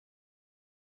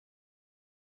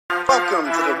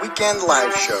Welcome to the Weekend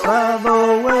Live Show.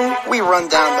 We run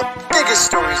down the biggest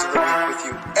stories of the week with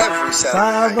you every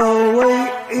Saturday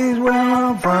night. Is where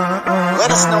I'm from.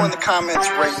 Let us know in the comments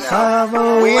right now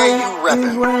where you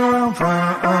repping. Where I'm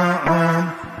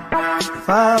from.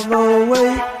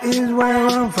 508 is where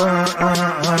I'm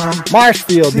from.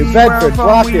 Marshfield, New Bedford,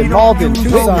 Brockton, Malden,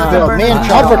 Tucsonville,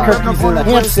 Manchester,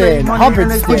 Hampton,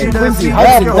 Hubbardston, Quincy,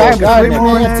 Hudson, Garden,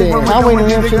 Manhattan, Conway, New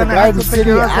Hampshire, the Garden City,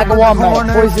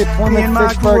 Agawam, Poison, Plymouth,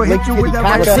 Pittsburgh, Lake City,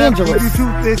 Los Angeles.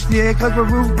 Cause we're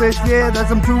ruthless, yeah, that's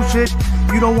some true shit.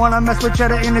 You don't wanna mess with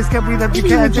cheddar in this country that you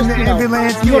catch in the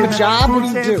ambulance. You have a job? What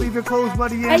do you do? Leave your clothes,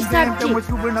 buddy, and then we're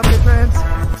scooping up your trends.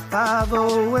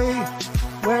 508,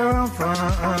 where I'm from.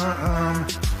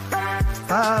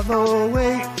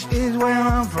 508 is where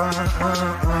I'm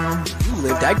from. You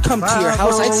lived, I'd come to your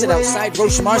house, I'd sit outside,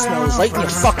 roast marshmallows right in your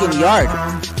fucking yard.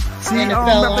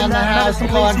 NFL on the house,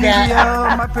 come on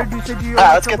down.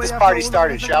 Let's get this party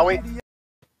started, shall we?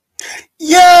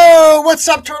 Yo, what's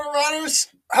up, Turtle Riders?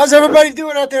 How's everybody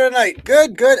doing out there tonight?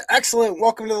 Good, excellent.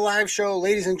 Welcome to the live show,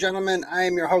 ladies and gentlemen. I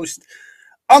am your host,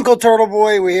 Uncle Turtle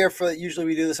Boy. We're here for, usually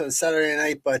we do this on Saturday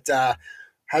night, but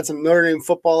had some Notre Dame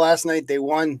football last night. They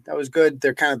won. That was good.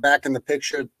 They're kind of back in the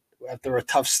picture after a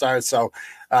tough start. So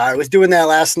I was doing that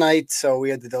last night, so we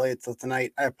had to delay it till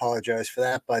tonight. I apologize for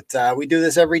that, but we do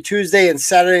this every Tuesday and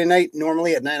Saturday night,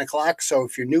 normally at 9 o'clock. So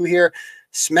if you're new here,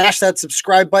 smash that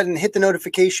subscribe button, hit the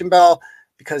notification bell,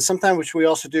 because sometimes, which we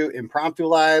also do, impromptu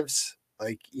lives.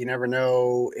 Like, you never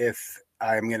know if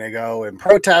I'm going to go and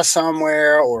protest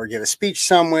somewhere or give a speech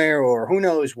somewhere or who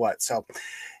knows what. So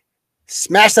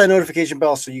smash that notification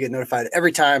bell so you get notified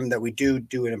every time that we do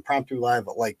an impromptu live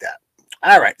like that.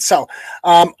 All right. So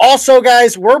also,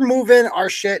 guys, we're moving our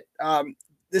shit.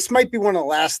 This might be one of the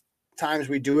last times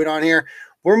we do it on here.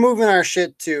 We're moving our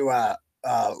shit to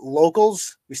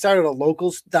Locals. We started a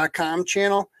locals.com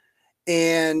channel,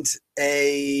 and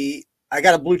I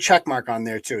got a blue check mark on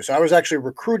there too. So I was actually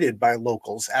recruited by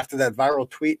Locals after that viral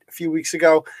tweet a few weeks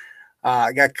ago.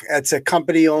 It's a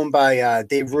company owned by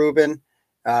Dave Rubin.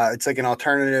 It's like an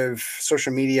alternative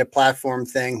social media platform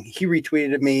thing. He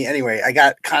retweeted me. Anyway, I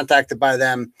got contacted by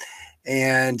them,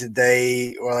 and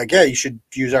they were like, yeah, you should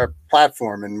use our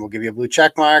platform and we'll give you a blue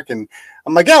check mark. And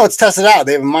I'm like, yeah, let's test it out.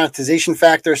 They have a monetization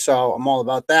factor, so I'm all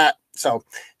about that. So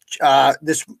I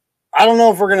don't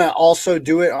know if we're going to also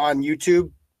do it on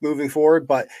YouTube moving forward,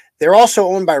 but they're also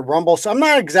owned by Rumble. So I'm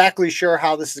not exactly sure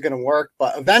how this is going to work,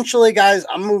 but eventually, guys,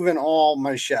 I'm moving all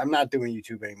my shit. I'm not doing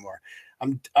YouTube anymore.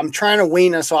 I'm trying to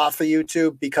wean us off of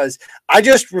YouTube because I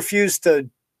just refuse to,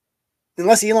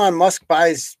 unless Elon Musk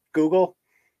buys Google,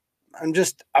 I'm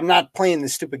not playing the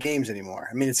stupid games anymore.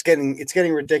 I mean, it's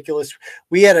getting ridiculous.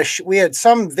 We had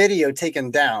some video taken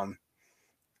down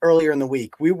earlier in the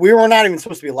week. We were not even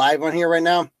supposed to be live on here right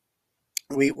now.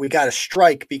 We got a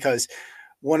strike because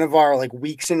one of our like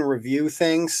weeks in review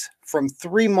things from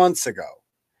 3 months ago,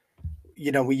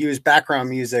 we use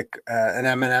background music, an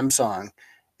Eminem song.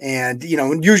 And,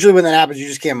 usually when that happens, you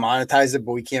just can't monetize it,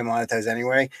 but we can't monetize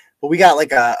anyway. But we got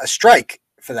like a strike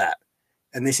for that.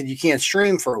 And they said, you can't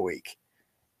stream for a week.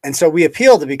 And so we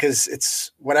appealed it because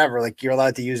it's whatever, like you're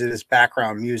allowed to use it as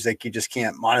background music. You just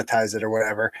can't monetize it or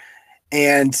whatever.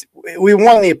 And we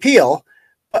won the appeal.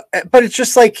 But it's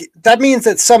just like, that means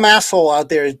that some asshole out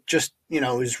there just,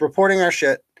 is reporting our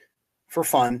shit for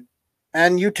fun.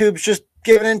 And YouTube's just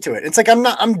giving into it. It's like,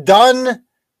 I'm done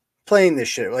playing this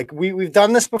shit. Like we've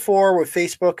done this before with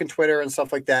Facebook and Twitter and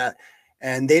stuff like that,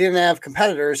 and they didn't have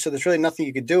competitors, so there's really nothing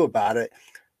you could do about it.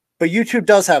 But YouTube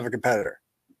does have a competitor.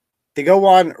 They go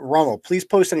on Rumble. Please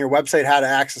post on your website how to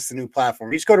access the new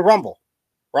platform. You just go to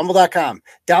rumble.com.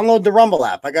 Download the Rumble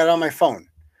app. I got it on my phone.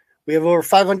 We have over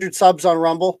 500 subs on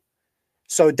Rumble,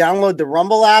 so download the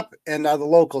Rumble app and the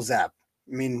Locals app.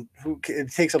 I mean,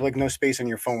 it takes up like no space on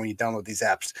your phone when you download these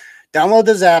apps. Download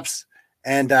those apps.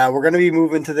 And we're going to be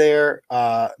moving to there,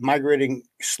 migrating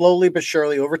slowly but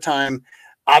surely over time.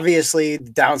 Obviously, the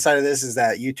downside of this is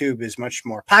that YouTube is much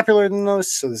more popular than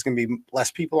those, so there's going to be less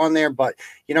people on there. But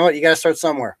you know what? You got to start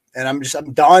somewhere. And I'm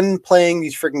done playing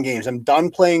these freaking games. I'm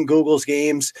done playing Google's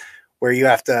games where you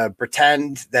have to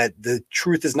pretend that the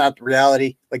truth is not the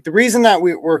reality. Like the reason that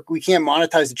we can't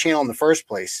monetize the channel in the first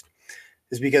place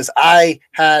is because I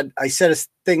said a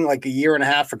thing like a year and a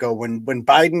half ago when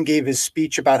Biden gave his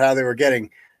speech about how they were getting a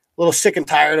little sick and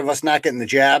tired of us not getting the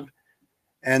jab.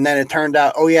 And then it turned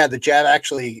out, oh yeah, the jab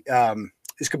actually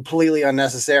is completely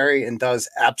unnecessary and does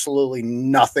absolutely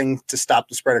nothing to stop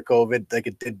the spread of COVID. Like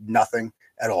it did nothing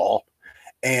at all.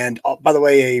 And by the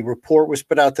way, a report was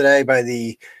put out today by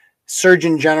the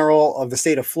Surgeon General of the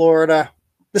state of Florida,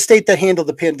 the state that handled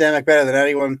the pandemic better than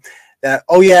anyone. that,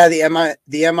 oh yeah, the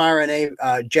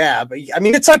mRNA jab. I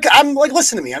mean, it's like, I'm like,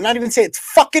 listen to me. I'm not even saying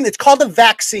it's called a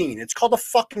vaccine. It's called a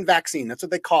fucking vaccine. That's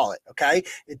what they call it. Okay.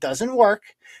 It doesn't work.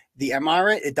 The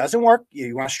mRNA, it doesn't work.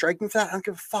 You want to strike me for that? I don't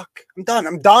give a fuck. I'm done.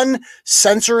 I'm done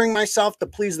censoring myself to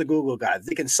please the Google guys.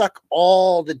 They can suck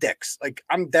all the dicks. Like,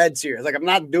 I'm dead serious. Like, I'm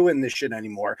not doing this shit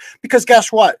anymore because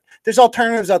guess what? There's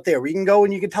alternatives out there where you can go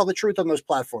and you can tell the truth on those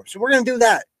platforms. So we're going to do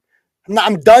that.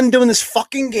 I'm done doing this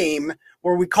fucking game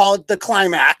where we call it the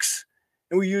climax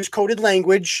and we use coded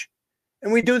language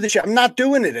and we do this shit. I'm not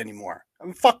doing it anymore.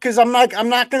 Because I'm not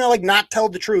going to like not tell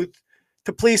the truth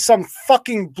to please some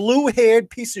fucking blue-haired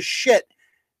piece of shit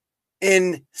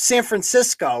in San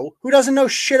Francisco who doesn't know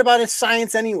shit about his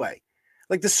science anyway.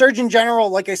 Like the Surgeon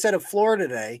General, like I said, of Florida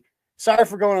today. Sorry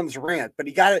for going on this rant, but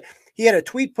he had a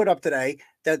tweet put up today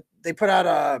that they put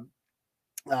out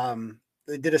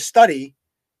they did a study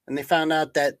and they found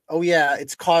out that, oh yeah,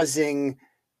 it's causing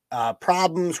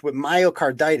problems with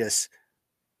myocarditis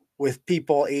with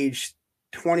people aged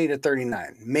 20 to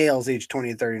 39, males aged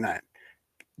 20 to 39.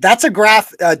 That's a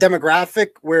demographic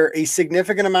where a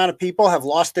significant amount of people have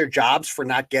lost their jobs for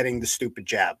not getting the stupid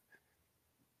jab.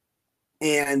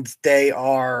 And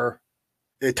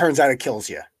it turns out it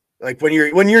kills you. Like when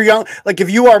you're young, like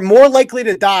if you are more likely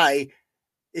to die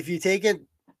if you take it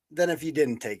than if you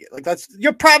didn't take it. Like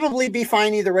you'll probably be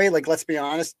fine either way. Like, let's be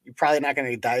honest, you're probably not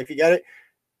going to die if you get it.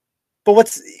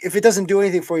 But if it doesn't do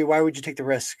anything for you, why would you take the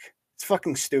risk? It's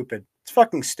fucking stupid. It's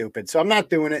fucking stupid. So I'm not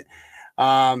doing it.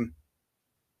 I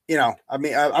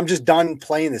mean, I'm just done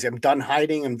playing this. I'm done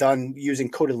hiding. I'm done using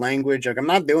coded language. Like, I'm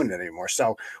not doing it anymore.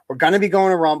 So we're going to be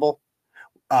going to Rumble.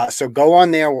 So go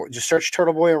on there. Just search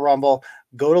Turtle Boy and Rumble.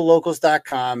 Go to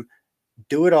locals.com.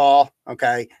 Do it all.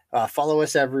 Okay. Follow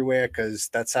us everywhere because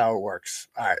that's how it works.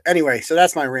 All right. Anyway, so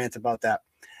that's my rant about that.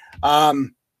 All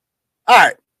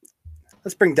right.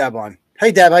 Let's bring Deb on.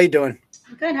 Hey, Deb. How you doing?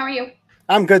 Good. How are you?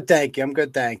 I'm good, thank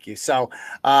you. So,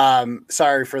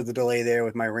 sorry for the delay there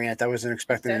with my rant. I wasn't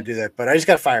expecting to do that, but I just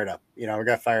got fired up. I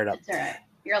got fired up. It's all right.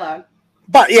 You're allowed.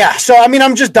 But yeah, so I mean,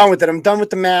 I'm just done with it. I'm done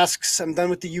with the masks. I'm done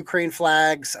with the Ukraine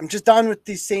flags. I'm just done with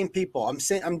these same people. I'm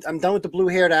done with the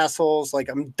blue-haired assholes. Like,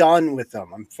 I'm done with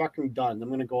them. I'm fucking done. I'm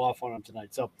gonna go off on them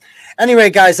tonight. So, anyway,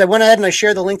 guys, I went ahead and I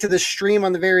shared the link to this stream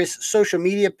on the various social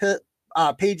media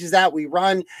pages that we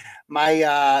run.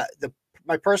 My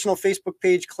personal Facebook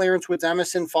page, Clarence Woods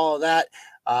Emerson, follow that.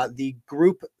 The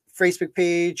group Facebook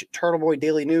page, Turtle Boy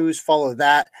Daily News, follow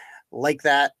that. Like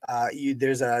that.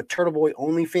 There's a Turtle Boy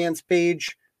OnlyFans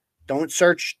page. Don't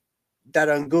search that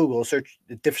on Google. Search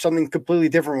something completely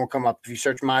different will come up if you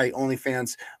search my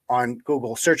OnlyFans on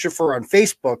Google. Search it for on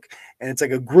Facebook, and it's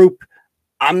like a group.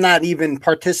 I'm not even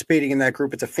participating in that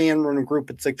group. It's a fan-run group.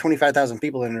 It's like 25,000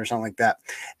 people in it or something like that.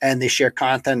 And they share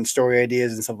content and story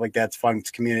ideas and stuff like that. It's fun.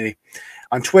 It's community.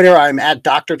 On Twitter, I'm at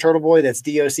Dr. Turtleboy. That's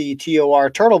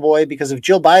DOCTOR Turtleboy, because if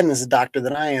Jill Biden is a doctor,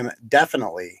 then I am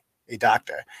definitely a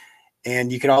doctor.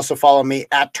 And you can also follow me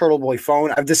at Turtleboy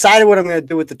Phone. I've decided what I'm going to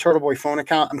do with the Turtleboy Phone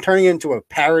account. I'm turning it into a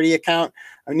parody account.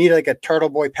 I need like a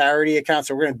Turtleboy parody account.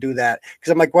 So we're going to do that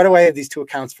because I'm like, what do I have these two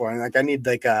accounts for? And like, I need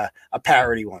like a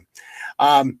parody one.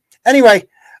 Anyway,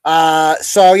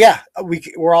 so yeah,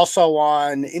 we're also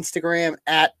on Instagram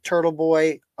at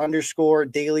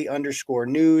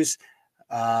Turtleboy_daily_news.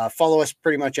 Follow us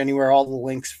pretty much anywhere. All the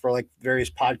links for like various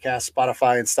podcasts,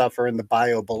 Spotify and stuff are in the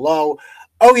bio below.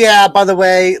 Oh yeah, by the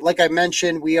way, like I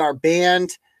mentioned, we are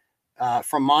banned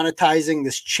from monetizing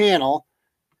this channel.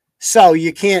 So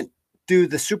you can't do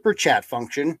the super chat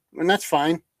function, and that's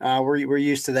fine. We're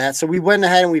used to that. So we went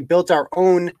ahead and we built our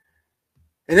own.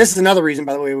 And this is another reason,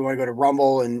 by the way, we want to go to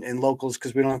Rumble and Locals,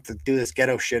 because we don't have to do this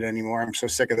ghetto shit anymore. I'm so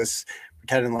sick of this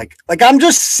pretending like I'm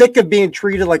just sick of being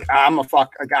treated like I'm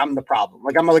the problem.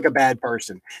 Like I'm like a bad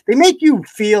person. They make you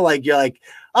feel like you're like,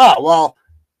 oh, well,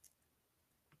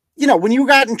 when you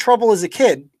got in trouble as a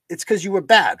kid, it's because you were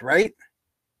bad, right?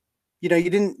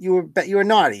 You were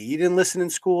naughty. You didn't listen in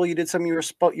school. You did something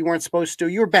you weren't supposed to.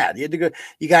 You were bad. You had to go.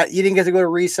 You didn't get to go to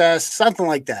recess, something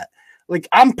like that. Like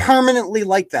I'm permanently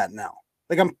like that now.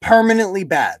 Like I'm permanently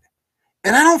bad.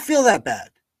 And I don't feel that bad.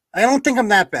 I don't think I'm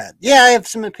that bad. Yeah, I have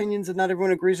some opinions that not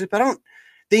everyone agrees with, but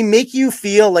they make you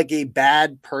feel like a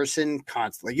bad person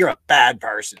constantly. You're a bad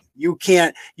person.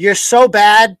 You're so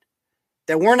bad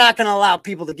that we're not going to allow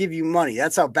people to give you money.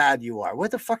 That's how bad you are.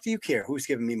 What the fuck do you care who's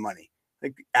giving me money?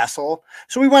 Like, asshole.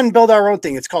 So we went and built our own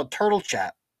thing. It's called Turtle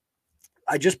Chat.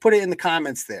 I just put it in the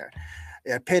comments there.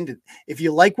 I pinned it. If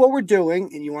you like what we're doing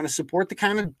and you want to support the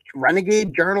kind of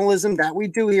renegade journalism that we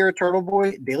do here at Turtle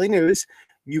Boy Daily News,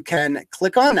 you can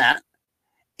click on that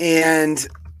and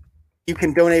you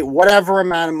can donate whatever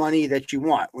amount of money that you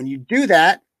want. When you do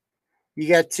that, you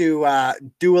get to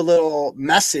do a little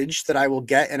message that I will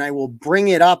get, and I will bring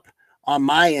it up on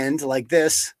my end like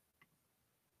this.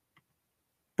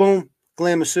 Boom.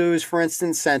 Glam Suze, for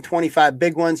instance, sent 25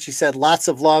 big ones. She said lots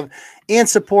of love and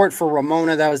support for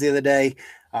Ramona. That was the other day.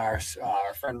 Our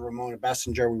friend Ramona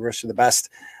Bessinger. We wish her the best.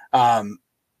 I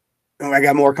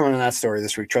got more coming on that story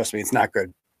this week. Trust me, it's not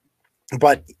good.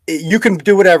 But you can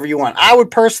do whatever you want. I would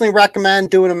personally recommend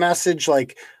doing a message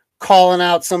like calling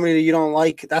out somebody that you don't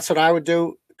like. That's what I would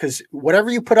do, because whatever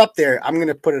you put up there, I'm going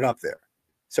to put it up there.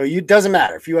 So it doesn't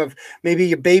matter if you have maybe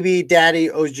your baby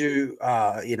daddy owes you,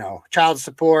 child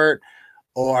support,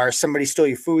 or somebody stole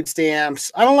your food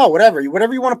stamps. I don't know, whatever you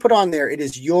want to put on there. It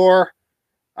is your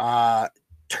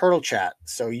turtle chat,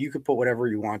 so you can put whatever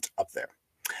you want up there.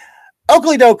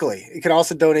 Oakley Dokley. You can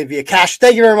also donate via cash.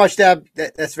 Thank you very much, Deb.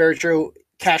 That's very true.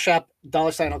 Cash App,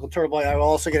 $ Uncle Turtle Boy. I will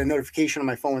also get a notification on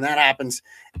my phone when that happens,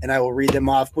 and I will read them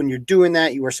off. When you're doing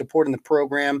that, you are supporting the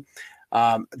program.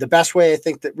 The best way, I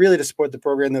think, that really to support the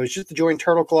program, though, is just to join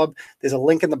Turtle Club. There's a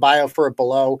link in the bio for it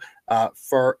below.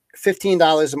 For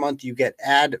 $15 a month, you get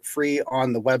ad-free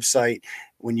on the website.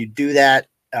 When you do that,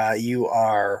 you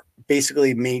are basically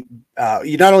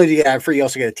you not only do you get ad-free, you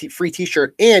also get a free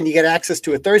t-shirt, and you get access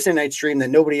to a Thursday night stream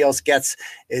that nobody else gets.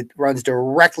 It runs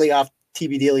directly off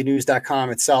tvdailynews.com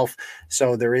itself,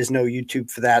 so there is no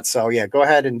YouTube for that. So yeah, go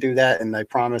ahead and do that, and I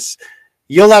promise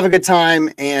you'll have a good time,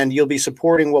 and you'll be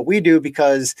supporting what we do,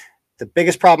 because the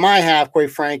biggest problem I have,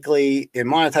 quite frankly, in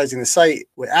monetizing the site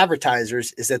with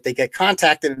advertisers is that they get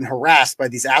contacted and harassed by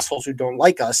these assholes who don't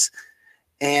like us,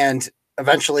 and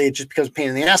eventually it just becomes a pain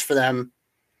in the ass for them.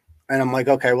 And I'm like,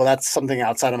 okay, well, that's something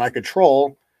outside of my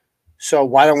control. So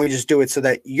why don't we just do it so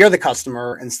that you're the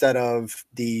customer instead of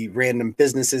the random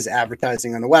businesses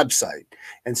advertising on the website?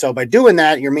 And so by doing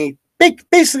that, you're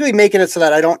basically making it so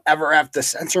that I don't ever have to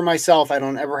censor myself. I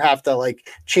don't ever have to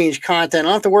change content. I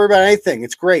don't have to worry about anything.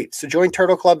 It's great. So join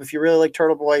Turtle Club if you really like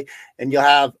Turtle Boy, and you'll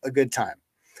have a good time.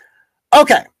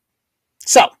 Okay.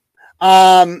 So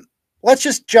let's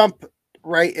just jump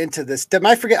right into this. Did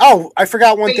I forget? Oh, I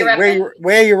forgot one thing.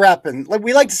 Where you repping?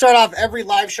 We like to start off every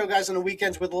live show, guys, on the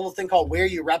weekends with a little thing called Where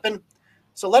You Repping.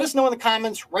 So let us know in the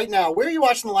comments right now. Where are you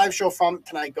watching the live show from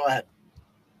tonight? Go ahead.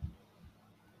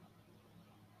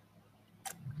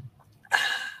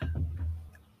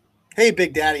 Hey,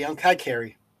 Big Daddy. Hi,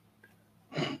 Carrie.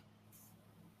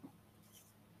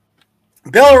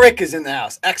 Billerica is in the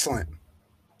house. Excellent.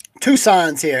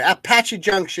 Tucson's here. Apache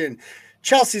Junction.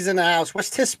 Chelsea's in the house.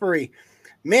 West Tisbury.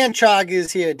 Manchog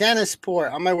is here.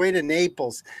 Dennisport. On my way to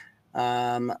Naples.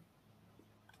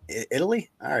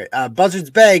 Italy? All right. Buzzards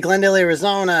Bay. Glendale,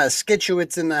 Arizona.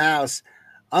 Scituate's in the house.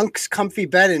 Unc's Comfy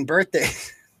Bed and Birthday.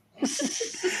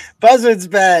 Buzzards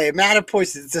Bay,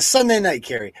 Mattapoisett. It's a Sunday night,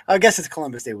 Carrie. I guess it's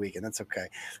Columbus Day weekend. That's okay.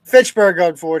 Fitchburg,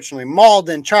 unfortunately.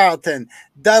 Malden, Charlton,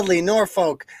 Dudley,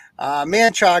 Norfolk.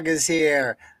 Manchog is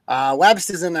here.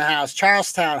 Webster's in the house.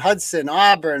 Charlestown, Hudson,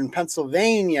 Auburn,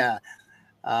 Pennsylvania.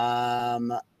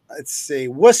 Let's see.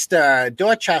 Worcester,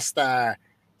 Dorchester,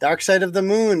 Dark Side of the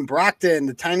Moon, Brockton,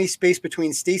 the tiny space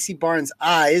between Stacey Barnes'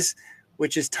 eyes,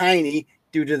 which is tiny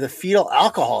due to the fetal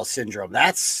alcohol syndrome.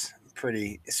 That's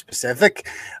pretty specific.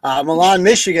 Milan,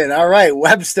 Michigan. All right.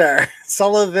 Webster,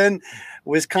 Sullivan,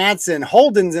 Wisconsin.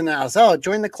 Holden's in the house. Oh,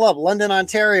 join the club. London,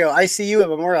 Ontario. ICU at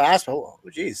Memorial Hospital. Oh,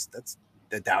 geez. That's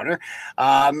the downer.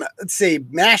 Let's see.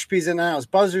 Mashpee's in the house.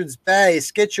 Buzzards Bay.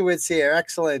 Scituate's here.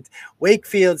 Excellent.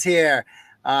 Wakefield's here.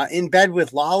 In bed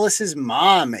with Lawless's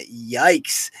mom.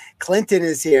 Yikes. Clinton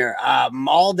is here.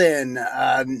 Malden,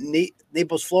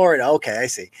 Naples, Florida. Okay, I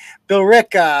see.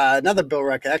 Billerica, another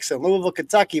Billerica. Excellent. Louisville,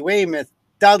 Kentucky. Weymouth,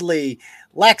 Dudley,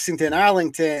 Lexington,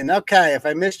 Arlington. Okay, if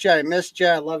I missed you, I missed you.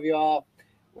 I love you all.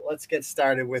 Let's get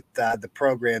started with the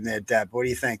program there, Deb. What do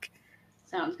you think?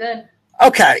 Sounds good.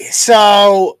 Okay,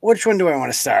 so which one do I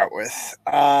want to start with?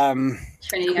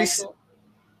 Trinity High School.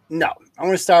 No, I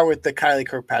want to start with the Kylie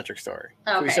Kirkpatrick story.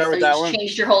 Okay, Can we start so with you that just one?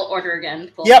 changed your whole order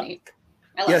again. Yep.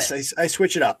 I love yes, I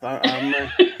switch it up.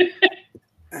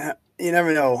 You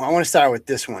never know. I want to start with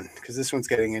this one because this one's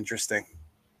getting interesting.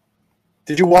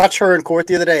 Did you watch her in court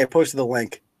the other day? I posted the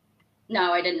link.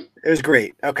 No, I didn't. It was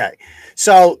great. Okay,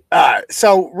 so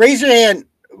raise your hand.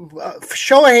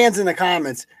 Show of hands in the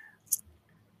comments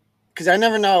because I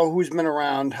never know who's been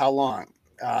around how long.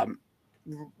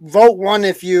 Vote 1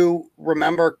 if you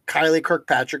remember Kylie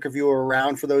Kirkpatrick, if you were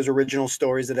around for those original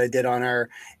stories that I did on her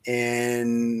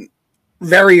in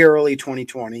very early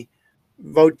 2020.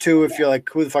 Vote 2 if you're like,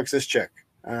 who the fuck's this chick?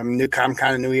 I'm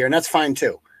kind of new here, and that's fine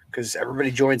too, because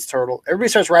everybody joins Turtle. Everybody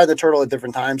starts riding the Turtle at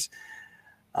different times.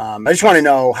 I just want to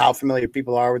know how familiar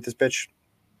people are with this bitch.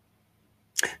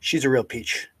 She's a real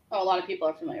peach. Oh, a lot of people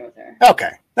are familiar with her.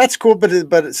 Okay, that's cool,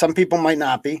 but some people might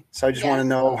not be. So I just want to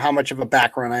know how much of a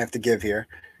background I have to give here.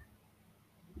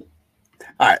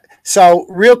 All right. So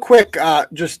real quick,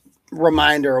 just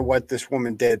reminder of what this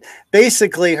woman did.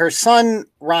 Basically, her son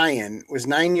Ryan was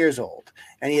 9 years old,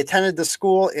 and he attended the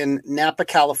school in Napa,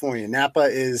 California. Napa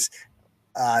is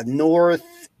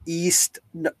northeast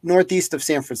of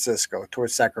San Francisco,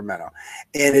 towards Sacramento,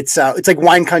 and it's like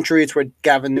wine country. It's where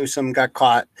Gavin Newsom got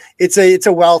caught. It's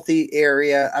a wealthy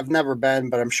area. I've never been,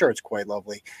 but I'm sure it's quite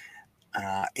lovely.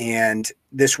 And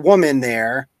this woman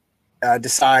there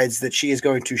decides that she is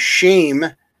going to shame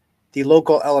the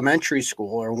local elementary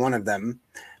school, or one of them,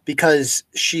 because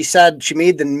she said she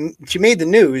made the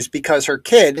news because her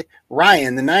kid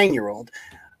Ryan, the 9-year-old,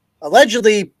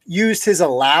 allegedly used his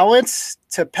allowance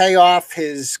to pay off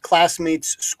his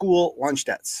classmates' school lunch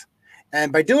debts.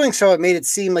 And by doing so, it made it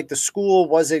seem like the school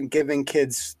wasn't giving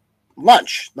kids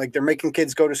lunch, like they're making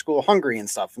kids go to school hungry and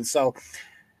stuff. And so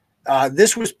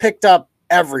this was picked up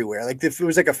everywhere. Like if it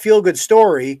was like a feel-good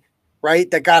story, right,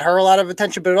 that got her a lot of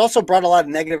attention, but it also brought a lot of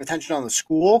negative attention on the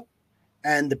school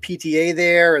and the PTA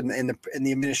there and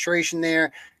the administration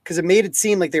there, because it made it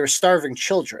seem like they were starving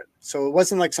children. So it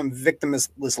wasn't like some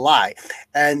victimless lie.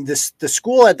 And the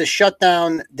school had to shut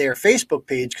down their Facebook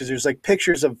page because there's like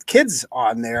pictures of kids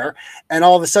on there, and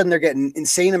all of a sudden they're getting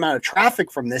insane amount of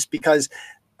traffic from this because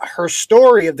her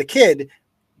story of the kid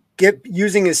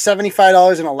using his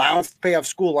 $75 in allowance to pay off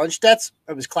school lunch debts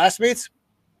of his classmates,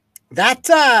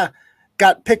 that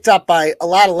got picked up by a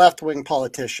lot of left-wing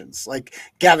politicians, like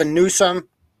Gavin Newsom.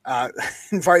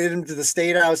 Invited him to the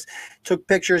State House, took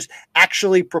pictures,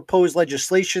 actually proposed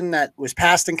legislation that was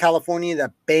passed in California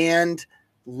that banned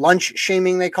lunch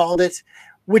shaming, they called it,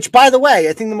 which, by the way,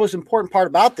 I think the most important part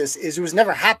about this is it was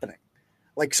never happening.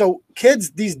 Like, so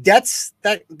kids, these debts,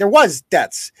 that there was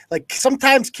debts. Like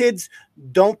sometimes kids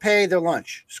don't pay their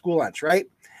lunch, school lunch, right?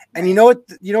 And you know what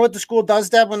the school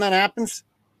does, Deb, when that happens?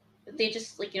 They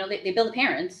just, like, they bill the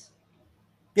parents.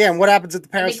 Yeah, and what happens if the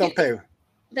parents don't pay?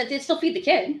 That they still feed the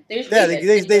kid. They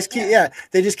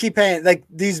just keep paying. Like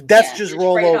these debts just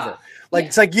roll over. Like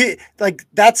it's like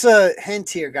that's a hint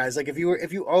here, guys. Like if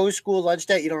you owe school lunch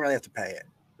debt, you don't really have to pay it.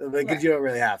 Like you don't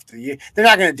really have to. They're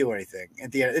not going to do anything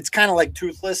at the end. It's kind of like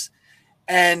toothless,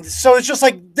 and so it's just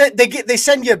like they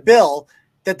send you a bill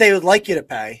that they would like you to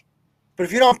pay, but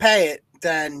if you don't pay it,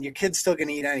 then your kid's still going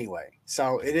to eat anyway.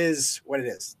 So it is what it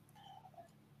is.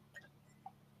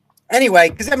 Anyway,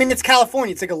 because I mean, it's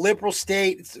California. It's like a liberal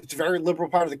state. It's a very liberal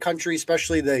part of the country,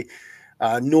 especially the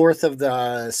north of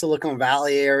the Silicon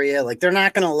Valley area. Like, they're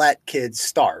not going to let kids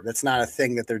starve. That's not a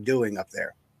thing that they're doing up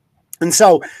there. And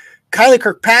so Kylie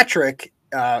Kirkpatrick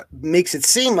makes it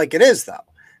seem like it is, though,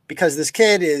 because this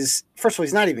kid is, first of all,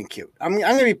 he's not even cute. I'm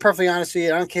going to be perfectly honest with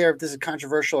you. I don't care if this is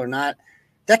controversial or not.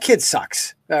 That kid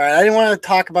sucks. All right. I didn't want to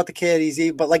talk about the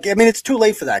kid. But like, I mean, it's too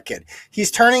late for that kid. He's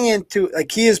turning into,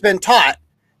 like, he has been taught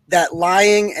that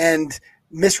lying and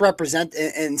misrepresent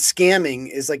and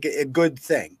scamming is like a good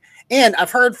thing. And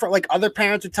I've heard from like other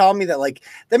parents who tell me that, like,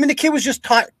 I mean, the kid was just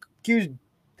taught,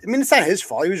 it's not his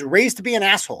fault. He was raised to be an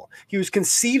asshole. He was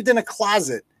conceived in a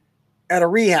closet at a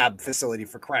rehab facility,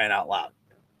 for crying out loud.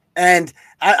 And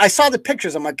I saw the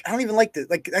pictures. I'm like, I don't even like this.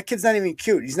 Like, that kid's not even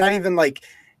cute. He's not even like,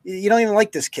 you don't even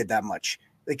like this kid that much.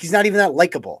 Like, he's not even that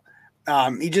likable.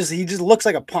 He just looks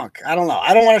like a punk. I don't know.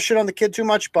 I don't want to shit on the kid too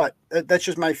much, but that's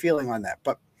just my feeling on that.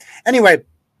 But anyway,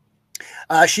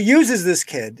 she uses this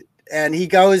kid, and he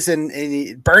goes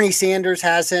and Bernie Sanders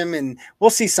has him, and we'll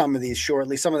see some of these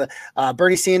shortly. Some of the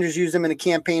Bernie Sanders used him in a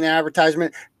campaign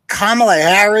advertisement. Kamala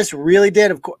Harris really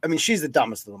did. Of course, I mean, she's the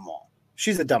dumbest of them all.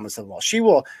 She's the dumbest of them all.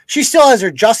 She still has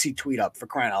her Jussie tweet up, for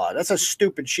crying out loud. That's how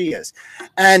stupid she is.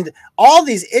 And all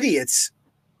these idiots.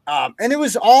 And it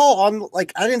was all on,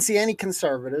 like, I didn't see any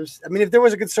conservatives. I mean, if there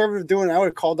was a conservative doing it, I would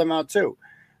have called them out too.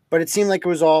 But it seemed like it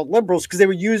was all liberals because they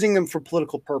were using them for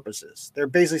political purposes. They're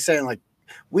basically saying, like,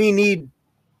 we need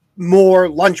more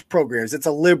lunch programs. It's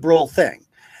a liberal thing.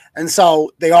 And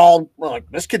so they all were like,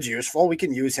 this kid's useful. We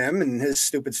can use him and his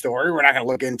stupid story. We're not going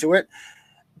to look into it.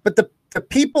 But the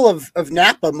people of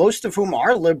Napa, most of whom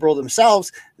are liberal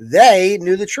themselves, they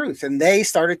knew the truth. And they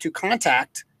started to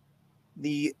contact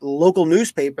the local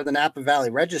newspaper, the Napa Valley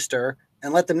Register,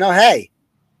 and let them know, hey,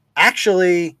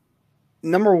 actually,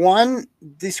 number one,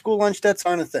 these school lunch debts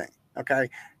aren't a thing. Okay.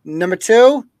 Number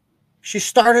two, she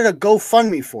started a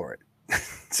GoFundMe for it.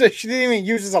 So she didn't even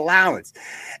use his allowance.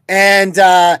 And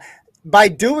by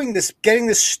doing this, getting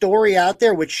this story out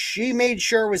there, which she made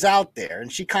sure was out there,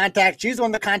 and she's the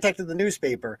one that contacted the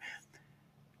newspaper.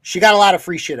 She got a lot of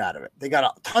free shit out of it. They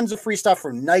got tons of free stuff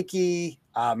from Nike,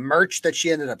 merch that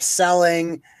she ended up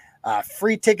selling.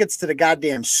 free tickets to the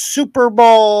goddamn Super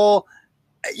Bowl.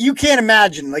 You can't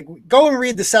imagine. Like, go and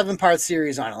read the 7-part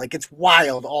series on it. Like, it's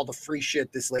wild, all the free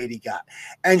shit this lady got.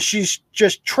 And she's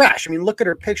just trash. I mean, look at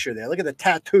her picture there. Look at the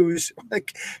tattoos.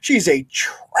 Like, she's a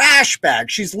trash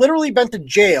bag. She's literally been to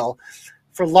jail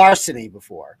for larceny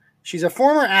before. She's a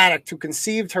former addict who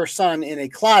conceived her son in a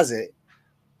closet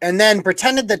and then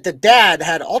pretended that the dad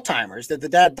had Alzheimer's, that the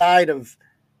dad died of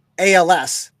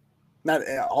ALS, not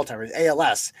Alzheimer's,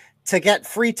 ALS, to get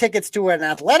free tickets to an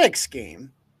athletics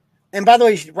game. And by the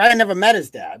way, Ryan never met his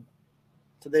dad.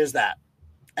 So there's that.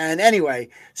 And anyway,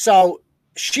 so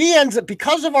she ends up,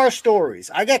 because of our stories,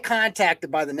 I got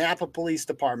contacted by the Napa Police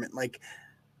Department, like,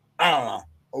 I don't know,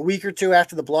 a week or two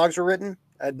after the blogs were written.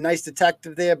 A nice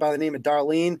detective there by the name of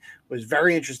Darlene was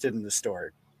very interested in the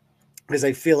story because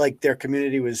I feel like their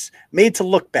community was made to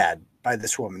look bad by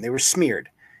this woman. They were smeared.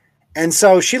 And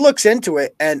so she looks into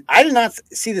it, and I did not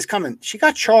see this coming. She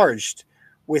got charged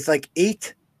with like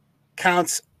 8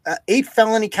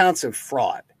 felony counts of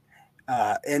fraud.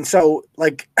 And so,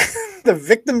 like, the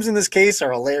victims in this case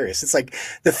are hilarious. It's like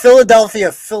the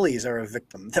Philadelphia Phillies are a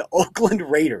victim, the Oakland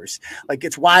Raiders. Like,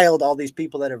 it's wild, all these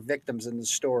people that are victims in the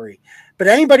story. But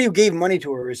anybody who gave money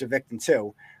to her is a victim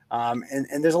too.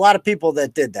 And there's a lot of people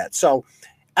that did that. So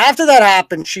after that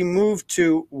happened, she moved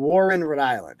to Warren, Rhode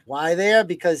Island. Why there?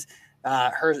 Because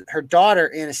her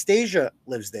daughter, Anastasia,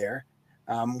 lives there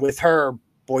with her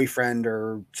boyfriend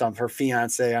or her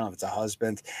fiance. I don't know if it's a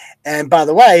husband. And by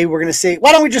the way, we're going to see,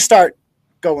 why don't we just start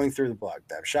going through the blog,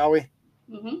 Deb, shall we?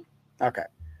 Mm-hmm. Okay.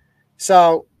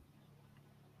 So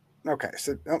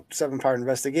 7-part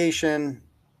investigation.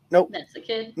 Nope. That's the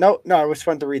kid. No, I was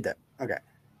fun to read that. Okay.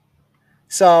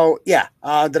 So, yeah.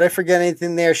 Did I forget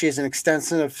anything there? She has an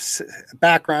extensive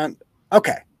background.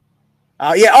 Okay.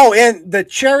 Yeah. Oh, and the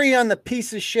cherry on the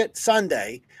piece of shit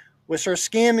Sunday was her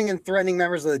scamming and threatening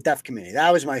members of the deaf community.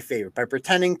 That was my favorite, by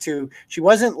pretending she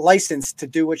wasn't licensed to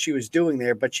do what she was doing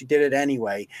there, but she did it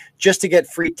anyway, just to get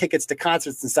free tickets to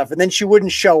concerts and stuff. And then she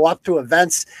wouldn't show up to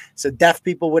events, so deaf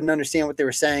people wouldn't understand what they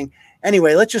were saying.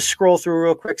 Anyway, let's just scroll through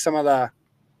real quick some of the,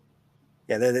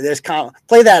 there's,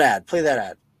 play that ad.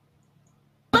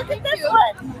 Look at this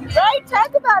one, right? Talk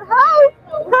about hope,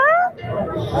 huh?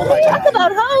 Oh Talk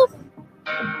about hope.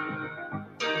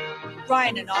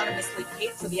 Ryan anonymously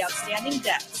paid for the outstanding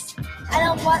debts. I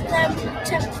don't want them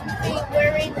to be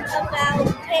worried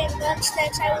about paying lunch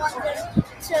debts. I want them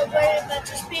to worry about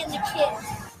just being a kid.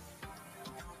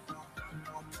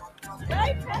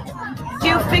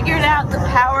 You figured out the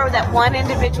power that one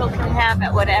individual can have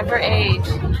at whatever age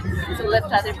to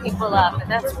lift other people up, and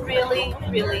that's really,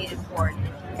 really important.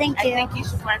 Thank you. I think you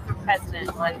should run for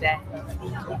president one day,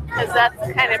 because that's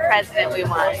the kind of president we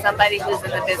want, somebody who's in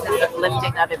the business of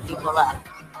lifting other people up.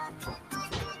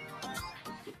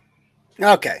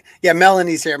 Okay. Yeah,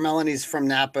 Melanie's here. Melanie's from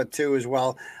Napa too as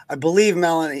well. I believe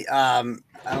Melanie, I don't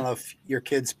know if your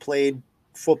kids played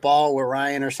football with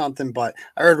Ryan or something, but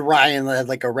I heard Ryan had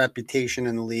like a reputation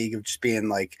in the league of just being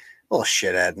like a little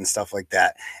shithead and stuff like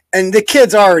that. And the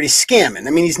kid's already scamming.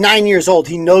 I mean, he's 9 years old.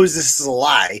 He knows this is a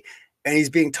lie. And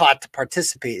he's being taught to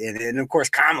participate in it. And of course,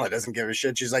 Kamala doesn't give a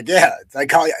shit. She's like, yeah,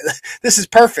 this is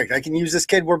perfect. I can use this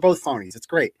kid. We're both phonies. It's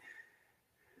great.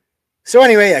 So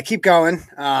anyway, yeah, keep going.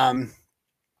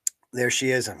 There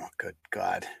she is. Oh, good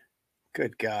God.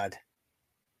 Good God.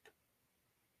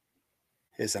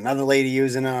 Here's another lady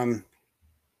using them.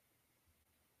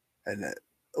 And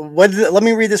let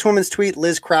me read this woman's tweet.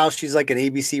 Liz Krause. She's like an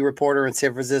ABC reporter in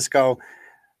San Francisco.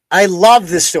 I love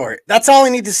this story. That's all I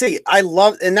need to see.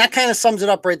 And that kind of sums it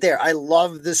up right there. I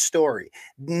love this story.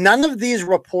 None of these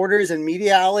reporters and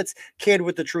media outlets cared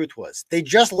what the truth was. They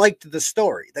just liked the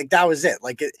story. Like, that was it.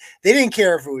 Like, they didn't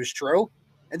care if it was true.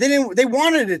 And they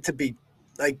wanted it to be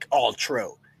like all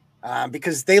true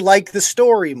because they like the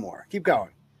story more. Keep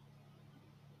going.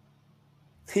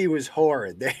 He was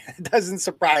horrid. It doesn't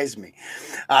surprise me.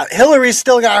 Hillary's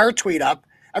still got her tweet up.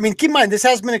 I mean, keep in mind, this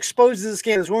has been exposed to this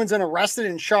scam. This woman's been arrested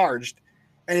and charged,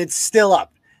 and it's still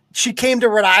up. She came to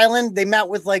Rhode Island. They met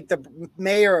with, like, the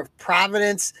mayor of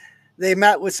Providence. They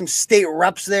met with some state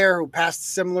reps there who passed a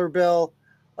similar bill.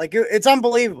 Like, it's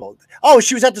unbelievable. Oh,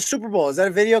 she was at the Super Bowl. Is that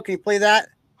a video? Can you play that?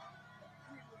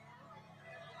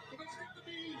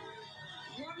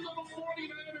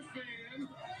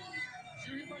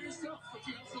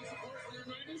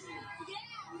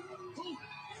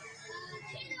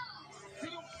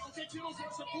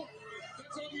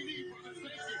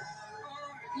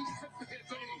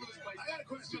 I got a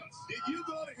question. Did you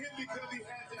go to him because he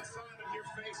had that sign on your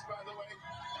face, by the way?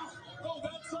 Oh,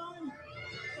 that sign?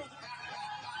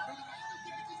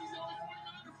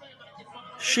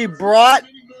 She brought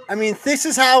I mean, this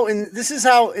is how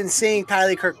insane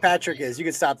Kylie Kirkpatrick is. You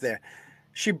can stop there.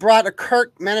 She brought a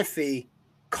Kirk Menefee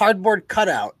cardboard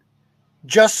cutout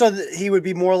just so that he would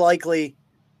be more likely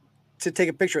to take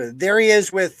a picture of it. There he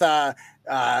is with the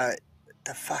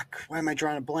fuck. Why am I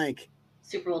drawing a blank?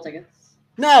 Super Bowl tickets.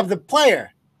 No, the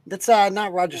player. That's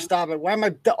not Roger Staubach. Why am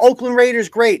I? The Oakland Raiders,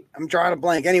 great. I'm drawing a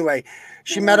blank. Anyway,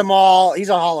 she met them all. He's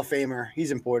a Hall of Famer.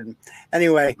 He's important.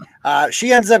 Anyway,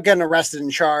 she ends up getting arrested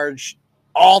and charged,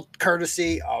 all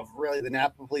courtesy of really the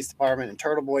Napa Police Department and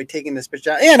Turtle Boy taking this bitch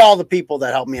down, and all the people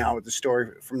that helped me out with the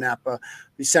story from Napa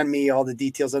who sent me all the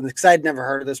details on this, because I'd never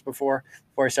heard of this before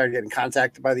I started getting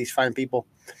contacted by these fine people.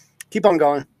 Keep on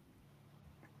going.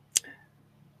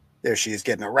 There she is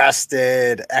getting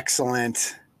arrested.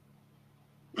 Excellent.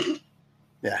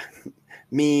 Yeah.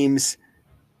 Memes.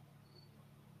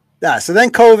 Yeah, so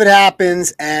then COVID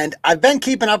happens, and I've been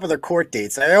keeping up with her court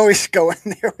dates. I always go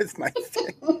in there with my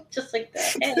thing. Just like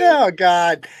that. Hey. Oh,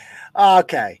 God.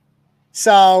 Okay.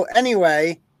 So,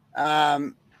 anyway,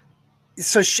 I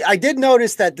did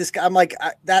notice that this guy, I'm like,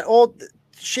 that old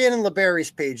Shannon LeBerry's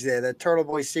page there, that Turtle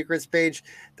Boy Secrets page,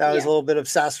 that was a little bit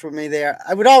obsessed with me there.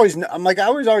 I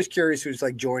was always curious who's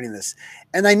like joining this.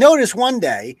 And I noticed one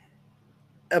day,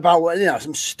 about what,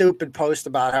 some stupid post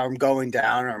about how I'm going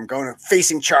down or I'm going to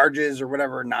facing charges or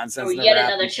whatever nonsense. Oh, yet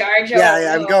another charge?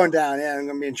 Yeah, I'm going down. Yeah, I'm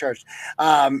going to be in charge.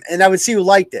 And I would see who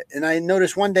liked it. And I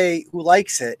noticed one day who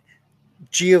likes it,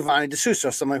 Giovanni D'Souza.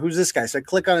 So I'm like, who's this guy? So I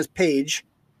click on his page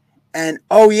and,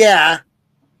 oh, yeah,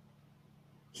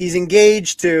 he's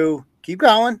engaged to, keep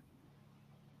going.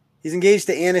 He's engaged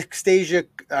to Anastasia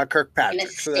Kirkpatrick.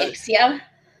 Anastasia?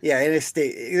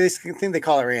 Anastasia. I think they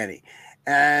call her Annie.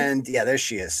 And yeah, there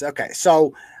she is. Okay,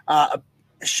 so I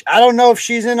don't know if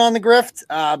she's in on the grift,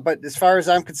 but as far as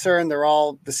I'm concerned, they're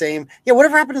all the same. Yeah,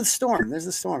 whatever happened to the storm? There's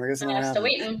the storm. I guess still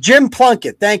waiting. Jim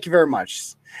Plunkett, thank you very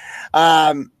much.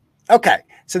 Okay,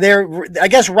 so I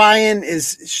guess Ryan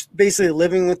is basically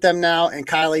living with them now, and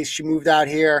Kylie, she moved out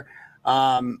here.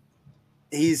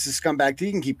 He's a scumbag.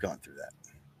 You can keep going through that.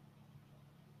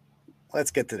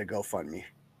 Let's get to the GoFundMe.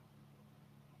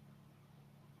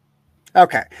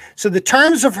 Okay, so the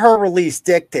terms of her release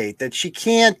dictate that she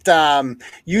can't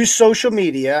use social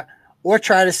media or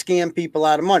try to scam people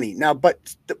out of money. Now,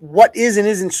 but what is and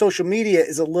isn't social media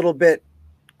is a little bit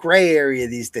gray area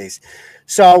these days.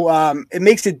 So it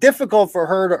makes it difficult for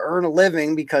her to earn a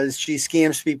living because she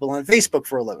scams people on Facebook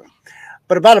for a living.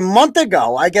 But about a month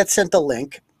ago, I got sent a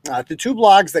link to two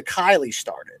blogs that Kylie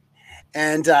started.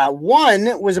 And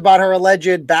one was about her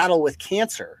alleged battle with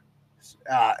cancer.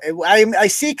 I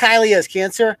see Kylie has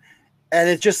cancer, and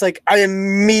it's just like I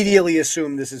immediately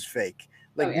assume this is fake.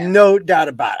 No doubt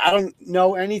about it. I don't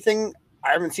know anything.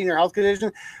 I haven't seen her health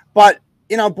condition, but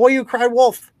boy, you cried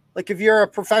wolf. Like if you're a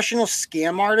professional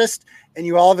scam artist and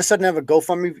you all of a sudden have a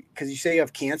GoFundMe because you say you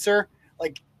have cancer,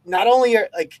 like not only are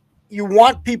like you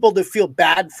want people to feel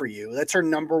bad for you. That's her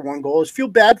number one goal is feel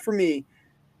bad for me.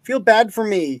 Feel bad for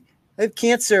me. I have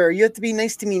cancer. You have to be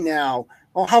nice to me now.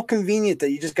 Oh, how convenient that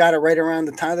you just got it right around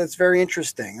the time. That's very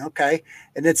interesting. Okay.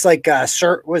 And it's like,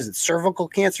 cervical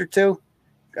cancer too?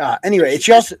 Anyway,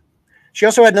 she also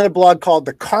had another blog called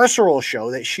The Carceral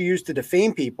Show that she used to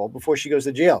defame people before she goes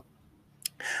to jail.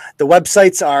 The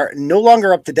websites are no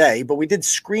longer up to date, but we did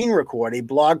screen record a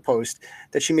blog post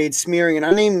that she made smearing an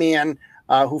unnamed man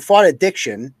who fought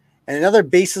addiction and another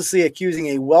baselessly accusing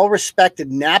a well-respected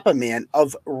Napa man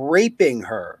of raping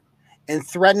her and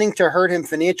threatening to hurt him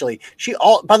financially.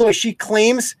 By the way, she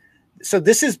claims, so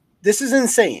this is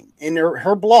insane. In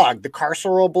her blog, the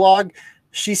Carceral blog,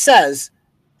 she says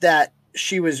that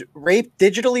she was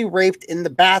digitally raped in the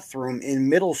bathroom in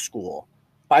middle school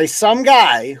by some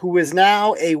guy who is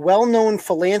now a well-known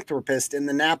philanthropist in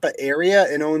the Napa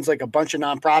area and owns like a bunch of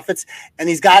nonprofits, and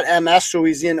he's got MS, so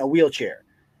he's in a wheelchair.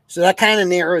 So that kind of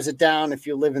narrows it down if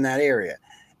you live in that area.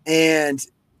 And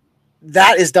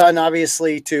that is done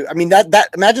obviously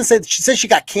imagine she says she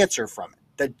got cancer from it,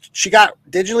 that she got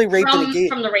digitally raped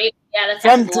from the rape. Yeah,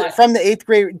 that's from the 8th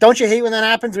grade. Don't you hate when that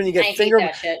happens when you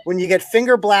get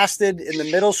finger blasted in the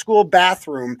middle school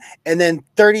bathroom and then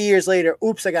 30 years later,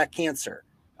 oops, I got cancer.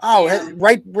 Oh, yeah.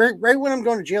 right when I'm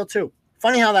going to jail too.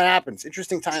 Funny how that happens.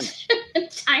 Interesting timing.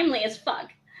 Timely as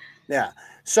fuck. Yeah.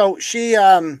 So she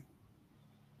let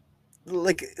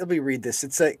me read this.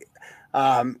 It's like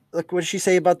look, what did she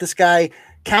say about this guy?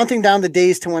 Counting down the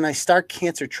days to when I start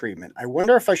cancer treatment. I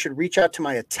wonder if I should reach out to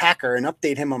my attacker and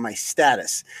update him on my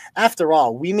status. After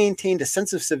all, we maintained a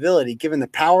sense of civility given the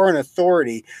power and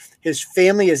authority his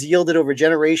family has yielded over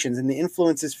generations and the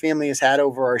influence his family has had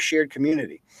over our shared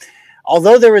community.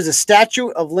 Although there is a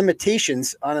statute of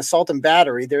limitations on assault and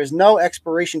battery, there is no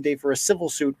expiration date for a civil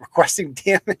suit requesting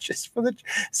damages for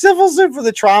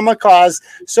the trauma caused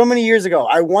so many years ago.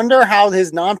 I wonder how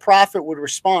his nonprofit would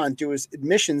respond to his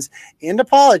admissions and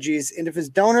apologies, and if his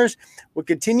donors would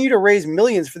continue to raise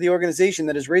millions for the organization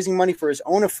that is raising money for his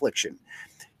own affliction.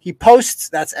 He posts,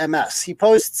 that's MS, he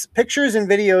posts pictures and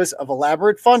videos of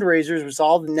elaborate fundraisers with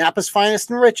all the Napa's finest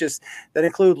and richest that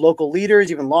include local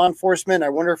leaders, even law enforcement. I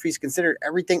wonder if he's considered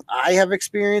everything I have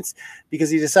experienced because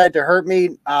he decided to hurt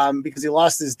me because he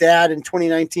lost his dad in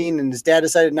 2019 and his dad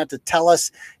decided not to tell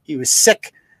us he was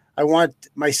sick. I want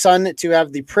my son to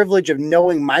have the privilege of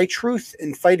knowing my truth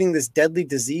and fighting this deadly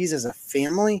disease as a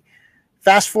family.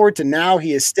 Fast forward to now,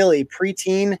 he is still a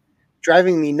preteen,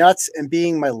 driving me nuts and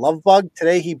being my love bug.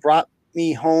 Today, he brought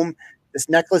me home this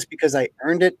necklace because I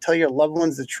earned it. Tell your loved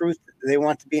ones the truth. They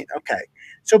want to be okay.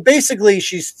 So basically,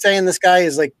 she's saying this guy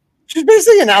is like, she's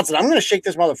basically announcing, I'm going to shake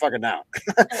this motherfucker down.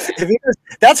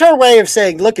 That's her way of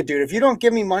saying, look, dude, if you don't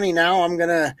give me money now, I'm going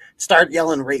to start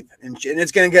yelling rape and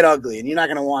it's going to get ugly and you're not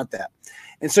going to want that.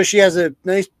 And so she has a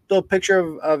nice little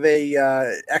picture of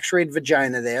a x-rayed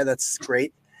vagina there. That's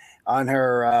great on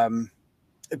her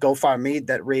GoFundMe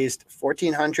that raised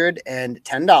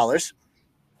 $1,410,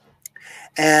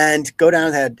 and go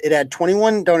down. It had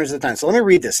 21 donors at the time. So let me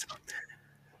read this.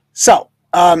 So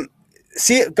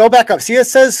see, go back up. See, it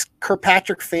says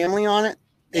Kirkpatrick family on it.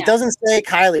 It doesn't say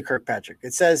Kylie Kirkpatrick.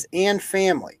 It says and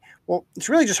family. Well, it's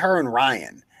really just her and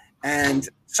Ryan, and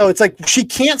so it's like she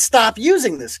can't stop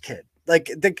using this kid.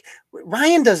 Like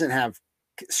Ryan doesn't have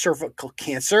cervical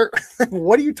cancer.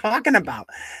 What are you talking about?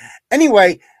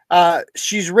 Anyway.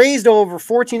 She's raised over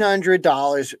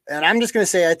 $1,400, and I'm just going to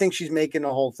say I think she's making the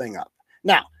whole thing up.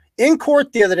 Now, in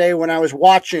court the other day when I was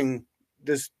watching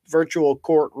this virtual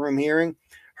courtroom hearing,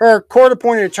 her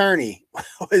court-appointed attorney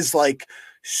was like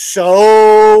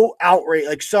so outraged,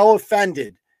 like so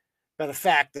offended by the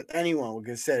fact that anyone would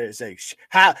consider it. Say,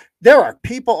 there are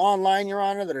people online, Your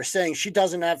Honor, that are saying she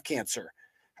doesn't have cancer.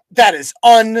 That is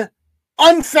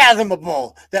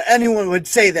unfathomable that anyone would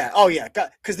say that. Oh yeah,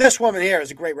 because this woman here has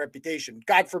a great reputation.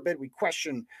 God forbid we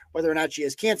question whether or not she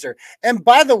has cancer. And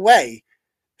by the way,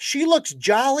 she looks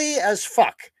jolly as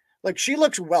fuck. Like she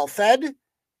looks well fed.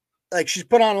 Like she's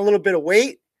put on a little bit of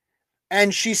weight.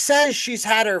 And she says she's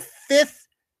had her 5th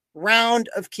round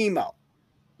of chemo.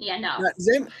 Yeah, no.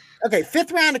 Okay,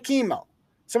 5th round of chemo.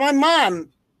 So my mom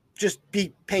just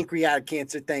beat pancreatic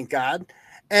cancer, thank God.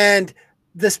 And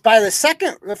the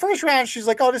first round, she's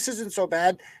like, oh, this isn't so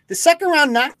bad. The second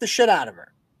round knocked the shit out of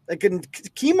her. Like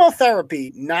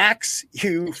chemotherapy knocks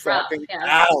you fucking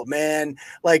out, man.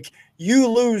 Like you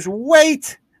lose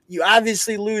weight. You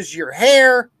obviously lose your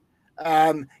hair.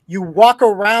 You walk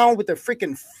around with a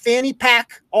freaking fanny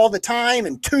pack all the time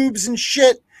and tubes and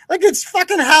shit. Like it's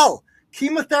fucking hell.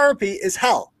 Chemotherapy is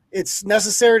hell. It's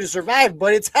necessary to survive,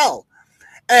 but it's hell.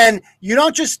 And you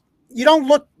don't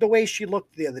look the way she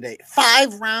looked the other day.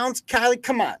 5 rounds, Kylie,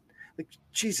 come on. Like,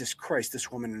 Jesus Christ,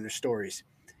 this woman and her stories.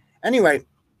 Anyway,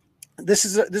 this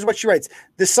is what she writes.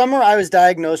 This summer, I was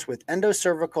diagnosed with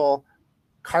endocervical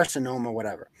carcinoma,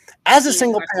 whatever. As a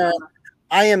single parent,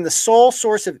 I am the sole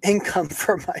source of income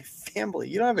for my family.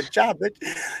 You don't have a job. But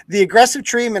the aggressive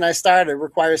treatment I started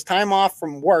requires time off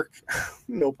from work,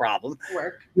 no problem,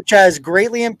 which has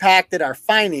greatly impacted our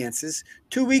finances.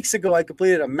 2 weeks ago, I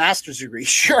completed a master's degree.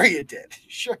 Sure you did.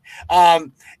 Sure.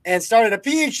 And started a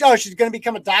PhD. Oh, she's going to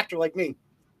become a doctor like me.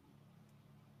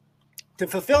 To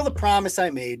fulfill the promise I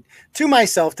made to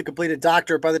myself to complete a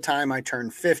doctorate by the time I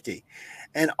turned 50.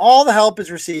 And all the help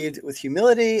is received with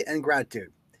humility and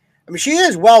gratitude. I mean, she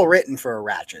is well written for a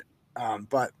ratchet.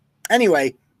 But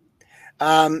anyway,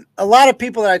 a lot of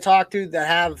people that I talk to that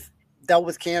have dealt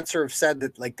with cancer have said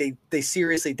that like they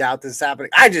seriously doubt this is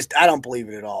happening. I don't believe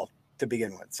it at all to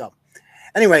begin with. So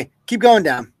anyway, keep going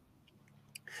down.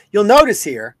 You'll notice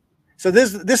here. So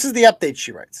this is the update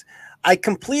she writes. I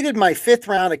completed my 5th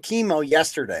round of chemo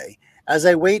yesterday as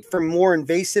I wait for more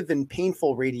invasive and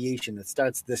painful radiation that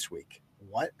starts this week.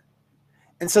 What?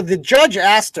 And so the judge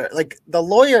asked her, like the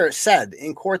lawyer said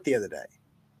in court the other day,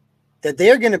 that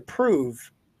they're going to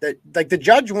prove that, like the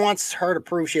judge wants her to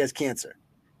prove she has cancer.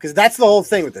 Because that's the whole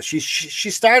thing with this. She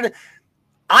started,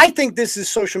 I think this is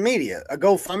social media, a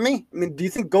GoFundMe. I mean, do you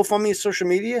think GoFundMe is social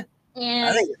media? Yeah,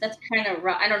 I think that's kind of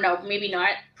rough. I don't know. Maybe not.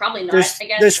 Probably not, there's, I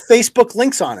guess. There's Facebook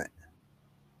links on it.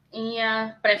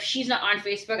 Yeah, but if she's not on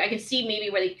Facebook, I can see maybe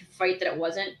where they could fight that it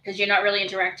wasn't, because you're not really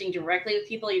interacting directly with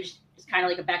people. You're just kind of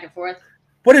like a back and forth.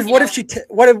 What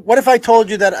if I told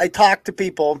you that I talked to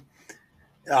people,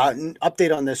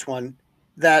 update on this one,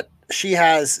 that she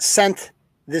has sent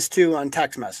this to on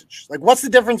text message? Like, what's the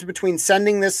difference between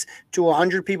sending this to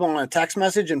 100 people on a text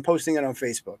message and posting it on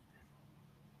Facebook?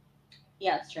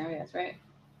 Yeah, that's true. Yeah, that's right.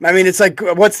 I mean, it's like,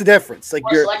 what's the difference? Like,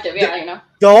 More selective, yeah, you know.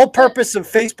 The whole purpose of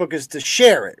Facebook is to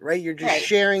share it, right? You're just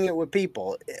sharing it with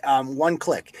people. One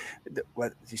click.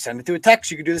 You send it to a text,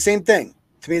 you can do the same thing.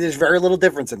 To me, there's very little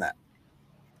difference in that.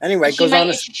 Anyway, it goes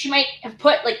on. She might have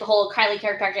put like the whole Kylie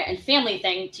Kirkpatrick and family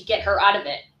thing to get her out of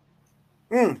it.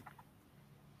 Well,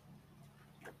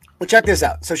 check this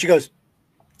out. So she goes,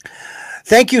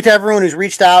 thank you to everyone who's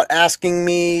reached out asking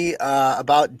me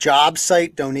about job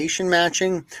site donation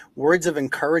matching, words of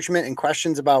encouragement, and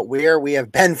questions about where we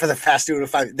have been for the past 2 to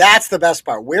 5. That's the best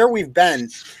part. Where we've been.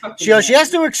 She has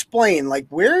to explain, like,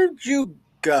 where'd you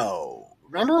go?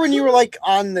 Remember when you were like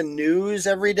on the news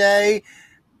every day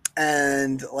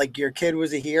and like your kid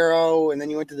was a hero and then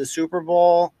you went to the Super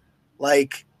Bowl?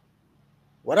 Like,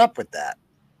 what up with that?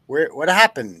 What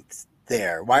happened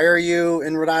there? Why are you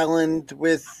in Rhode Island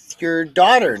with your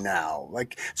daughter now?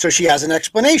 Like, so she has an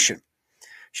explanation.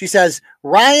 She says,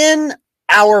 Ryan,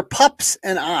 our pups,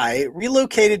 and I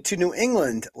relocated to New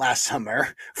England last summer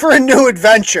for a new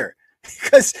adventure.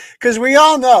 Because we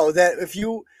all know that if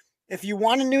you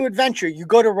want a new adventure, you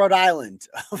go to Rhode Island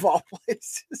of all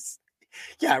places.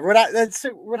 Yeah, Rhode Island.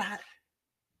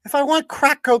 If I want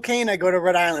crack cocaine, I go to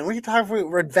Rhode Island. What are you talking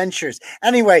about? Adventures.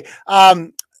 Anyway,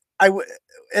 I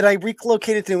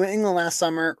relocated to New England last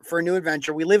summer for a new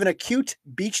adventure. We live in a cute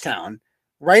beach town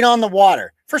right on the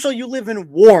water. First of all, you live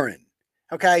in Warren,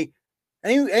 okay?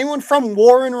 Anyone from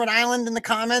Warren, Rhode Island in the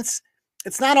comments?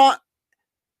 It's not on.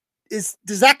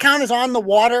 Does that count as on the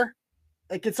water?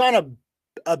 Like, it's on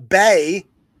a bay,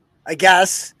 I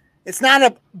guess. It's not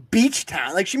a beach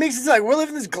town. Like, she makes it like we're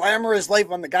living this glamorous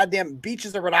life on the goddamn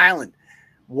beaches of Rhode Island.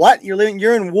 What? You're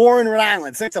in Warren, Rhode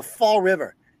Island. It's like a Fall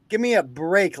River. Give me a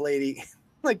break, lady.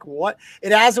 Like, what?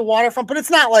 It has a waterfront, but it's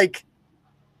not like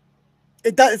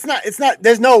it does. It's not.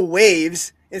 There's no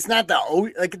waves. It's not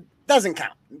like it doesn't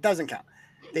count. It doesn't count.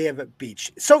 They have a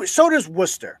beach. So does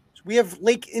Worcester. We have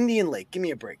Indian Lake. Give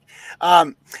me a break.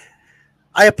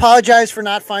 I apologize for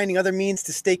not finding other means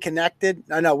to stay connected.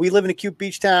 I know we live in a cute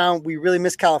beach town. We really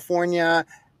miss California.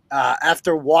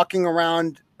 After walking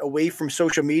around away from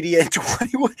social media in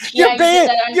 21, you're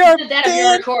banned. You did that on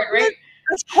your record, right?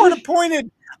 That's court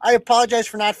appointed. I apologize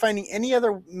for not finding any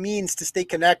other means to stay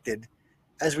connected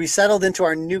as we settled into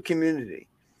our new community.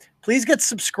 Please get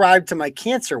subscribed to my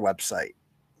cancer website,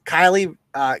 Kylie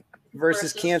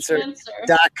versus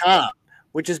Cancer.com,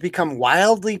 which has become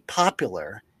wildly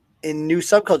popular in new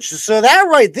subcultures. So that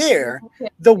right there,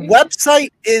 the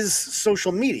website is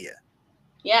social media.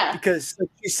 Yeah. Because like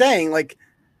she's saying, like,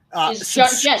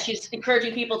 she's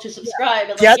encouraging people to subscribe.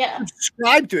 And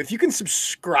subscribe to it. If you can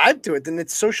subscribe to it, then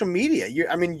it's social media.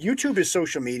 YouTube is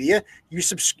social media.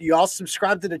 You all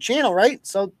subscribe to the channel, right?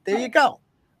 So there you go.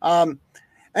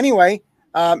 Anyway,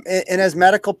 and as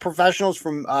medical professionals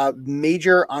from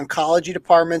major oncology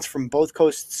departments from both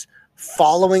coasts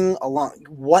following along,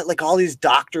 all these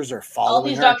doctors are following all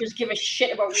these her. Doctors give a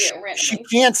shit about you randomly. She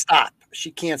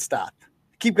can't stop.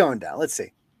 Keep going down. Let's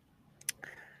see.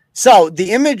 So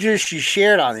the images she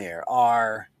shared on there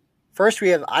are, first we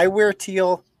have I wear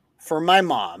teal for my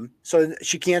mom, so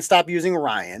she can't stop using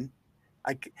Ryan.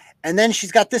 And then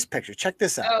she's got this picture. Check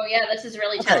this out. Oh yeah, this is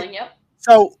really telling. Yep.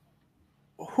 So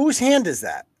whose hand is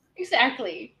that?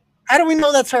 Exactly. How do we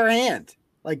know that's her hand?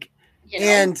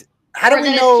 And how do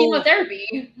we know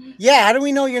chemotherapy? Yeah, how do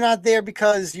we know you're not there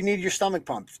because you need your stomach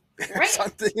pumped? Right.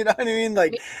 Something, you know what I mean?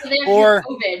 Like, or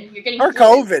COVID. You're getting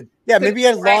COVID. Yeah, maybe you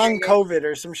had long COVID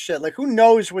or some shit. Like, who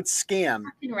knows what scam?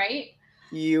 Right.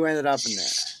 You ended up in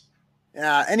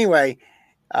there. Anyway,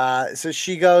 so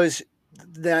she goes.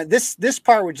 This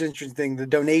part was interesting. The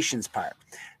donations part.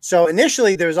 So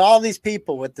initially, there's all these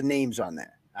people with the names on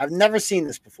there. I've never seen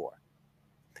this before,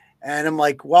 and I'm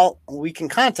like, well, we can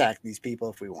contact these people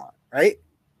if we want, right?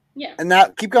 Yeah. And now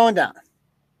keep going down.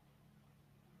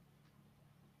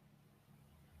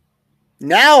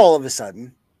 Now, all of a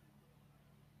sudden,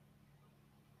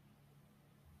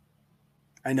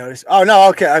 I noticed. Oh, no.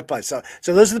 Okay. So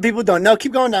those are the people who don't know.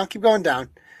 Keep going down. Keep going down.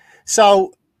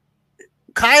 So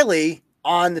Kylie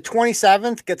on the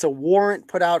 27th gets a warrant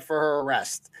put out for her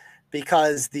arrest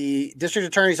because the district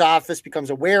attorney's office becomes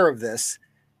aware of this.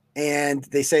 And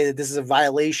they say that this is a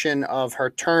violation of her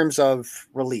terms of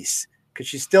release because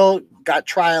she's still got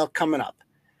trial coming up.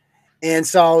 And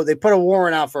so they put a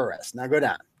warrant out for arrest. Now go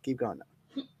down. Keep going down.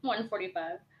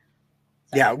 145.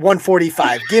 Yeah,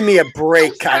 145. Give me a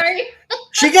break, Kylie.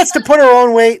 She gets to put her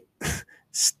own weight.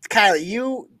 Kylie,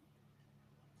 you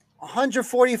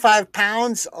 145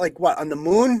 pounds? Like what, on the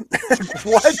moon?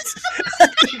 What?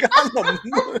 On the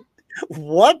moon.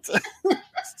 What?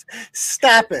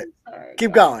 Stop it. Sorry,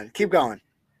 Keep God. going. Keep going.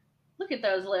 Look at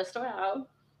those lists. Wow.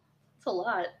 It's a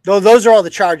lot. Though those are all the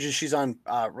charges she's on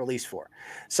release for.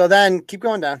 So then keep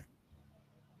going down.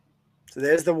 So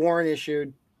there's the warrant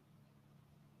issued.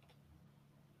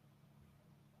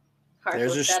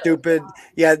 There's her stupid.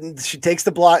 Yeah, she takes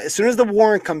the blog. As soon as the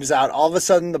warrant comes out, all of a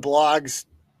sudden the blogs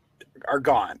are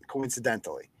gone,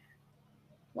 coincidentally.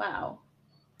 Wow.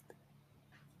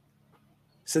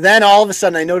 So then all of a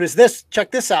sudden I noticed this.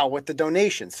 Check this out with the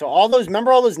donations. So all those,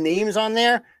 remember all those names on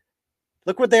there?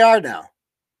 Look what they are now.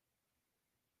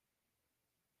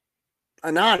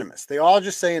 Anonymous. They all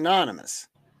just say anonymous.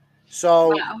 So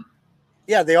wow.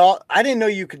 Yeah, they all. I didn't know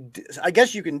you could. I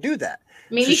guess you can do that.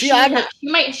 Maybe so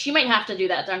she might have to do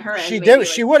that on her end. She did. Like,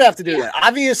 she would have to do yeah. that.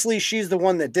 Obviously, she's the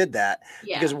one that did that.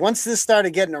 Yeah. Because once this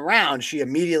started getting around, she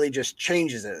immediately just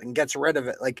changes it and gets rid of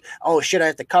it. Like, oh shit, I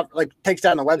have to cover. Like, takes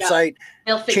down the website,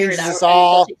 changes this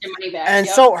all. And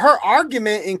so her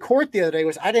argument in court the other day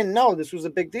was, I didn't know this was a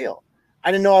big deal.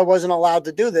 I didn't know I wasn't allowed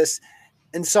to do this.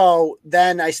 And so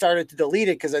then I started to delete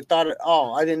it because I thought,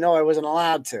 oh, I didn't know I wasn't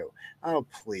allowed to. Oh,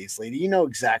 please, lady, you know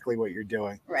exactly what you're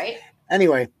doing. Right.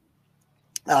 Anyway,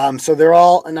 so they're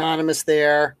all anonymous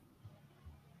there.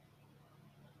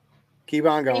 Keep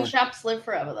on going. Screenshots live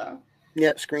forever, though.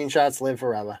 Yep, screenshots live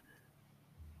forever.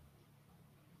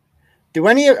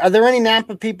 Are there any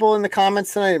Napa people in the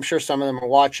comments tonight? I'm sure some of them are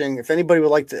watching. If anybody would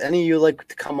like to, any of you like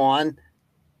to come on,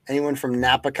 anyone from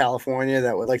Napa, California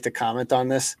that would like to comment on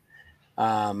this,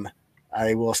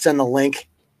 I will send the link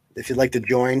if you'd like to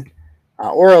join.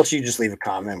 Or else you just leave a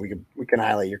comment. We can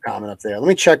highlight your comment up there. Let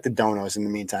me check the donos in the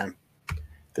meantime.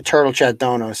 The Turtle Chat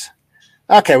donos.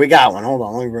 Okay, we got one. Hold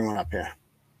on. Let me bring one up here.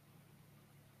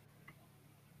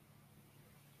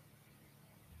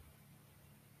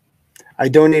 I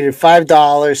donated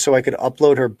 $5 so I could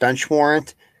upload her bench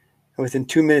warrant. And within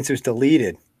 2 minutes, it was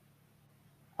deleted.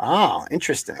 Oh,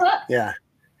 interesting. Yeah.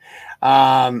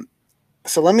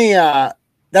 So let me...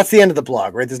 that's the end of the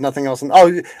blog, right? There's nothing else.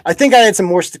 I think I had some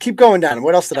more. Keep going down.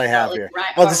 What else did I have here?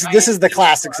 This is the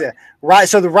classics. Yeah, right.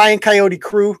 So the Ryan Coyote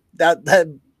crew that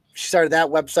she started that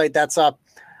website. That's up.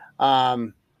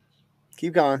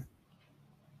 Keep going.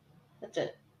 That's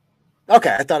it.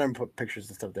 Okay, I thought I would put pictures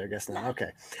and stuff there. I guess not.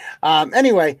 Okay.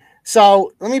 Anyway,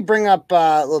 so let me bring up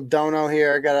a little dono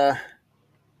here. I gotta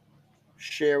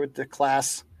share with the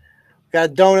class. Got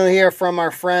a dono here from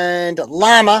our friend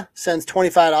Llama, sends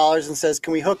 $25 and says,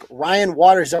 can we hook Ryan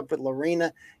Waters up with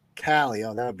Lorena Kylie?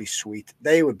 Oh, that would be sweet.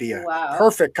 They would be a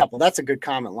perfect couple. That's a good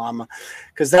comment, Llama,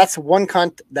 because that's one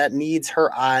cunt that needs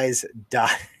her eyes done.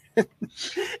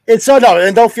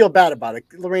 And don't feel bad about it.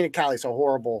 Lorena Kylie's a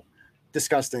horrible,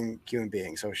 disgusting human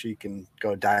being, so she can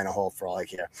go die in a hole for all I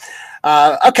care.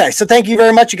 Okay, so thank you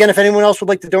very much. Again, if anyone else would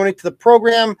like to donate to the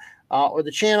program or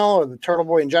the channel or the Turtle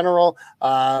Boy in general,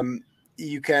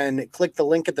 you can click the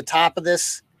link at the top of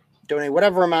this, donate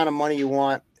whatever amount of money you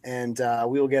want, and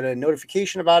we will get a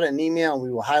notification about it, an email, and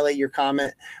we will highlight your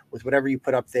comment with whatever you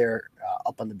put up there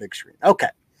up on the big screen. Okay.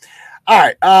 All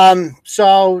right.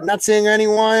 So not seeing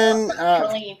anyone.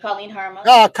 Colleen Harmon.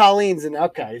 Oh, Colleen's in.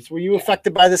 Okay. So were you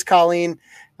affected by this, Colleen?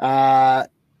 I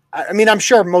mean, I'm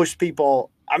sure most people.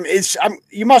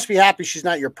 You must be happy she's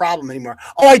not your problem anymore.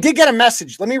 Oh, I did get a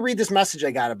message. Let me read this message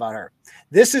I got about her.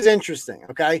 This is interesting.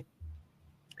 Okay.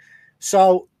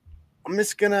 So I'm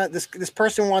just gonna this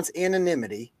person wants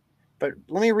anonymity, but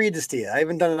let me read this to you. I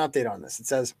haven't done an update on this. It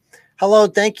says, hello,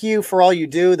 thank you for all you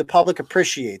do. The public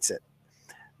appreciates it.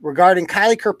 Regarding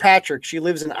Kylie Kirkpatrick, she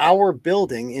lives in our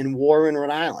building in Warren,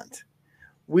 Rhode Island.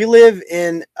 We live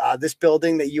in this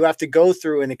building that you have to go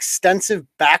through an extensive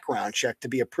background check to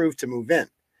be approved to move in.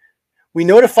 We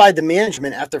notified the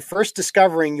management after first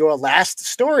discovering your last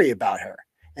story about her,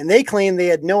 and they claim they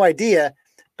had no idea,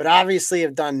 but obviously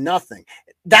have done nothing.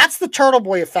 That's the Turtle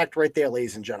Boy effect right there,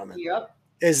 ladies and gentlemen. Yep.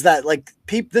 Is that like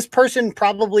this person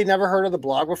probably never heard of the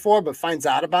blog before, but finds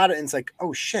out about it and it's like,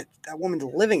 oh shit, that woman's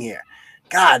living here.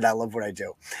 God, I love what I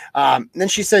do. And then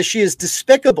she says she is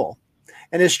despicable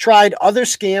and has tried other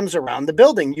scams around the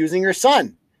building using her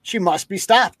son. She must be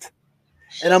stopped.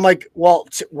 And I'm like, well,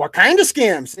 what kind of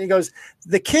scams? And he goes,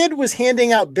 the kid was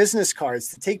handing out business cards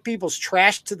to take people's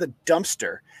trash to the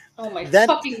dumpster. Oh my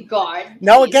fucking God.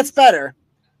 No, it gets better.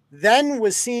 Then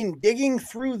was seen digging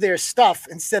through their stuff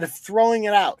instead of throwing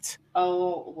it out.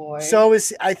 Oh boy. So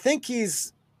I think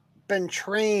he's been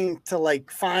trained to like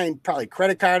find probably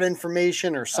credit card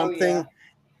information or something. Oh, yeah.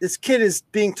 This kid is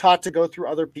being taught to go through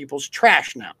other people's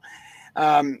trash now.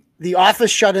 The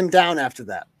office shut him down after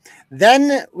that.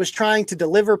 Then was trying to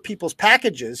deliver people's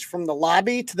packages from the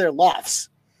lobby to their lofts.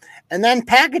 And then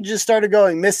packages started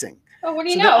going missing. Oh, what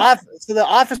do you know? So the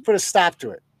office put a stop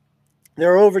to it.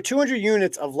 There are over 200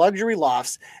 units of luxury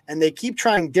lofts, and they keep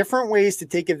trying different ways to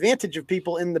take advantage of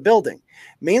people in the building,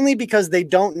 mainly because they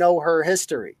don't know her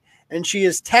history. And she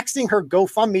is texting her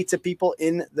GoFundMe to people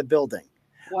in the building.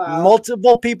 Wow.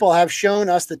 Multiple people have shown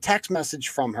us the text message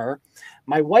from her.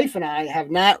 My wife and I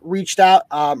have not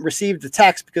received the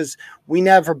text because we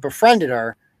never befriended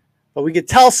her, but we could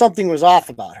tell something was off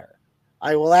about her.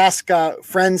 I will ask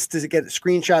friends to get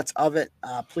screenshots of it.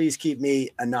 Please keep me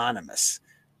anonymous.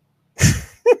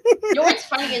 You know what's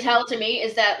funny as hell to me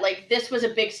is that like this was a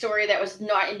big story that was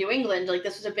not in New England. Like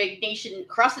this was a big nation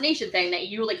across the nation thing that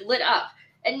you like lit up,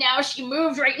 and now she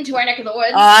moved right into our neck of the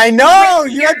woods. I know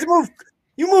you had to move.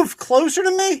 You moved closer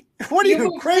to me. What are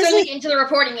you crazy? Into the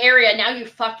reporting area. Now you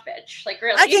fucked, bitch. Like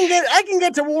really. I can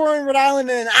get to Warren, Rhode Island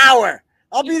in an hour.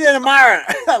 I'll be there tomorrow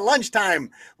at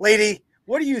lunchtime, lady.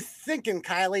 What are you thinking,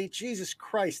 Kylie? Jesus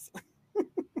Christ.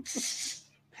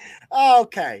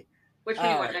 Okay. Which one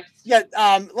do you want next? Yeah,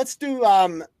 let's do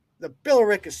the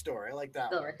Billerica story. I like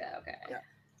that. Billerica, okay. Yeah.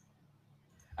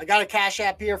 I got a Cash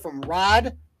App here from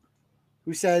Rod,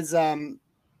 who says,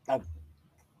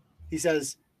 he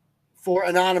says, for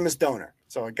anonymous donor.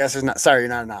 So I guess it's not. Sorry, you're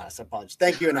not anonymous. I apologize.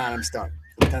 Thank you, anonymous donor.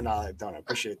 $10 donor.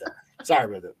 Appreciate that. Sorry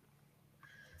about it.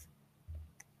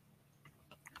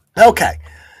 Okay.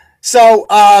 So,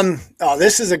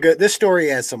 this story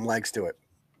has some legs to it.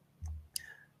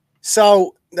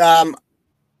 So,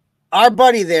 our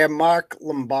buddy there, Mark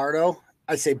Lombardo,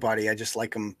 I say buddy, I just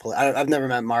like him. I've never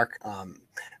met Mark,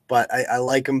 but I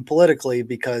like him politically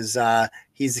because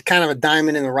he's kind of a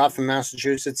diamond in the rough in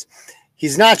Massachusetts.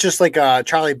 He's not just like a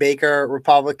Charlie Baker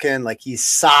Republican, like he's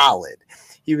solid.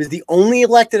 He was the only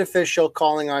elected official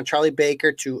calling on Charlie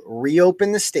Baker to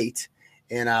reopen the state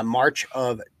in March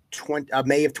of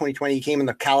May of 2020. He came in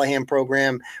the Callahan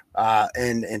program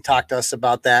and talked to us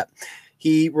about that.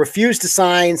 He refused to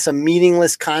sign some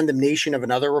meaningless condemnation of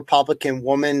another Republican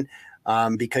woman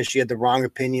because she had the wrong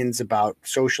opinions about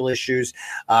social issues.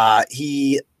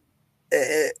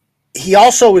 He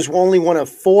also was only one of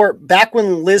four. Back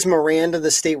when Liz Miranda, the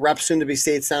state rep, soon to be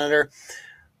state senator,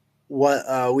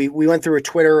 we went through her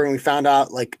Twitter and we found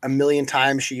out like a million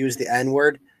times she used the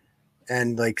N-word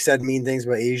and like said mean things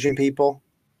about Asian people.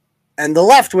 And the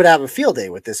left would have a field day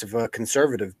with this if a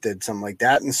conservative did something like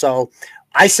that. And so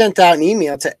I sent out an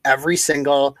email to every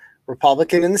single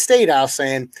Republican in the state house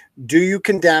saying, do you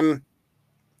condemn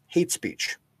hate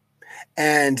speech?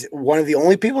 And one of the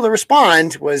only people to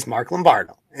respond was Mark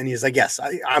Lombardo. And he's like, yes,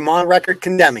 I'm on record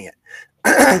condemning it.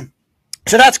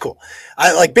 So that's cool.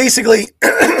 I like basically,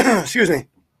 excuse me.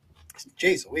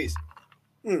 Jeez Louise.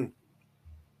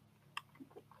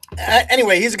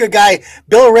 Anyway, he's a good guy.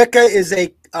 Billerica is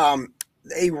a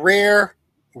rare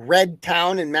red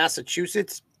town in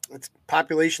Massachusetts. It's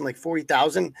population like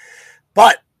 40,000,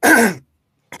 but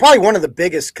probably one of the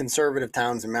biggest conservative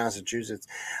towns in Massachusetts.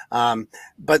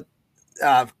 But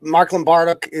Mark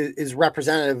Lombardo is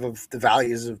representative of the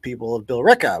values of people of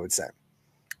Billerica, I would say.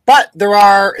 But there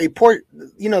are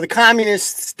the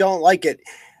communists don't like it,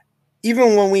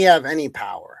 even when we have any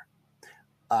power.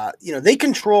 They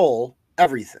control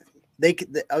everything.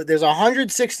 There's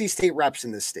 160 state reps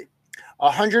in this state.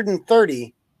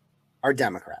 130 are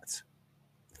Democrats.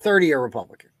 30 are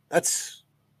Republican. That's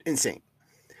insane.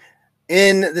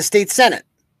 In the state Senate,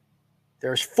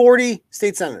 there's 40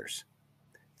 state senators.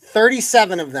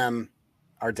 37 of them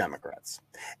are Democrats.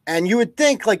 And you would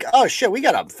think like, oh shit, we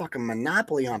got a fucking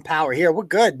monopoly on power here. We're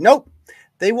good. Nope.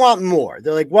 They want more.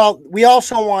 They're like, well, we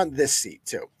also want this seat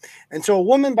too. And so a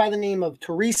woman by the name of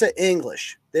Teresa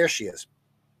English, there she is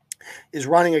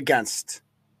running against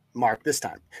Mark this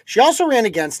time. She also ran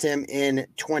against him in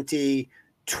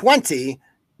 2020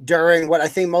 during what I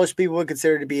think most people would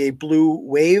consider to be a blue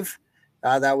wave.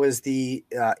 That was the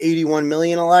 81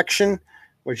 million election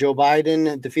where Joe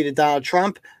Biden defeated Donald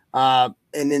Trump. And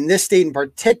in this state in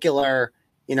particular,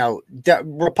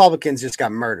 Republicans just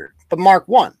got murdered. But Mark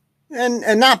won.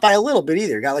 And not by a little bit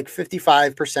either. Got like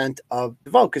 55% of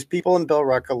the vote because people in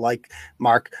Billerica like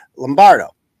Mark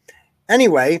Lombardo.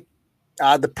 Anyway,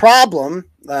 the problem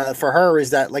for her is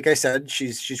that, like I said,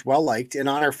 she's well liked, and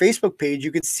on her Facebook page,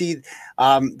 you could see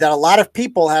that a lot of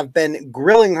people have been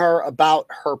grilling her about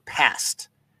her past,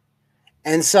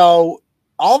 and so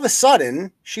all of a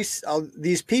sudden,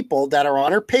 these people that are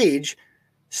on her page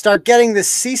start getting this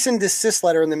cease and desist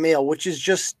letter in the mail, which is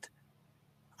just,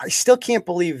 I still can't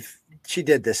believe she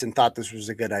did this and thought this was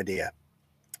a good idea.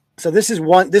 So this is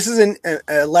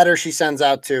a letter she sends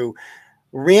out to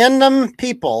random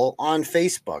people on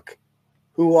Facebook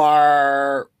who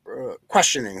are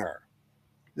questioning her.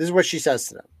 This is what she says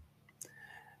to them.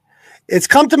 It's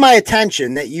come to my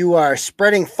attention that you are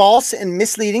spreading false and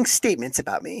misleading statements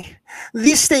about me.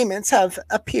 These statements have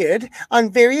appeared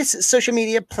on various social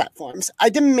media platforms. I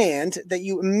demand that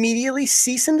you immediately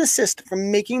cease and desist from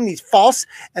making these false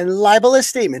and libelous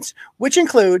statements, which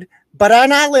include, but are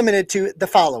not limited to, the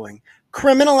following.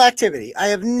 Criminal activity. I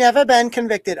have never been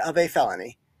convicted of a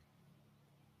felony.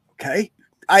 Okay.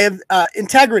 I have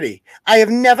integrity. I have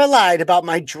never lied about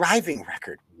my driving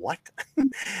record. What?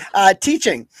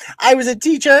 Teaching. I was a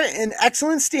teacher in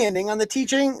excellent standing on the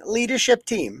teaching leadership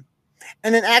team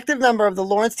and an active member of the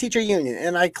Lawrence Teacher Union,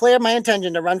 and I declare my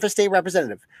intention to run for state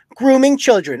representative. Grooming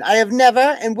children. I have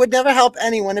never and would never help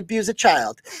anyone abuse a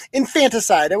child.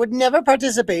 Infanticide. I would never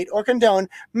participate or condone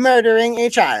murdering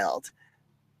a child.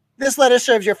 This letter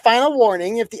serves your final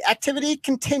warning. If the activity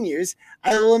continues,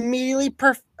 I will immediately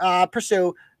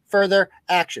pursue further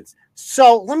actions.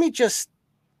 So let me just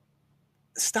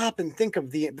stop and think of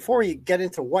before we get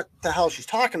into what the hell she's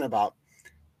talking about.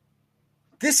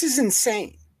 This is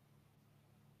insane.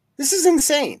 This is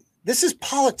insane. This is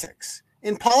politics.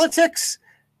 In politics,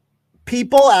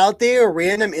 people out there,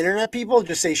 random internet people,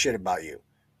 just say shit about you.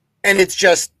 And it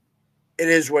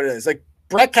is what it is. Like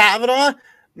Brett Kavanaugh,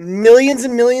 millions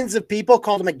and millions of people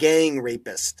called him a gang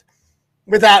rapist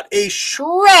without a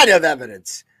shred of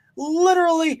evidence.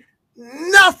 Literally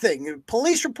nothing.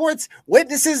 Police reports,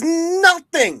 witnesses,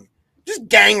 nothing. Just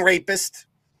gang rapist.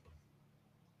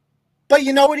 But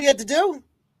you know what he had to do?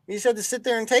 He just had to sit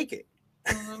there and take it.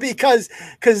 because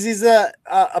he's a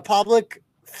public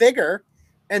figure.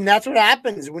 And that's what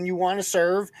happens when you want to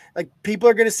serve. Like, people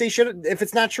are going to say shit. If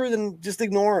it's not true, then just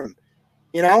ignore him.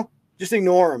 You know? Just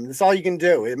ignore him. That's all you can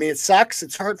do. I mean, it sucks.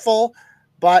 It's hurtful.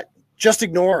 But just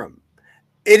ignore him.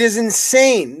 It is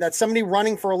insane that somebody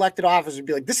running for elected office would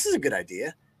be like, this is a good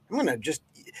idea. I'm going to just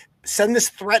send this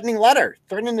threatening letter,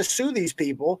 threatening to sue these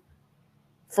people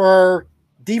for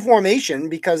deformation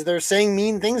because they're saying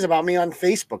mean things about me on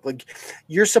Facebook. Like,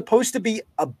 you're supposed to be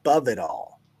above it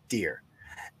all, dear.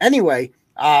 Anyway,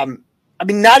 I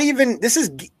mean, not even, this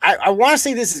is, I want to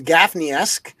say this is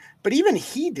Gaffney-esque, but even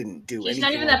he didn't do anything. He's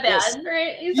not even that bad,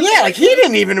 right? Yeah, like he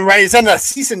didn't even send a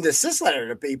cease and desist letter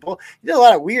to people. He did a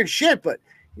lot of weird shit, but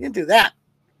he didn't do that.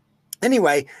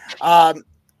 Anyway,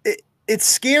 it's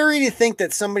scary to think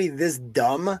that somebody this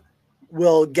dumb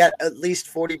will get at least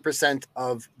 40%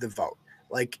 of the vote.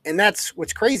 Like, and that's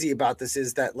what's crazy about this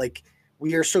is that, like,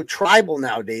 we are so tribal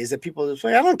nowadays that people just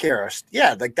say, I don't care.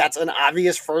 Yeah, like that's an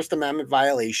obvious First Amendment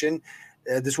violation.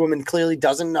 This woman clearly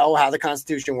doesn't know how the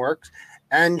Constitution works,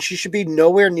 and she should be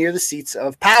nowhere near the seats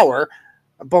of power.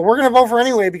 But we're going to vote for her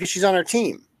anyway because she's on our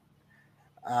team.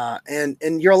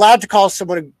 And you're allowed to call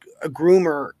someone a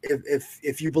groomer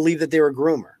if you believe that they were a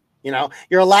groomer. You know,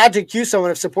 you're allowed to accuse someone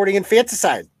of supporting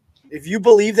infanticide. If you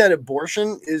believe that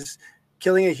abortion is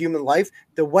killing a human life,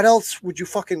 then what else would you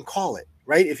fucking call it?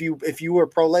 Right? If you were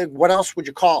pro-life, what else would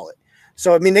you call it?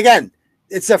 So, I mean, again,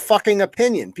 it's a fucking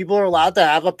opinion. People are allowed to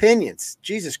have opinions.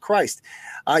 Jesus Christ.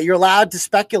 You're allowed to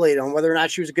speculate on whether or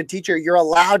not she was a good teacher. You're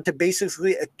allowed to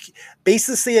basically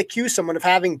accuse someone of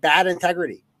having bad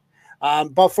integrity.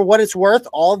 But for what it's worth,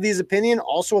 all of these opinions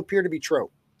also appear to be true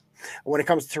when it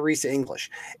comes to Teresa English.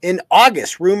 In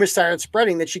August, rumors started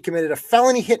spreading that she committed a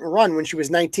felony hit and run when she was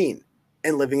 19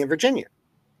 and living in Virginia.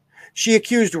 She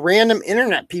accused random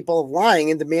internet people of lying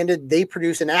and demanded they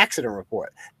produce an accident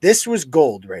report. This was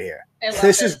gold right here.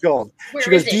 This is gold.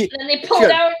 Where is it? And then they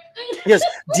pulled out. Yes.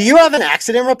 Do you have an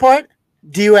accident report?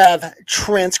 Do you have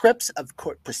transcripts of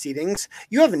court proceedings?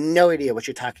 You have no idea what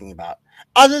you're talking about.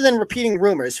 Other than repeating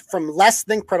rumors from less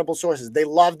than credible sources, they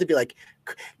love to be like,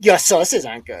 your sources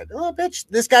aren't good. Oh, bitch,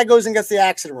 this guy goes and gets the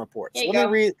accident report.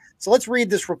 So let's read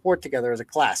this report together as a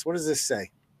class. What does this say?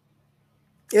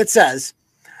 It says,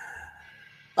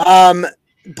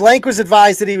 blank was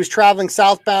advised that he was traveling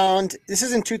southbound. This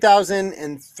is in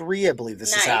 2003, I believe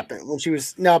this has happened. When she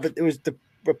was, no, but it was, the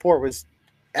report was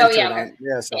entered on.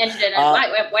 Yeah, so,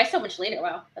 why so much later?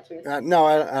 Wow, that's weird. No,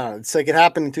 I don't know. It's like it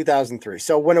happened in 2003.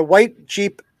 So when a white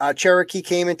Jeep Cherokee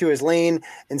came into his lane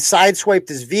and sideswiped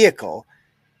his vehicle,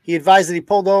 he advised that he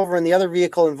pulled over and the other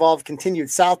vehicle involved continued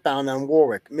southbound on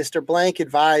Warwick. Mr. Blank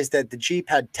advised that the Jeep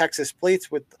had Texas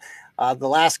plates with the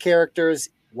last characters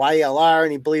YLR,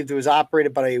 and he believed it was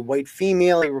operated by a white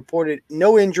female. He reported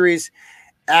no injuries.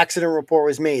 Accident report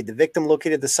was made. The victim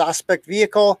located the suspect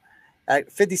vehicle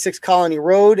at 56 Colony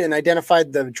Road and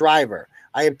identified the driver.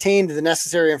 I obtained the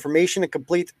necessary information to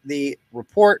complete the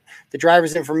report. The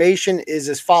driver's information is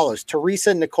as follows.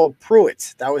 Teresa Nicole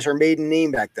Pruitt. That was her maiden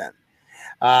name back then.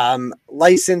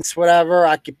 License, whatever,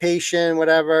 occupation,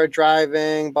 whatever,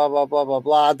 driving, blah, blah, blah, blah,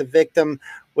 blah. The victim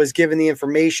was given the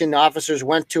information. The officers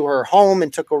went to her home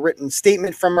and took a written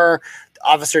statement from her.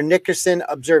 Officer Nickerson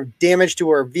observed damage to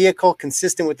her vehicle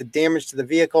consistent with the damage to the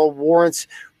vehicle. Warrants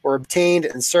were obtained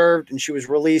and served, and she was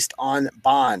released on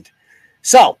bond.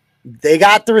 So they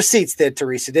got the receipts there,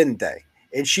 Teresa, didn't they?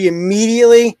 And she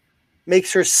immediately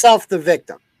makes herself the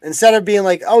victim instead of being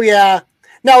like, oh, yeah.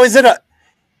 Now, is it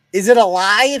a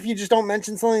lie if you just don't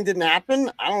mention something that didn't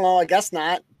happen? I don't know. I guess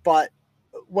not. But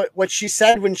what she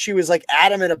said when she was like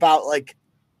adamant about like,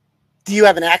 do you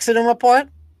have an accident report?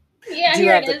 Yeah, do you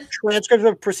here have it the is. transcript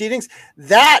of proceedings?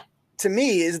 That to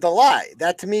me is the lie.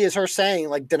 That to me is her saying,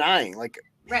 like, denying, like,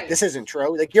 Right. this isn't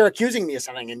true. Like, you're accusing me of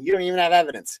something and you don't even have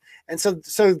evidence. And so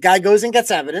the guy goes and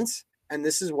gets evidence. And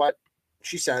this is what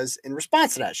she says in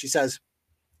response to that. She says,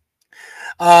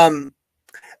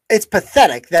 it's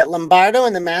pathetic that Lombardo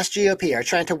and the Mass GOP are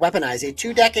trying to weaponize a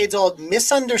 2 decades old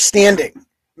misunderstanding.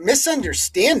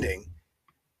 Misunderstanding?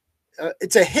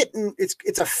 It's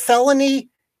a felony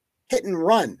hit and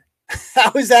run.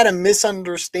 How is that a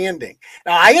misunderstanding?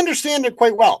 Now, I understand it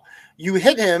quite well. You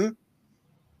hit him.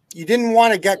 You didn't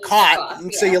want to get caught,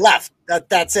 and so you left.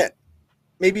 That's it.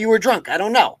 Maybe you were drunk. I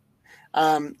don't know.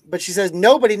 But she says,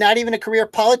 nobody, not even a career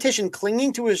politician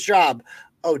clinging to his job.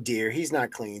 Oh, dear. He's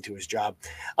not clinging to his job.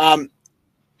 Can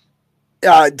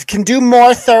do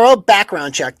more thorough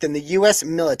background check than the U.S.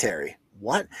 military.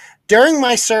 What? During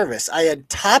my service, I had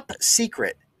top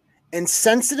secret and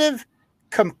sensitive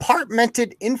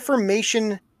compartmented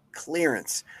information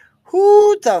clearance.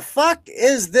 Who the fuck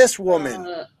is this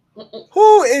woman?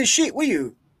 Who is she? What are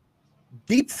you?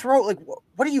 Deep throat? Like,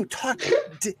 what are you talking?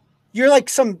 You're like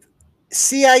some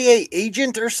CIA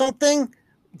agent or something?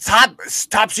 Top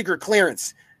secret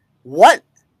clearance. What?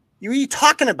 What are you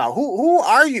talking about? Who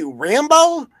are you?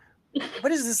 Rambo?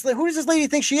 What is this? Who does this lady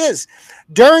think she is?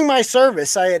 During my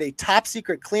service, I had a top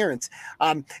secret clearance.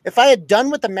 If I had done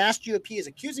what the Mass GOP is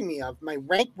accusing me of, my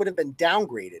rank would have been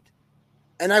downgraded,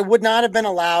 and I would not have been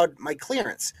allowed my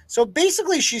clearance. So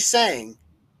basically, she's saying,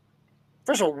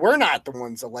 first of all, we're not the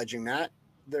ones alleging that.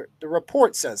 The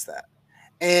report says that.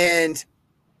 And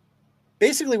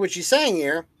basically what she's saying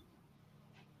here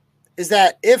is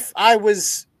that if I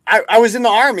was in the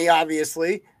Army,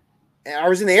 obviously, and I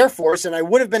was in the Air Force, and I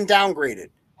would have been downgraded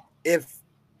if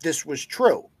this was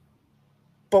true.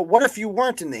 But what if you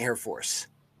weren't in the Air Force,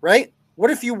 right?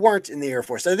 What if you weren't in the Air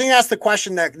Force? I think that's the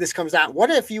question that this comes down. What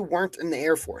if you weren't in the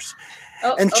Air Force?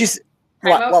 She's...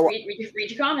 Read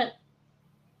your comment.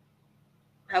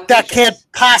 That can't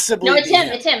possibly No, it's be him.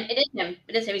 It's him. It is him.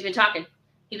 It is him. He's been talking.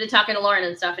 He's been talking to Lauren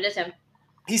and stuff. It is him.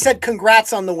 He said,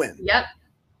 congrats on the win. Yep.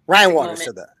 Ryan Waters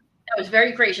said that. That was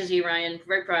very gracious of you, Ryan.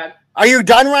 Very proud. Are you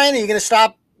done, Ryan? Are you going to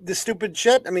stop the stupid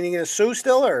shit? I mean, are you going to sue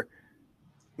still? Or,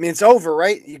 I mean, it's over,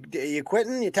 right? You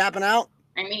quitting? You tapping out?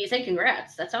 I mean, you said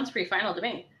congrats. That sounds pretty final to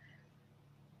me.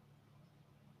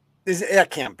 That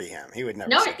can't be him. He would never.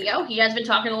 No, he has been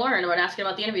talking to Lauren about asking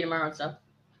about the interview tomorrow and stuff.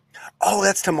 Oh,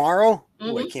 that's tomorrow? Mm-hmm.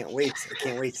 Oh, I can't wait.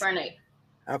 Tomorrow night.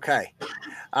 Okay.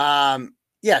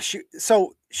 Yeah,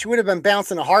 she would have been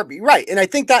bouncing a heartbeat. Right. And I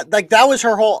think that was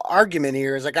her whole argument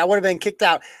here, is like, I would have been kicked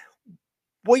out.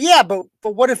 Well, yeah, but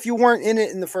what if you weren't in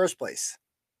it in the first place?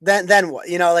 Then what?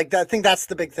 You know, like, I think that's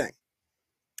the big thing.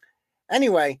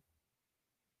 Anyway,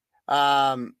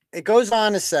 it goes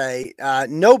on to say,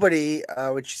 nobody,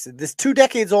 which said, this 2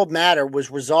 decades old matter was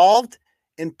resolved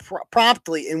and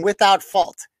promptly and without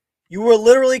fault. You were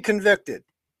literally convicted.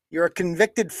 You're a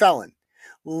convicted felon.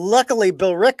 Luckily,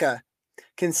 Billerica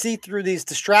can see through these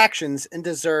distractions and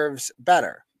deserves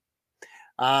better.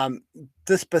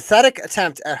 This pathetic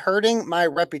attempt at hurting my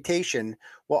reputation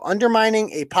while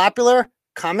undermining a popular,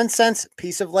 common sense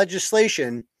piece of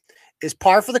legislation is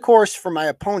par for the course for my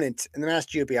opponent in the Mass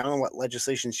GOP. I don't know what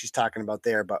legislation she's talking about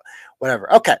there, but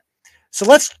whatever. Okay, so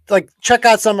let's check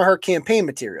out some of her campaign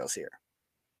materials here.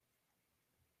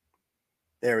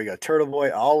 There we go. Turtle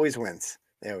Boy always wins.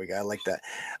 There we go. I like that.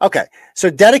 Okay.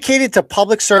 So dedicated to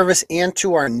public service and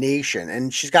to our nation.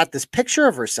 And she's got this picture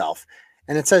of herself.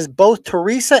 And it says, both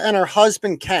Teresa and her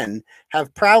husband, Ken,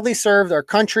 have proudly served our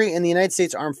country in the United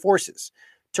States Armed Forces.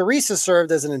 Teresa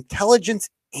served as an intelligence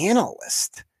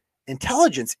analyst.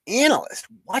 Intelligence analyst?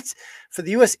 What? For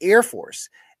the U.S. Air Force.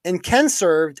 And Ken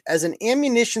served as an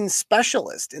ammunition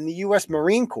specialist in the U.S.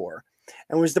 Marine Corps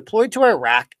and was deployed to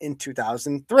Iraq in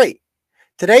 2003.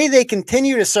 Today, they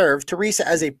continue to serve, Teresa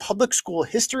as a public school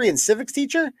history and civics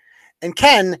teacher, and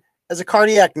Ken as a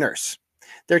cardiac nurse.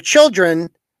 Their children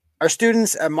are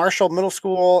students at Marshall Middle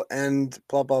School and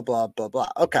blah, blah, blah, blah, blah.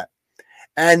 Okay.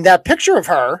 And that picture of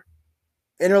her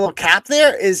in her little cap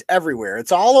there is everywhere.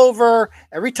 It's all over.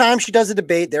 Every time she does a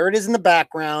debate, there it is in the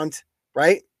background,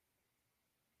 right?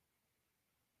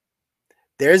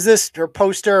 There's her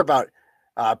poster about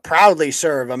proudly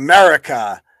serve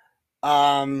America.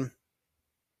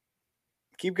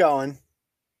 Keep going.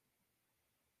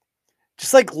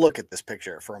 Just like look at this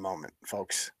picture for a moment,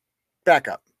 folks. Back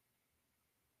up.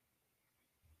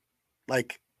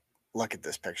 Like, look at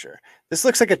this picture. This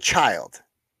looks like a child.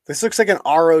 This looks like an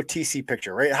ROTC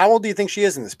picture, right? How old do you think she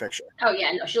is in this picture? Oh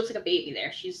yeah, no, she looks like a baby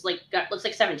there. She's like looks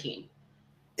like 17.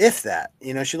 If that,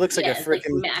 she looks like a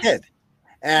freaking kid.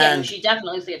 And no, she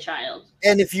definitely looks like a child.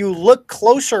 And if you look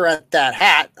closer at that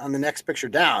hat on the next picture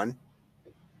down,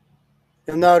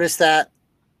 you'll notice that,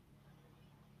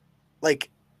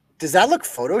 like, does that look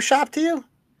photoshopped to you?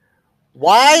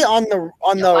 Why on the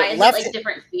why is left? It, like,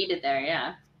 different faded there,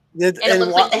 yeah. And it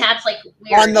looks like the hat's like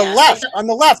weird, on the left. On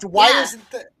the left, why yeah.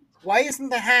 isn't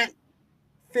the hat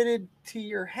fitted to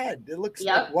your head? It looks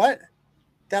yep. like what?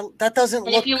 That doesn't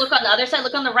and look. If you look on the other side,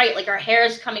 look on the right. Like her hair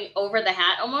is coming over the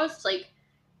hat almost, like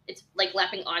it's like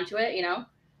lapping onto it.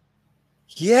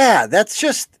 Yeah, that's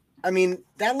just. I mean,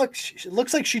 it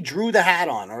looks like she drew the hat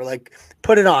on or like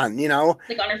put it on. Like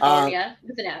on her phone, yeah.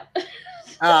 With an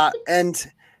app.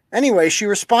 And. Anyway, she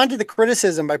responded to the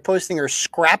criticism by posting her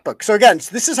scrapbook. So again,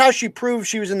 this is how she proved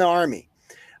she was in the Army.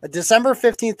 A December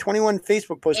 15th, 21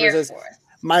 Facebook post says,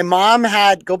 my mom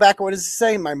had, go back, what does it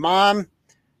say? My mom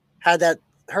had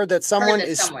heard that someone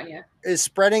is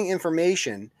spreading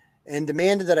information and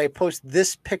demanded that I post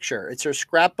this picture. It's her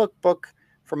scrapbook book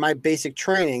for my basic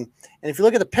training. And if you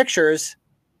look at the pictures,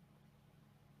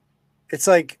 it's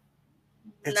like,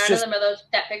 none of them are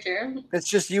that picture. It's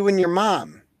just you and your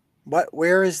mom.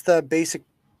 Where is the basic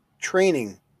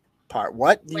training part?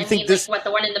 What do you think this? Like,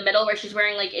 the one in the middle where she's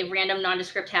wearing like a random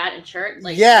nondescript hat and shirt?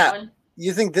 Like yeah.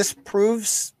 You think this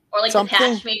proves or like something?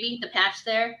 The patch, maybe the patch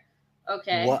there.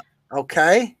 Okay. What?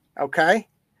 Okay.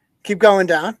 Keep going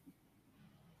down.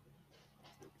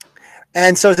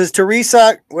 And so it says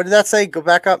Teresa. What did that say? Go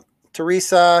back up.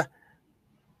 Teresa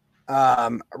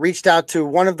reached out to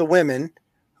one of the women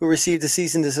who received a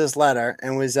cease and desist letter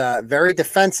and was very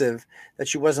defensive that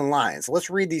she wasn't lying. So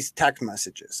let's read these text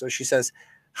messages. So she says,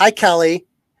 "Hi, Kelly.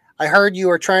 I heard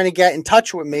you are trying to get in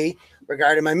touch with me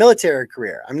regarding my military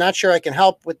career. I'm not sure I can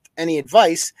help with any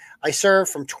advice. I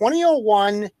served from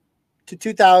 2001 to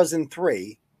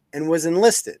 2003 and was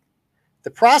enlisted. The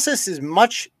process is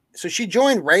much." So she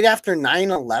joined right after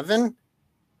 9/11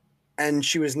 and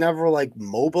she was never like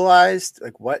mobilized.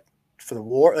 Like what for the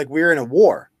war? Like we were in a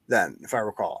war then, if I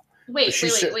recall. Wait.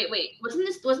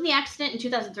 Wasn't the accident in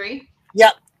 2003?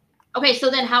 Yeah. Okay, so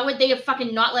then how would they have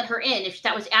fucking not let her in if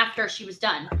that was after she was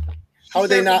done? How would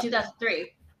they not?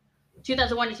 2003.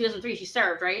 2001 to 2003, she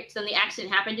served, right? So then the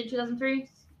accident happened in 2003?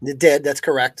 It did, that's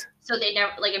correct. So they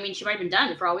never, she might have been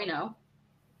done for all we know.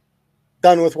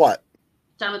 Done with what?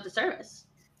 Done with the service.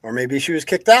 Or maybe she was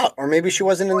kicked out. Or maybe she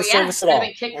wasn't in the service at all.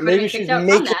 Or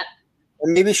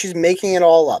maybe she's making it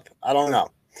all up. I don't know.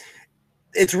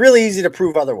 It's really easy to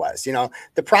prove otherwise.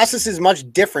 The process is much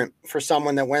different for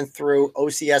someone that went through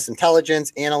OCS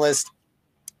intelligence analyst,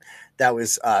 that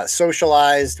was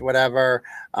socialized, whatever,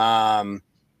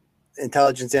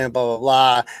 intelligence and blah, blah,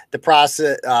 blah. The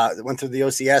process went through the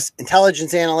OCS.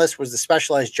 Intelligence analyst was the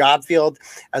specialized job field,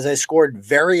 as I scored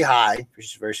very high, which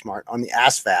is very smart, on the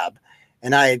ASVAB,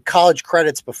 and I had college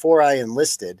credits before I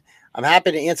enlisted. I'm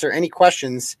happy to answer any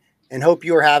questions and hope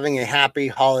you are having a happy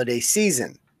holiday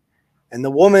season. And the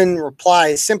woman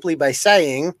replies simply by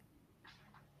saying,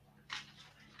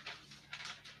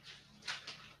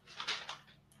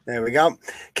 there we go.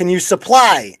 Can you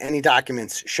supply any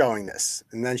documents showing this?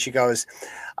 And then she goes,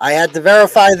 I had to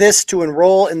verify this to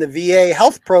enroll in the VA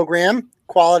health program,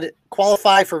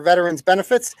 qualify for veterans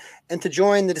benefits, and to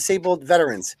join the disabled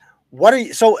veterans. What are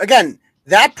you? So again,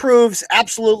 that proves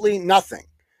absolutely nothing.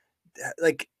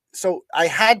 So I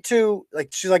had to,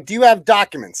 she's like, do you have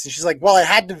documents? And she's like, well, I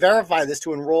had to verify this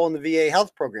to enroll in the VA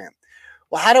health program.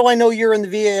 Well, how do I know you're in the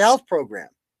VA health program?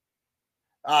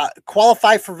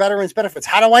 Qualify for veterans benefits.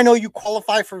 How do I know you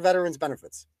qualify for veterans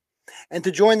benefits? And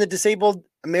to join the disabled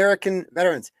American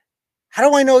veterans. How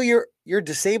do I know you're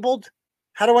disabled?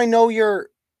 How do I know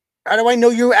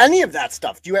you any of that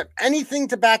stuff? Do you have anything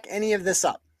to back any of this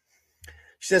up?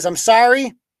 She says, I'm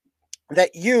sorry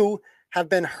that you have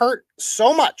been hurt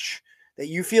so much that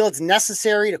you feel it's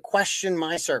necessary to question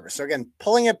my service. So again,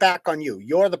 pulling it back on you.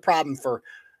 You're the problem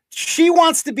she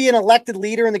wants to be an elected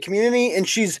leader in the community. And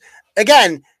she's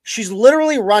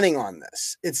literally running on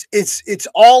this. It's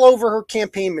all over her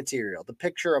campaign material. The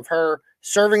picture of her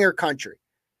serving her country.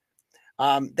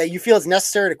 that you feel is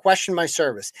necessary to question my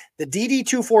service. The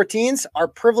DD-214s are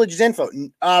privileged info.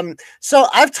 So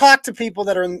I've talked to people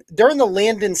that are during the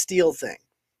Landon Steele thing.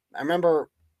 I remember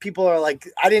people are like,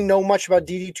 I didn't know much about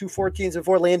DD-214s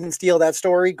before Landon Steele, that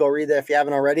story. Go read that if you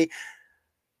haven't already.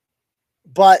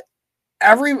 But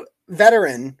every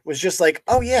veteran was just like,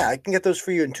 oh, yeah, I can get those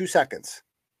for you in 2 seconds.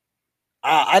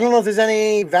 I don't know if there's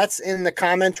any vets in the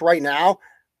comments right now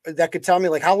that could tell me,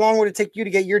 like, how long would it take you to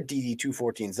get your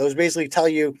DD-214s? Those basically tell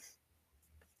you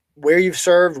where you've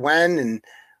served, when, and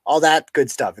all that good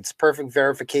stuff. It's perfect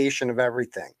verification of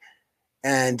everything.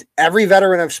 And every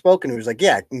veteran I've spoken to was like,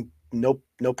 yeah, no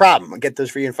problem. I'll get those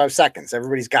for you in 5 seconds.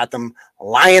 Everybody's got them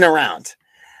lying around.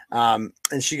 And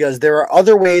she goes, there are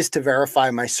other ways to verify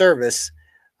my service.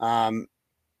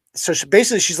 So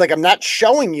she's like, I'm not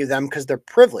showing you them because they're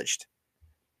privileged.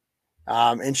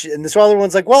 And this other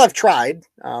one's like, well, I've tried,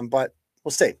 but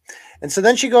we'll see. And so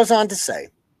then she goes on to say,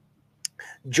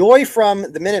 Joy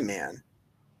from the Minuteman.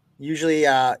 Usually,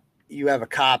 you have a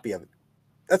copy of it.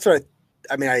 That's what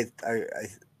I mean.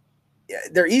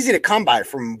 They're easy to come by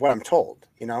from what I'm told.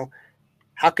 You know,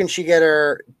 how can she get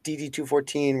her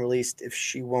DD-214 released if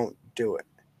she won't do it?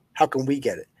 How can we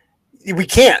get it? We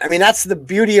can't. I mean, that's the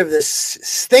beauty of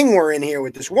this thing we're in here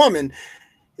with this woman,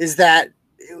 is that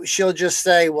she'll just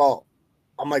say, well,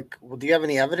 I'm like, well, do you have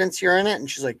any evidence you're in it? And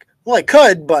she's like, well, I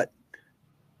could, but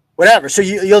whatever. So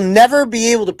you'll never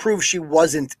be able to prove she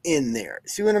wasn't in there.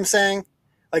 See what I'm saying?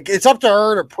 Like, it's up to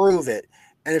her to prove it.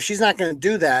 And if she's not going to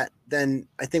do that, then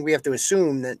I think we have to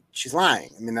assume that she's lying.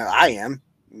 I mean, I am.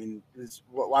 I mean,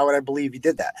 why would I believe you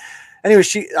did that? Anyway,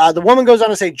 the woman goes on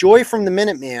to say, Joy from the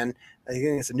Minuteman, I think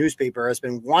it's a newspaper, has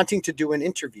been wanting to do an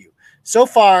interview. So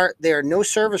far, there are no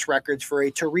service records for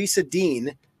a Teresa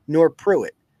Dean nor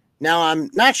Pruitt. Now, I'm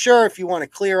not sure if you want to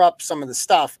clear up some of the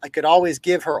stuff. I could always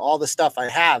give her all the stuff I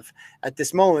have at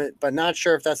this moment, but not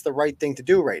sure if that's the right thing to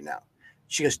do right now.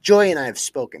 She goes, Joy and I have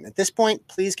spoken. At this point,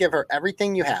 please give her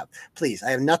everything you have. Please, I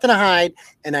have nothing to hide,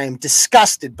 and I am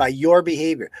disgusted by your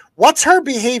behavior. What's her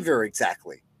behavior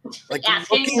exactly? Like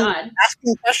asking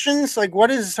questions? Like, what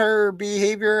is her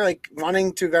behavior? Like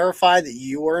wanting to verify that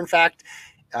you are, in fact,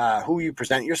 who you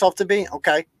present yourself to be?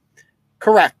 Okay,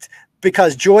 correct.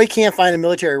 Because Joy can't find a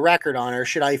military record on her,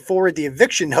 should I forward the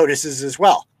eviction notices as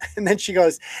well? And then she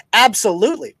goes,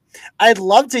 absolutely. I'd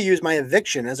love to use my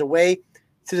eviction as a way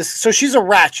to this. So she's a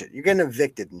ratchet. You're getting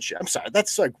evicted and shit. I'm sorry.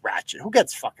 That's like ratchet. Who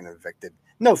gets fucking evicted?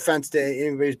 No offense to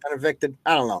anybody who's been evicted.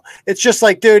 I don't know. It's just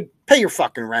like, dude, pay your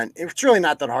fucking rent. It's really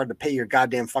not that hard to pay your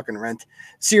goddamn fucking rent.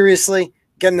 Seriously,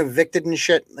 getting evicted and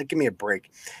shit. Like, give me a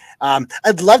break.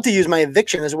 I'd love to use my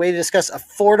eviction as a way to discuss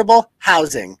affordable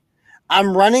housing.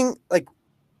 I'm running, like,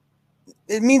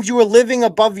 it means you were living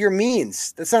above your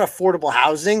means. That's not affordable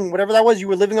housing. Whatever that was, you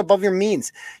were living above your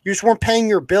means. You just weren't paying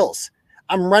your bills.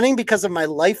 I'm running because of my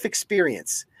life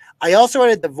experience. I also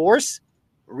had a divorce,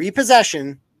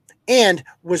 repossession, and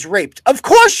was raped. Of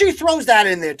course she throws that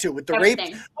in there, too, with the rape.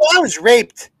 Oh, I was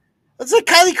raped. That's like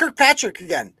Kylie Kirkpatrick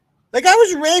again. Like, I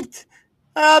was raped.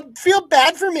 Feel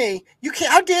bad for me. You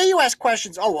can't. How dare you ask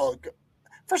questions? Oh, well,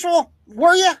 first of all,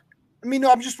 were you? I mean,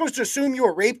 no, I'm just supposed to assume you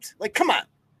were raped? Like, come on.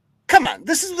 Come on.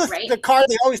 This is the card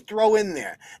they always throw in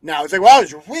there. Now, it's like, well, I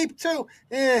was raped too.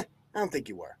 I don't think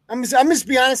you were. I'm just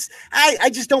be honest.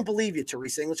 I just don't believe you,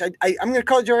 Teresa English. I'm going to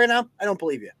call you right now. I don't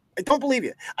believe you. I don't believe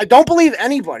you. I don't believe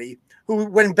anybody who,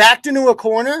 when backed into a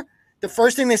corner, the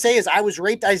first thing they say is, I was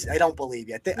raped. I don't believe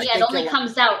you. I think it only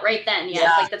comes out right then.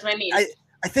 Yeah, like that's what I mean. I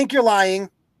think you're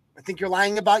lying. I think you're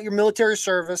lying about your military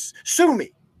service. Sue me.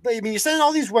 I mean, you're sending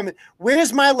all these women.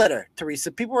 Where's my letter,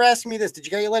 Teresa? People were asking me this. Did you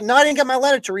get your letter? No, I didn't get my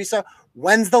letter, Teresa.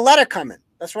 When's the letter coming?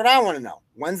 That's what I want to know.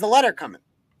 When's the letter coming?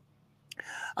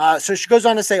 So she goes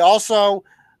on to say also,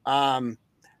 spend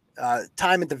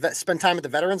time at the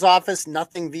veterans office.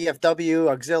 Nothing VFW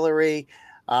auxiliary.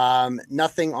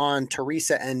 Nothing on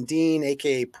Teresa N. Dean,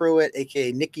 aka Pruitt,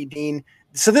 aka Nikki Dean.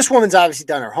 So this woman's obviously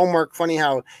done her homework. Funny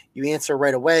how you answer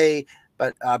right away.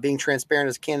 But being transparent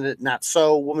as a candidate, not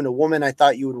so. Woman to woman, I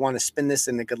thought you would want to spin this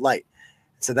in a good light.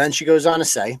 So then she goes on to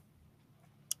say,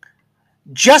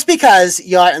 just because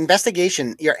your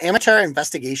amateur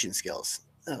investigation skills,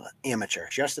 amateur,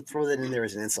 she has to throw that in there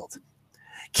as an insult,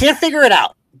 can't figure it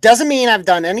out, doesn't mean I've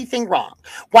done anything wrong.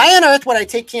 Why on earth would I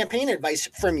take campaign advice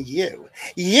from you?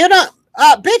 You don't,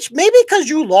 bitch, maybe because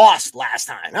you lost last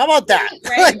time. How about that?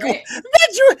 Right.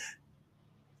 Bitch,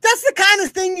 that's the kind of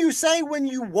thing you say when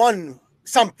you won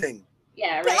something.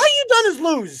 Yeah, right. All you done is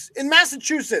lose in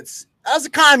Massachusetts as a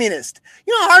communist.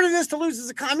 You know how hard it is to lose as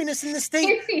a communist in this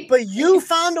state? But you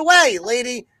found a way,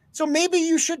 lady. So maybe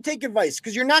you should take advice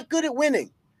because you're not good at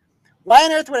winning. Why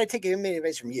on earth would I take any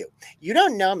advice from you? You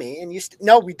don't know me, and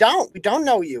no, we don't. We don't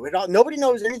know you at all. Nobody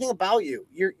knows anything about you.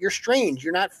 You're strange.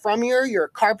 You're not from here. You're a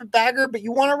carpetbagger, but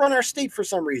you want to run our state for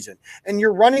some reason, and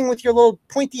you're running with your little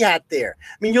pointy hat there.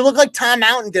 I mean, you look like Tom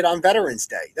Mountain did on Veterans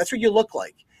Day. That's what you look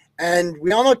like, and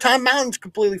we all know Tom Mountain's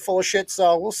completely full of shit.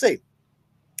 So we'll see.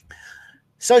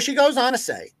 So she goes on to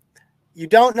say, you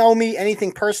don't know me,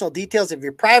 anything personal details of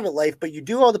your private life, but you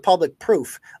do owe the public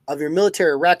proof of your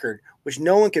military record, which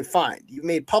no one can find. You've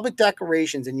made public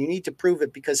declarations and you need to prove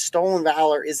it because stolen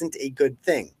valor isn't a good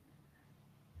thing.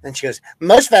 And she goes,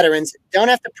 most veterans don't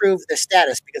have to prove their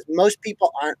status because most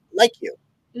people aren't like you.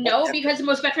 No, because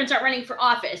most veterans aren't running for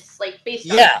office, like based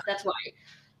on that's why.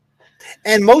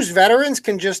 And most veterans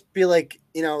can just be like,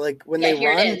 you know, like when they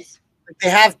run, they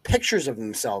have pictures of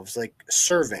themselves like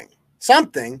serving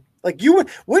something. Like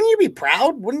wouldn't you be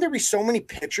proud? Wouldn't there be so many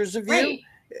pictures of you?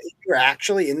 You're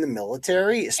actually in the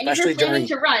military, especially and you're planning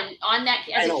to run on that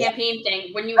as a campaign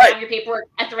thing when you have your paperwork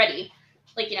at the ready.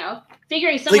 Like, you know,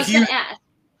 figuring someone's going to ask.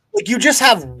 Like you just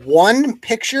have one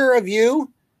picture of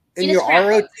you in your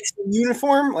ROTC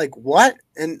uniform? Like what?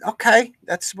 And okay,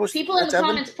 that's supposed People in the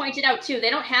comments pointed out too, they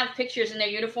don't have pictures in their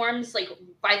uniforms like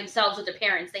by themselves with their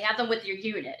parents. They have them with your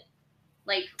unit.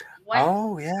 Like what?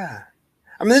 Oh yeah.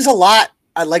 I mean, there's a lot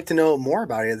I'd like to know more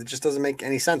about it. That just doesn't make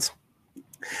any sense.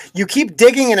 You keep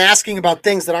digging and asking about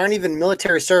things that aren't even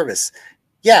military service.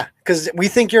 Yeah, because we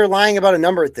think you're lying about a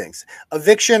number of things.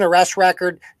 Eviction, arrest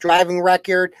record, driving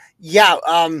record. Yeah,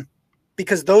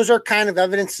 because those are kind of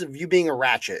evidence of you being a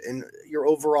ratchet and your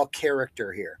overall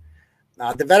character here.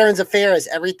 The Veterans Affair is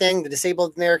everything. The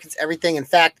Disabled Americans, everything. In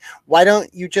fact, why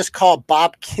don't you just call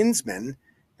Bob Kinsman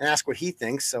and ask what he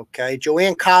thinks? Okay,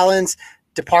 Joanne Collins,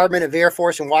 Department of Air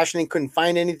Force in Washington, couldn't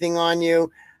find anything on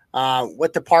you.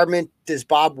 What department does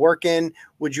Bob work in?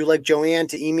 Would you like Joanne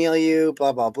to email you?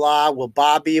 Blah, blah, blah. Will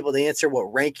Bob be able to answer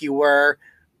what rank you were?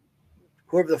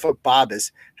 Whoever the fuck Bob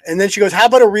is. And then she goes, how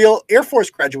about a real Air Force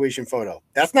graduation photo?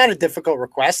 That's not a difficult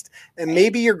request. And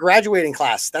maybe your graduating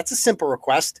class. That's a simple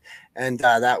request. And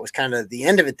that was kind of the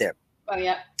end of it there. Oh,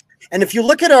 yeah. And if you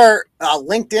look at our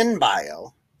LinkedIn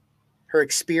bio, her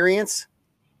experience,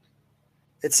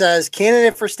 it says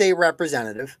candidate for state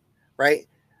representative, right?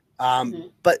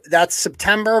 But that's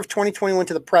September of 2021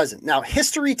 to the present. Now,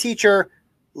 history teacher,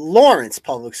 Lawrence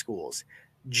Public Schools,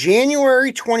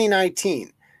 January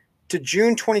 2019 to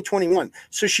June 2021.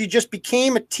 So she just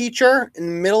became a teacher in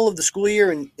the middle of the school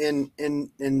year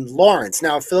in Lawrence.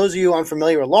 Now, for those of you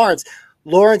unfamiliar with Lawrence,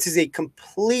 Lawrence is a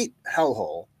complete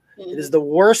hellhole. It is the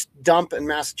worst dump in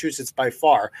Massachusetts by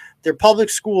far. Their public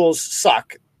schools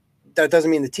suck. That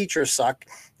doesn't mean the teachers suck.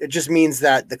 It just means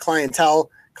that the clientele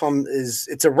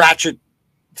it's a ratchet.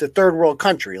 It's a third world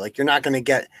country. Like you're not going to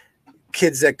get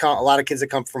a lot of kids that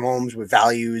come from homes with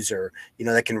values or, you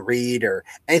know, that can read or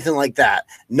anything like that.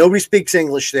 Nobody speaks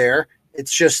English there.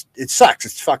 It's just, it sucks.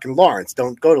 It's fucking Lawrence.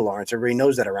 Don't go to Lawrence. Everybody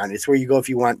knows that around. It's where you go if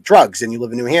you want drugs and you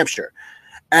live in New Hampshire.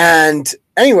 And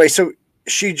anyway, so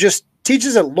she just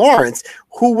teaches at Lawrence,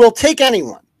 who will take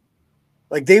anyone.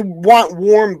 Like they want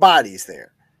warm bodies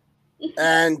there.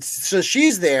 And so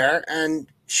she's there and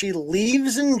she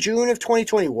leaves in June of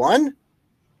 2021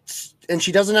 and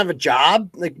she doesn't have a job.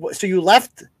 Like, so you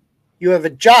have a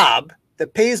job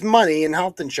that pays money and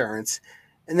health insurance.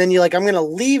 And then you're like, I'm going to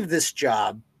leave this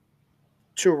job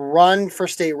to run for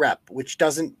state rep, which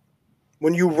doesn't,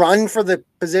 when you run for the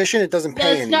position, it doesn't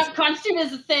pay anything. It's not constant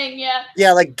as a thing. Yeah.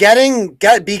 Yeah. Like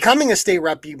becoming a state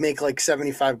rep, you make like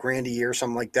 75 grand a year,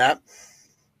 something like that.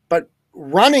 But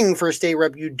running for a state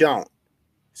rep, you don't.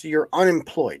 So you're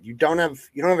unemployed. You don't have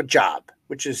a job,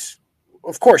 which is,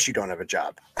 of course, you don't have a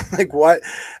job. Like what?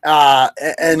 And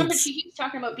remember, she keeps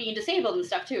talking about being disabled and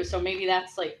stuff too. So maybe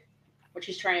that's like what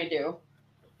she's trying to do.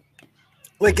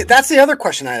 Like that's the other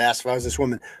question I'd ask if I was this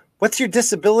woman. What's your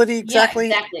disability exactly?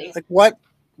 Yeah, exactly. Like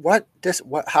what?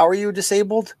 How are you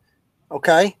disabled?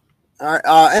 Okay. All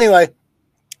right. Anyway,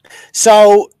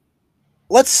 so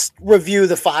let's review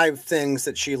the 5 things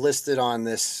that she listed on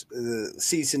this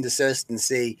cease and desist and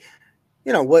see,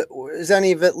 you know, what is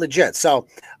any of it legit? So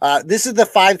this is the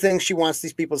 5 things she wants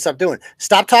these people to stop doing.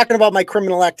 Stop talking about my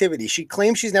criminal activity. She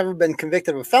claims she's never been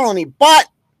convicted of a felony, but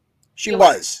she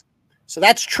was. So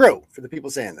that's true for the people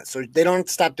saying that. So they don't have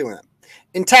to stop doing that.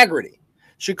 Integrity.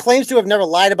 She claims to have never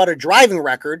lied about her driving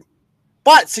record,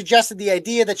 but suggested the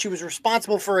idea that she was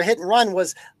responsible for a hit and run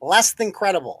was less than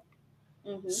credible.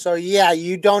 So, yeah,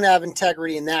 you don't have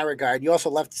integrity in that regard. You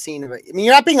also left the scene of it. I mean,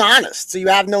 you're not being honest, so you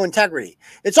have no integrity.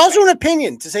 It's also an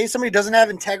opinion. To say somebody doesn't have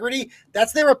integrity,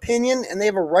 that's their opinion, and they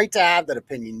have a right to have that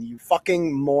opinion, you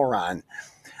fucking moron.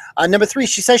 Number 3,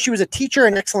 she says she was a teacher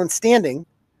in excellent standing,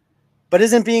 but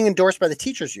isn't being endorsed by the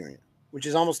teachers union, which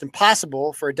is almost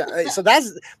impossible for so that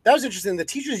was interesting. The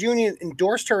teachers union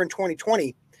endorsed her in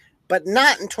 2020, but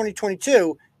not in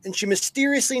 2022, and she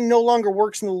mysteriously no longer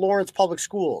works in the Lawrence public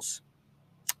schools.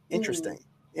 Interesting.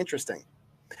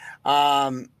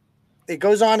 It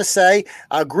goes on to say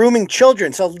grooming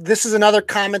children. So this is another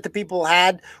comment that people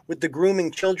had with the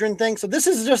grooming children thing. So this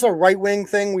is just a right-wing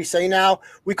thing we say now.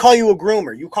 We call you a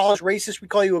groomer. You call us racist, we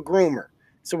call you a groomer.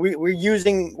 So we're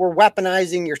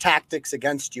weaponizing your tactics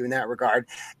against you in that regard.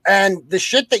 And the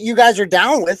shit that you guys are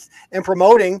down with and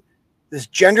promoting, this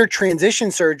gender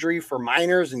transition surgery for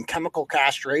minors and chemical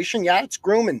castration, yeah, it's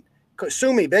grooming.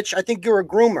 Sue me, bitch. I think you're a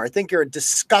groomer. I think you're a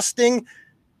disgusting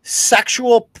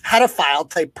sexual pedophile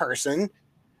type person.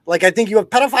 Like, I think you have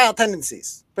pedophile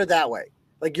tendencies, put it that way.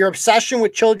 Like, your obsession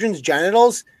with children's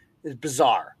genitals is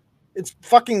bizarre. It's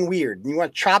fucking weird. You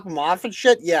want to chop them off and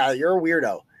shit? Yeah, you're a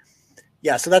weirdo.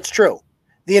 Yeah, so that's true.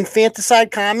 The infanticide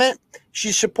comment,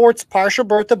 she supports partial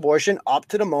birth abortion up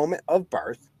to the moment of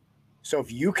birth. So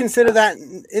if you consider that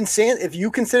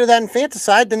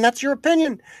infanticide, then that's your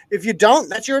opinion. If you don't,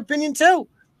 that's your opinion too.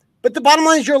 But the bottom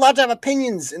line is you're allowed to have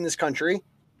opinions in this country,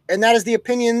 and that is the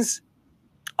opinions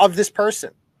of this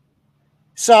person.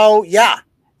 So, yeah,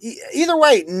 either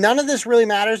way, none of this really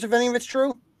matters if any of it's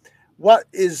true. What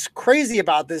is crazy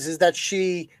about this is that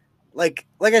she, like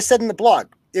I said in the blog,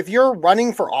 if you're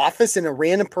running for office and a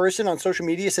random person on social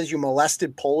media says you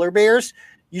molested polar bears,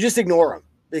 you just ignore them.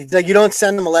 Like, you don't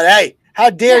send them a letter. Hey, how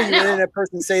dare you internet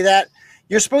person say that?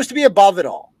 You're supposed to be above it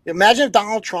all. Imagine if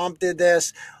Donald Trump did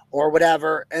this or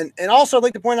whatever. And also, I'd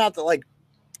like to point out that, like,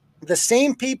 the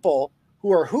same people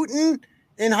who are hooting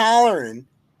and hollering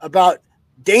about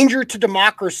danger to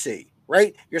democracy,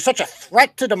 right? You're such a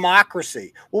threat to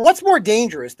democracy. Well, what's more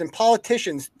dangerous than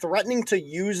politicians threatening to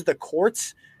use the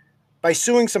courts by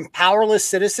suing some powerless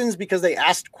citizens because they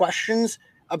asked questions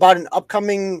about an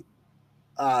upcoming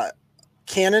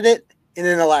candidate in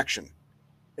an election?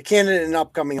 A candidate in an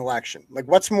upcoming election. Like,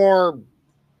 what's more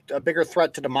a bigger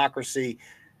threat to democracy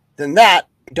than that?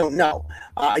 I don't know.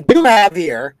 I do have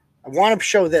here, I want to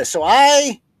show this. So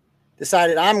I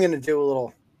decided I'm going to do a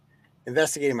little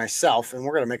investigating myself, and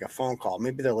we're going to make a phone call.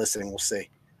 Maybe they're listening. We'll see.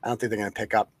 I don't think they're going to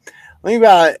pick up. Let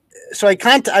me. So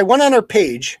I went on her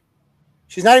page.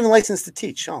 She's not even licensed to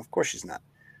teach. Oh, of course she's not.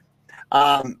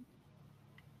 Let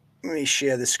me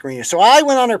share the screen. So I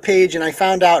went on her page and I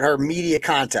found out her media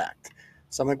contact.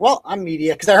 So I'm like, well, I'm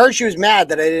media, because I heard she was mad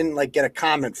that I didn't like get a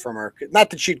comment from her. Not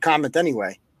that she'd comment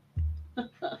anyway.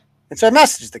 And so I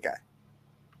messaged the guy.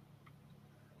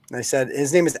 And I said,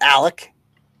 his name is Alec.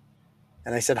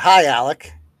 And I said, hi,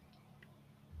 Alec.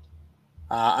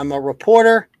 I'm a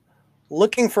reporter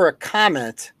looking for a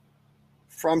comment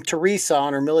from Teresa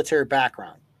on her military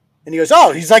background. And he goes,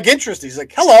 oh, he's like interested. He's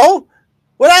like, hello,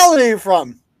 what island are you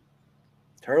from?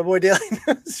 Turtle Boy Daily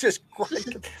News. Just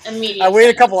I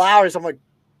waited a couple hours. I'm like,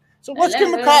 so let's give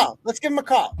him a call. Let's give him a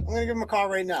call. I'm gonna give him a call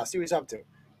right now. See what he's up to.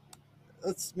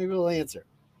 Maybe we'll answer.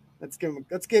 Let's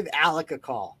give Alec a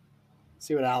call.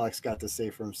 See what Alec's got to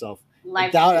say for himself.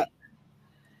 Yeah,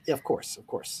 of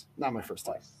course. Not my first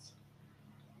time.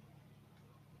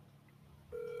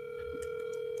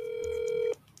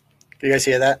 Do you guys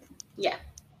hear that? Yeah.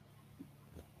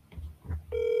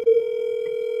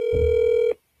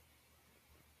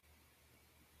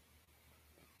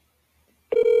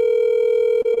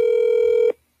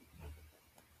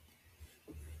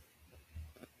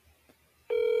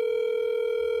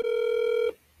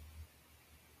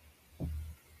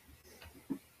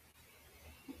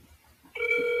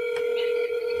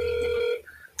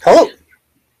 Hello?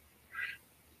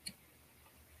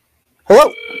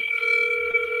 Hello?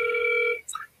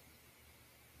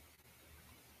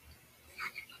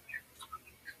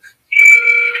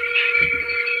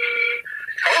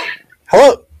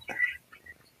 Hello?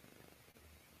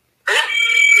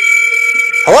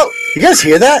 Hello? You guys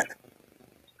hear that?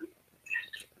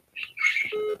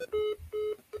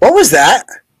 What was that?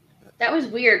 That was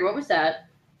weird. What was that?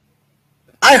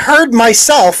 I heard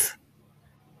myself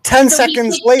 10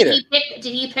 seconds later. Did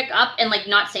he pick up and like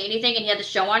not say anything and he had the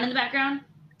show on in the background?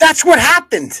 That's what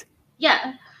happened.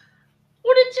 Yeah.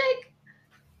 What did Jake?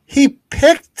 He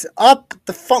picked up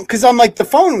the phone because I'm like, the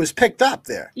phone was picked up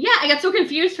there. Yeah, I got so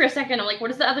confused for a second. I'm like,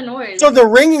 what is the other noise? So the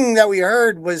ringing that we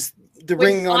heard was the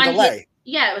ringing on delay.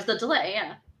 Yeah, it was the delay,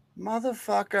 yeah.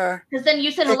 Motherfucker. Because then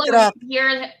you said hello.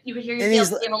 You could hear and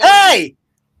he's like, hey,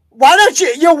 why don't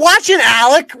you're watching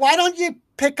Alec. Why don't you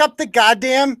pick up the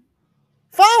goddamn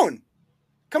phone?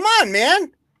 Come on,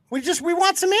 man. We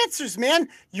want some answers, man.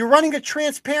 You're running a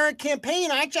transparent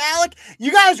campaign, aren't you, Alec?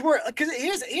 You guys were, because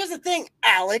here's the thing,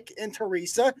 Alec and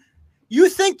Teresa. You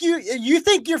think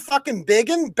you're fucking big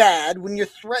and bad when you're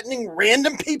threatening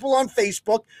random people on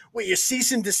Facebook with your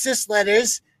cease and desist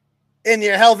letters in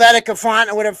your Helvetica font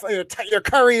or whatever, your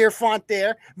Courier font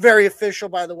there, very official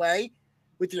by the way,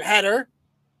 with your header.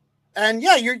 And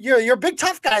yeah, you're a big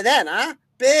tough guy then, huh?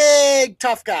 Big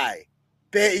tough guy.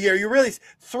 Big, you're really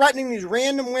threatening these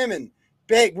random women.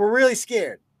 Big, we're really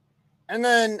scared. And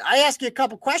then I ask you a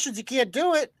couple questions, you can't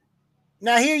do it.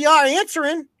 Now here you are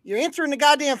answering. You're answering the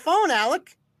goddamn phone,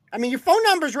 Alec. I mean, your phone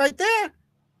number's right there.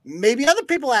 Maybe other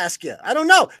people ask you. I don't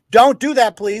know. Don't do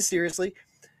that, please. Seriously.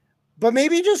 But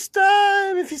maybe just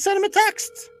if you send them a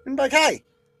text and be like, hey,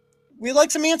 we'd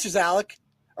like some answers, Alec.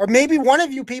 Or maybe one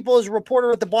of you people is a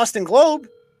reporter at the Boston Globe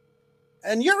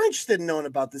and you're interested in knowing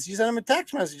about this. You send them a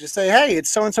text message. Just say, hey,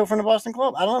 it's so-and-so from the Boston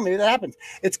Globe. I don't know. Maybe that happens.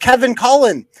 It's Kevin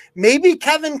Cullen. Maybe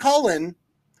Kevin Cullen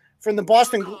from the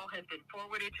Boston Globe. Has been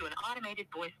forwarded to an automated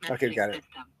voice messaging okay, got it.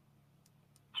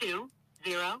 System.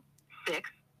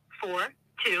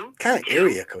 20642. What kind of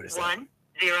area code is that?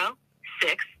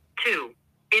 1062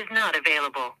 is not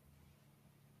available.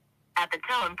 At the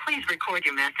tone, please record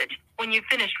your message. When you've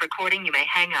finished recording, you may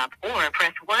hang up or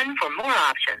press 1 for more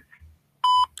options.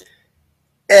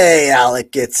 Hey,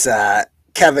 Alec, it's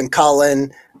Kevin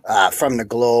Cullen from the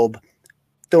Globe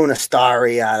doing a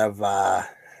story out of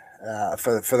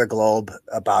for the Globe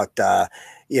about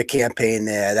your campaign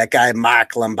there. That guy,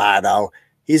 Mark Lombardo,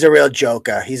 he's a real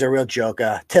joker. He's a real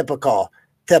joker. Typical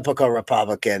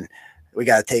Republican. We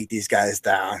got to take these guys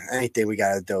down. Anything we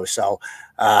got to do. So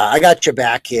I got your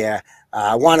back here.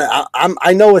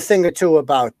 I know a thing or two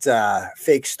about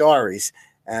fake stories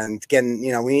and getting,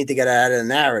 we need to get out of the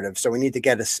narrative. So we need to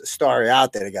get a story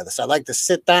out there together. So I'd like to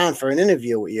sit down for an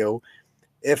interview with you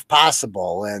if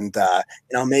possible. And,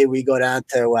 maybe we go down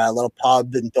to a little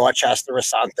pub in Dorchester or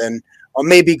something, or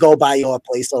maybe go by your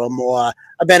place a little more.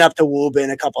 I've been up to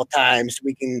Woburn a couple of times.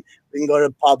 We can go to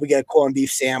the pub. We get a corned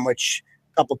beef sandwich,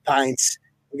 a couple of pints.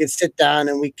 We can sit down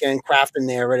and we can craft a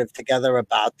narrative together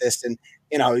about this. And,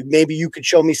 maybe you could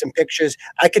show me some pictures.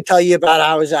 I could tell you about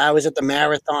I was at the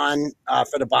marathon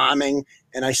for the bombing,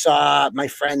 and I saw my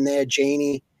friend there,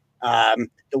 Janie,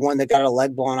 the one that got her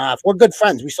leg blown off. We're good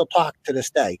friends. We still talk to this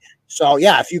day. So,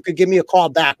 yeah, if you could give me a call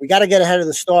back. We got to get ahead of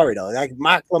the story, though. That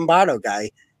Mark Lombardo guy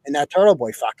and that Turtle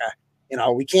Boy fucker,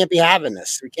 we can't be having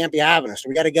this. We got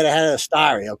to get ahead of the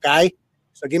story, okay?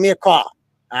 So give me a call.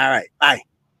 All right, bye.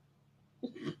 I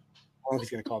don't know if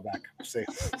he's going to call back. We'll see.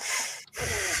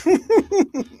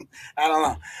 I don't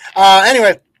know.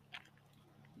 Anyway,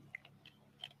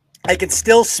 I can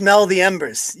still smell the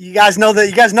embers. You guys know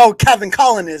who Kevin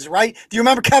Cullen is, right? Do you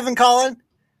remember Kevin Cullen?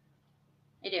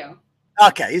 I do.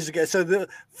 Okay, he's good. So the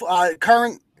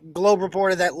current Globe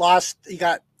reporter that lost, he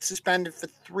got suspended for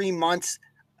 3 months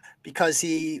because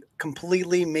he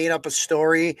completely made up a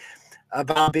story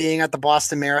about being at the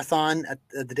Boston Marathon at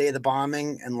the day of the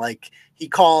bombing, and he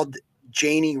called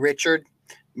Janie Richard,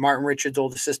 Martin Richards'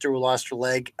 older sister who lost her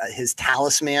leg, his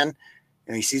talisman.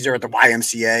 And he sees her at the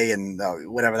YMCA and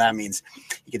whatever that means.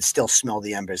 You can still smell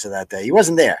the embers of that day. He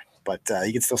wasn't there, but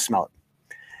you can still smell it.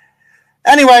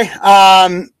 Anyway,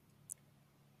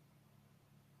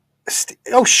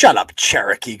 shut up,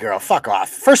 Cherokee girl. Fuck off.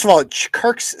 First of all,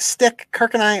 Kirk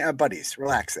and I are buddies.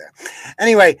 Relax there.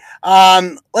 Anyway,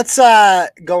 let's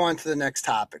go on to the next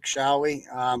topic, shall we?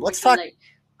 Let's talk.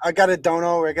 I got a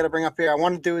dono I got to bring up here. I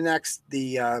want to do next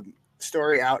the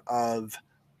story out of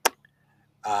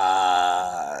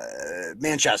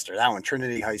Manchester. That one,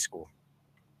 Trinity High School.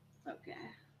 Okay.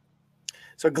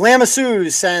 So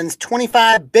Glamasuz sends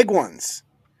 25 big ones.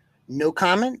 No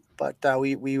comment, but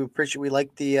we appreciate, we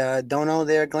like the dono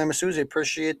there, Glamasuz. I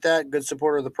appreciate that. Good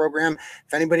supporter of the program.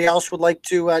 If anybody else would like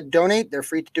to donate, they're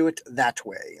free to do it that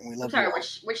way. And we love. I'm sorry,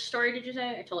 which story did you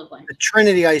say? I totally blanked. The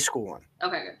Trinity High School one.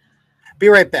 Okay, good. Be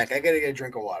right back. I gotta get a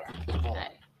drink of water. Okay.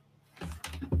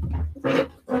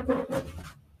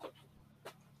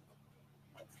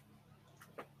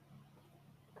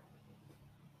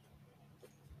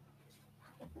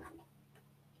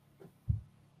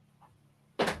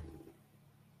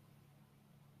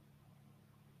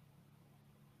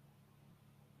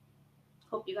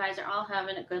 Hope you guys are all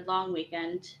having a good long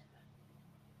weekend.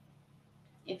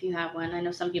 If you have one. I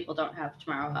know some people don't have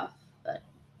tomorrow off, but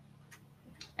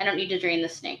I don't need to drain the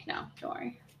snake now. Don't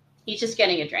worry. He's just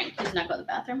getting a drink. He's not going to the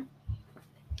bathroom.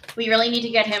 We really need to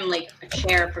get him a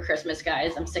chair for Christmas,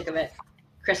 guys. I'm sick of it.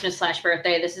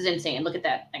 Christmas/birthday. This is insane. Look at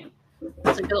that thing.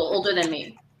 It's a little older than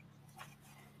me.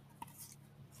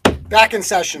 Back in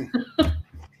session.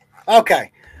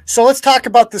 Okay. So let's talk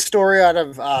about the story out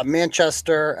of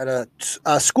Manchester at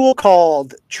a school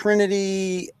called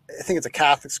Trinity. I think it's a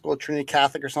Catholic school, Trinity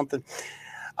Catholic or something.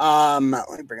 Let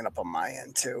me bring it up on my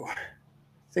end too.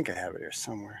 I think I have it here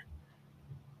somewhere.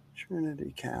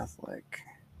 Trinity Catholic.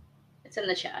 It's in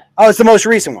the chat. Oh, it's the most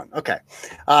recent one. Okay.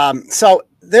 So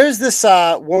there's this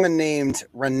woman named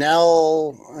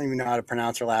Renelle. I don't even know how to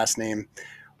pronounce her last name.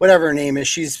 Whatever her name is.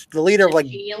 She's the leader of like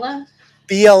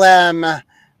BLM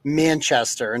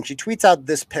Manchester. And she tweets out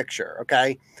this picture.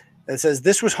 Okay. It says,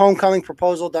 this was homecoming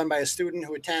proposal done by a student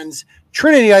who attends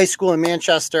Trinity High School in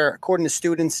Manchester. According to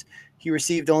students, he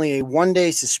received only a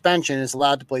one-day suspension and is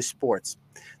allowed to play sports.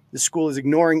 The school is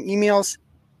ignoring emails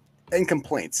and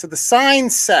complaints. So the sign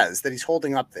says that he's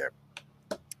holding up there.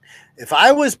 If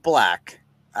I was black,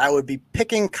 I would be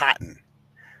picking cotton,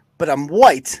 but I'm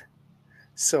white,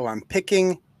 so I'm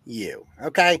picking you.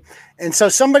 Okay. And so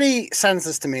somebody sends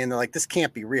this to me and they're like, this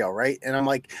can't be real, right? And I'm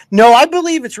like, no, I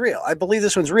believe it's real. I believe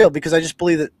this one's real because I just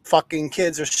believe that fucking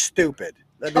kids are stupid.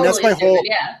 I mean, that's my whole,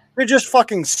 yeah. They're just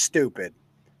fucking stupid.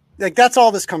 Like, that's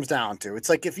all this comes down to. It's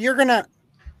like, if you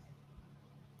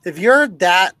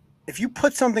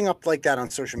put something up like that on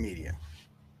social media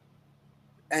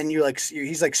and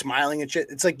he's like smiling and shit,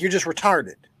 it's like, you're just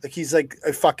retarded. Like, he's like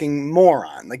a fucking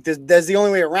moron. Like, there's the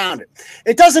only way around it.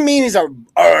 It doesn't mean he's a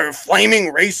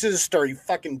flaming racist or he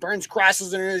fucking burns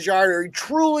crosses in his yard or he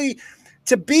truly,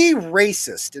 to be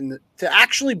racist and to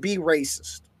actually be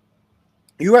racist,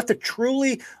 you have to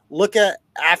truly look at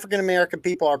African-American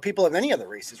people or people of any other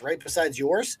races, right, besides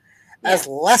yours, as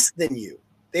less than you.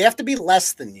 They have to be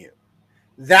less than you.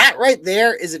 That right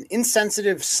there is an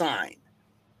insensitive sign.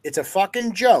 It's a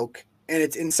fucking joke, and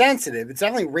it's insensitive. It's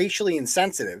definitely racially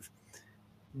insensitive,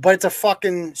 but it's a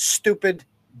fucking stupid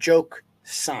joke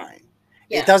sign.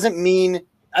 Yeah. It doesn't mean,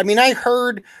 I mean,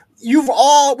 we've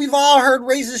all heard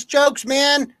racist jokes,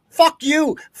 man. Fuck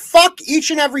you. Fuck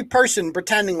each and every person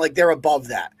pretending like they're above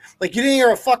that. Like, you didn't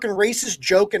hear a fucking racist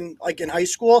joke in high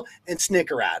school and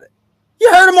snicker at it. You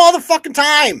heard them all the fucking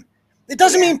time. It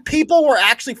doesn't mean people were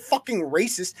actually fucking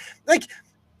racist. Like,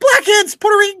 black kids,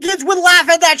 Puerto Rican kids would laugh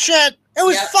at that shit. It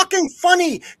was fucking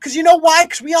funny. Because you know why?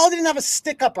 Because we all didn't have a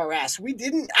stick up our ass. We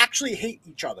didn't actually hate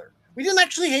each other. We didn't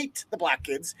actually hate the black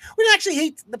kids. We didn't actually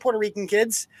hate the Puerto Rican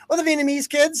kids or the Vietnamese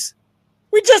kids.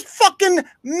 We just fucking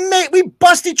we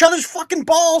bust each other's fucking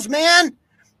balls, man.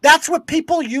 That's what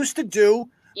people used to do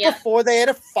before they had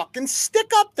a fucking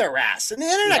stick up their ass and the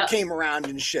internet came around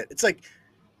and shit. It's like,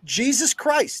 Jesus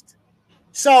Christ.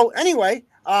 So anyway,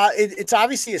 it's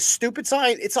obviously a stupid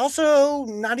sign. It's also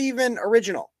not even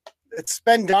original. It's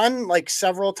been done like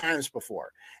several times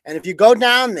before. And if you go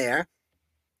down there,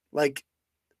 like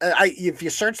if you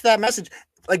search that message,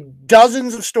 like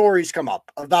dozens of stories come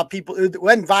up about people. It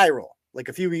went viral like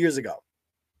a few years ago.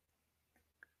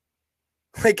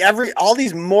 Like all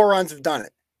these morons have done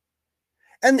it.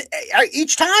 And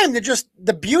each time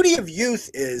the beauty of youth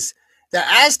is that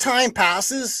as time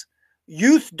passes,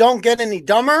 youth don't get any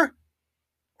dumber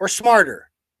or smarter.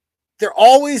 They're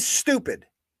always stupid.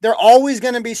 They're always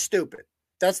going to be stupid.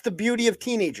 That's the beauty of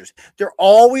teenagers. They're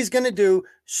always going to do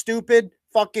stupid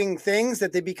fucking things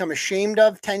that they become ashamed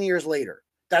of 10 years later.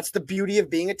 That's the beauty of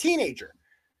being a teenager.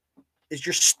 Is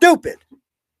you're stupid.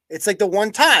 It's like the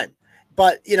one time.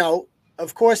 But, you know,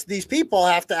 of course, these people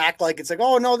have to act like it's like,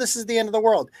 oh, no, this is the end of the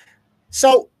world.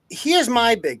 So here's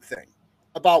my big thing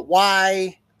about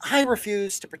why I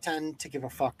refuse to pretend to give a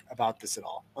fuck about this at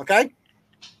all. Okay?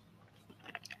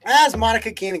 As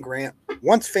Monica Cannon Grant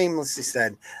once famously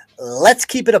said, let's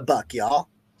keep it a buck, y'all.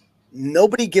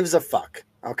 Nobody gives a fuck.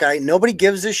 Okay? Nobody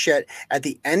gives a shit. At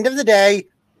the end of the day,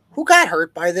 who got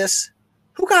hurt by this?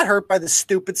 Who got hurt by this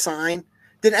stupid sign?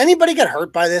 Did anybody get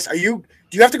hurt by this? Do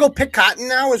you have to go pick cotton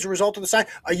now as a result of the sign?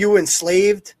 Are you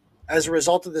enslaved as a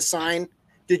result of the sign?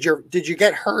 Did you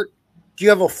get hurt? Do you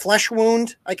have a flesh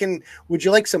wound? Would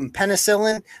you like some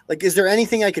penicillin? Like, is there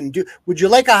anything I can do? Would you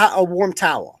like a warm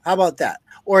towel? How about that?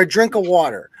 Or a drink of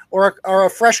water or a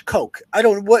fresh Coke?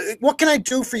 What can I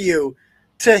do for you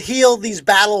to heal these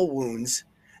battle wounds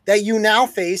that you now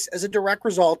face as a direct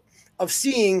result of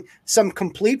seeing some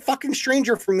complete fucking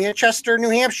stranger from Manchester, New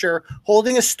Hampshire,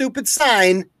 holding a stupid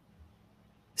sign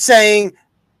saying,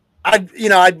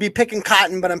 I'd be picking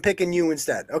cotton, but I'm picking you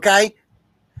instead. Okay.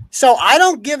 So I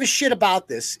don't give a shit about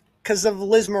this because of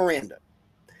Liz Miranda.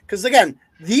 Because again,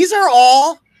 these are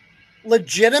all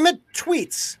legitimate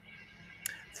tweets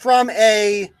from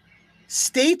a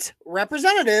state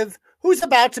representative who's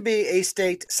about to be a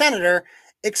state senator.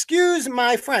 Excuse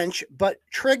my French, but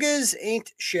triggers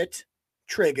ain't shit.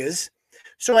 Triggers.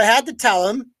 So I had to tell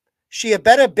him she a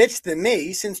better bitch than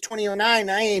me. Since 2009,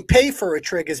 I ain't pay for a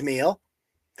triggers meal.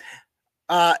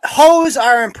 Hoes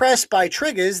are impressed by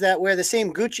triggers that wear the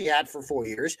same Gucci hat for 4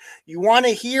 years. You want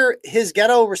to hear his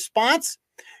ghetto response?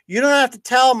 You don't have to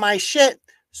tell my shit,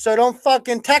 so don't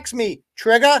fucking text me,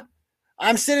 Trigger.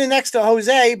 I'm sitting next to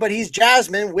Jose, but he's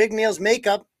Jasmine, wig, nails,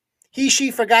 makeup.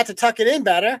 She forgot to tuck it in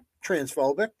better,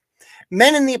 transphobic.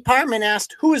 Men in the apartment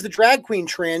asked, who is the drag queen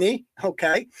tranny?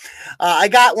 Okay. I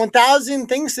got 1,000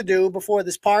 things to do before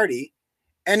this party,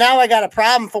 and now I got a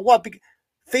problem for what?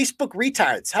 Facebook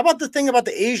retards. How about the thing about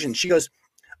the Asians? She goes,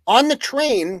 on the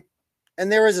train,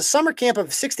 and there was a summer camp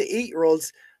of 6 to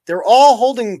 8-year-olds. They're all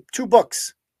holding 2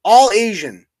 books, all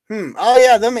Asian. Oh,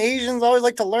 yeah, them Asians always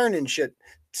like to learn and shit.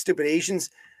 Stupid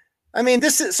Asians. I mean,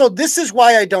 this is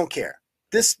why I don't care.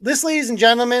 This, ladies and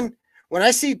gentlemen, when I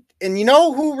see, and you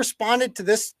know who responded to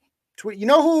this tweet? You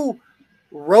know who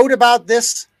wrote about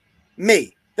this?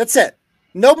 Me. That's it.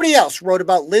 Nobody else wrote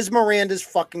about Liz Miranda's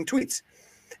fucking tweets.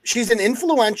 She's an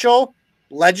influential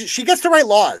legend. She gets to write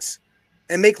laws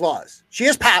and make laws. She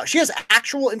has power. She has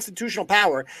actual institutional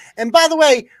power. And by the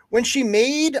way, when she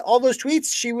made all those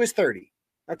tweets, she was 30.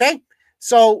 Okay?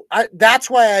 So that's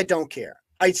why I don't care.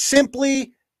 I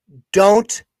simply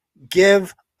don't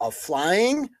give a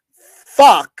flying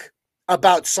fuck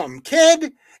about some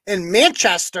kid in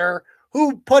Manchester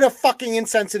who put a fucking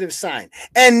insensitive sign.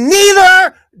 And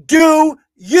neither do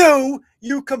you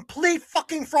complete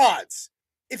fucking frauds.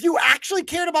 If you actually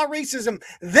cared about racism,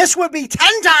 this would be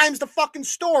 10 times the fucking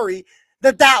story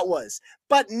that was.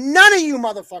 But none of you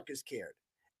motherfuckers cared.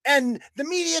 And the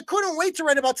media couldn't wait to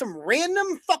write about some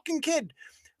random fucking kid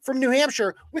from New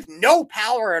Hampshire with no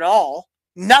power at all.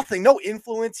 Nothing, no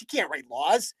influence. He can't write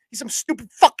laws. He's some stupid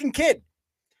fucking kid.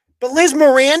 But Liz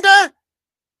Miranda?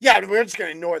 Yeah, we're just going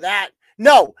to ignore that.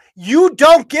 No, you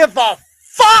don't give a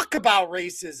fuck about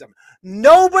racism.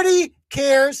 Nobody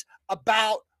cares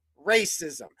about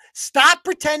racism. Stop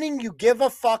pretending you give a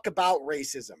fuck about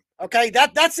racism. Okay,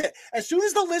 that's it. As soon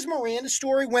as the Liz Miranda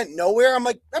story went nowhere, I'm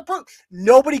like,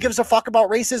 nobody gives a fuck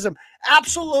about racism.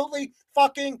 Absolutely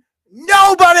fucking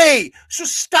nobody. So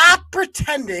stop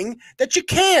pretending that you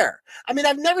care. I mean,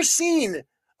 I've never seen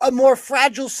a more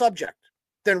fragile subject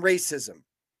than racism.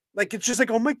 Like, it's just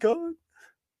like, oh my God,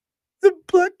 the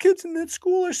black kids in that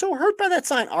school are so hurt by that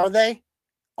sign. Are they?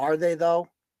 Are they though?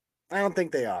 I don't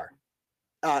think they are.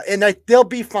 And they'll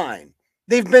be fine.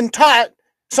 They've been taught,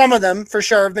 some of them for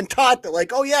sure have been taught that,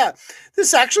 like, oh yeah,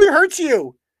 this actually hurts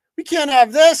you. We can't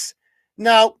have this.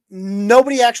 No,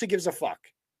 nobody actually gives a fuck.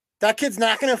 That kid's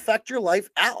not going to affect your life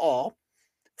at all.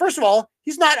 First of all,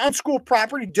 he's not on school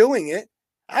property doing it.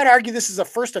 I'd argue this is a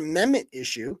First Amendment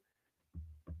issue.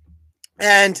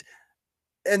 And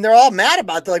they're all mad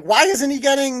about it. They're like, why isn't he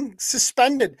getting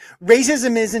suspended?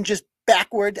 Racism isn't just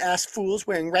backward ass fools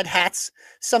wearing red hats.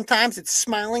 Sometimes it's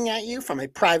smiling at you from a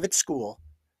private school.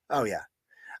 Oh yeah.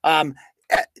 WMUR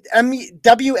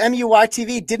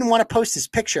TV didn't want to post his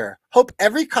picture. Hope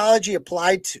every college he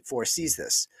applied for sees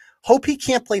this. Hope he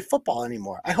can't play football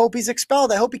anymore. I hope he's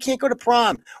expelled. I hope he can't go to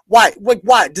prom. Why?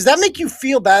 Why? Does that make you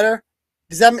feel better?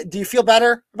 Do you feel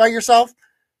better about yourself?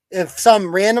 If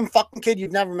some random fucking kid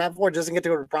you've never met before doesn't get to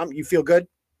go to prom, you feel good?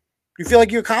 You feel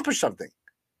like you accomplished something?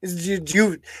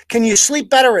 Can you sleep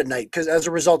better at night because as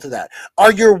a result of that?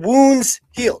 Are your wounds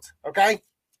healed? Okay?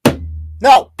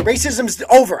 No, racism's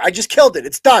over. I just killed it.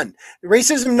 It's done.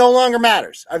 Racism no longer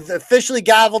matters. I've officially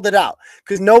gavelled it out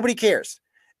because nobody cares.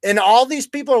 And all these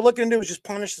people are looking to do is just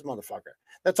punish this motherfucker.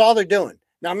 That's all they're doing.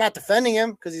 Now, I'm not defending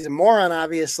him because he's a moron,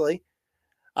 obviously.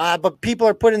 But people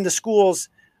are putting the schools,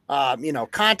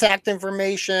 contact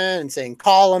information and saying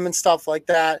call them and stuff like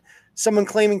that. Someone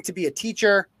claiming to be a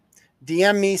teacher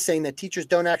DM me saying that teachers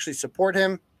don't actually support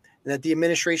him and that the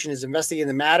administration is investigating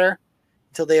the matter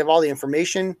until they have all the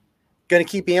information. Going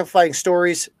to keep amplifying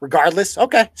stories regardless.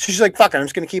 Okay. So she's like, fuck it. I'm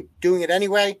just going to keep doing it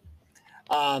anyway.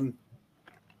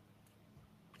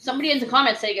 Somebody in the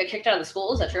comments said he got kicked out of the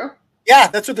school. Is that true? Yeah,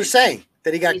 that's what they're saying.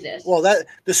 That he got. Jesus. Well, that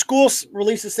the school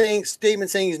released a statement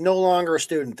saying he's no longer a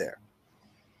student there.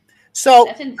 So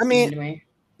I mean,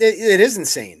 it is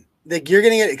insane. Like you're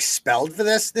going to get expelled for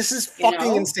this. This is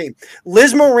fucking insane.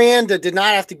 Liz Miranda did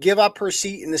not have to give up her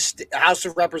seat in the House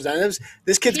of Representatives.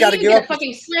 This kid's got to give up. A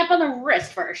fucking slap on the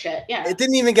wrist for her shit. Yeah. It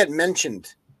didn't even get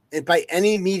mentioned by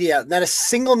any media. Not a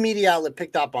single media outlet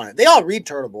picked up on it. They all read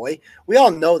Turtle Boy. We all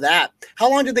know that. How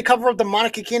long did they cover up the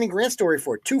Monica Canning Grant story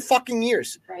for? 2 fucking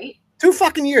years. Right. 2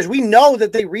 fucking years. We know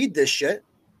that they read this shit.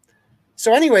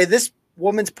 So anyway, this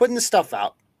woman's putting the stuff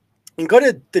out. And go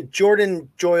to the Jordan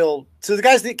Joyle. So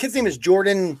the kid's name is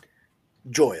Jordan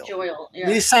Joyle. Joyle, yeah.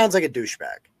 He sounds like a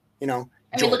douchebag, you know.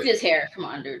 I mean, look at his hair. Come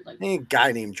on, dude. Like, a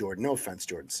guy named Jordan. No offense,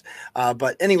 Jordans.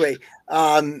 But anyway,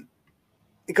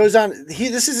 it goes on.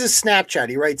 This is his Snapchat.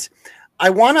 He writes, I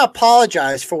want to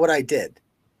apologize for what I did.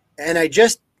 And I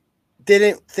just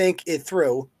didn't think it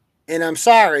through. And I'm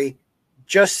sorry,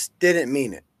 just didn't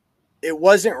mean it. It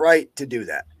wasn't right to do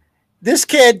that. This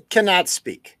kid cannot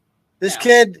speak. This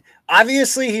kid,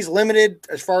 obviously, he's limited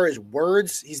as far as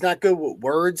words. He's not good with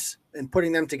words and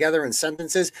putting them together in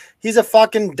sentences. He's a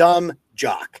fucking dumb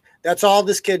jock. That's all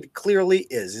this kid clearly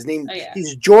is. His name,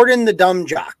 he's Jordan the dumb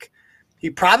jock. He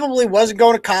probably wasn't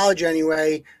going to college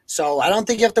anyway, so I don't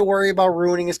think you have to worry about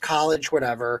ruining his college,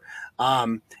 whatever.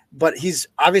 But he's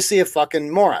obviously a fucking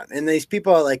moron. And these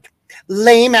people are like,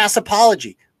 lame ass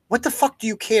apology. What the fuck do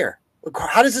you care?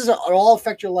 How does this all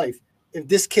affect your life if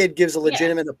this kid gives a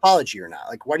legitimate apology or not?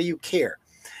 Like, why do you care?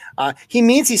 He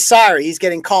means he's sorry. He's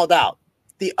getting called out.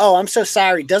 I'm so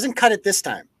sorry doesn't cut it this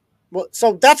time. Well,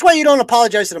 so that's why you don't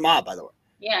apologize to the mob, by the way.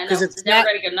 Yeah, because it's never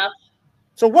going to be good enough.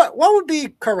 So what would be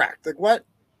correct? Like what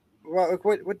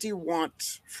do you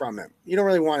want from him? You don't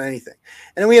really want anything.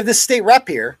 And then we have this state rep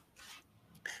here.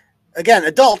 Again,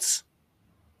 adults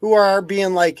who are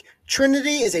being like,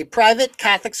 Trinity is a private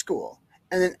Catholic school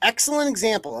and an excellent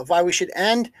example of why we should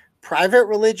end private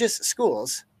religious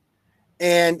schools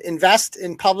and invest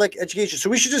in public education. So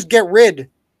we should just get rid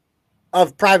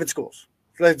of private schools.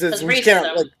 That's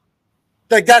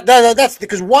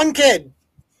because one kid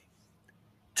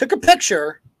took a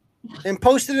picture and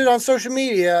posted it on social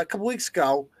media a couple weeks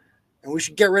ago, and we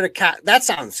should get rid of That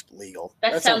sounds legal.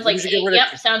 That sounds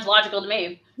sounds logical to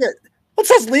me. Yeah, what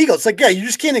sounds legal? It's like, you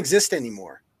just can't exist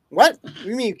anymore. What? What do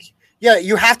you mean? Yeah,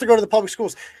 you have to go to the public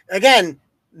schools. Again,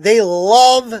 they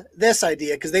love this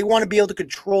idea because they want to be able to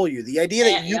control you. The idea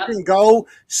that you can go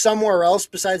somewhere else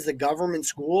besides the government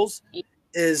schools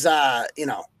is,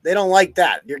 they don't like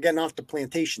that. You're getting off the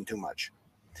plantation too much.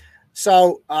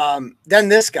 So then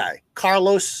this guy,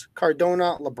 Carlos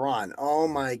Cardona LeBron. Oh,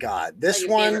 my God. This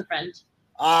one,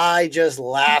 I just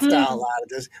laughed out loud at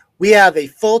this. We have a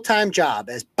full-time job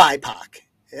as BIPOC.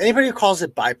 Anybody who calls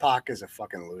it BIPOC is a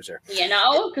fucking loser. You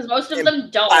know, because most of them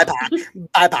don't.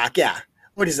 BIPOC, yeah.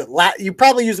 What is it? You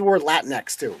probably use the word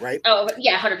Latinx too, right? Oh,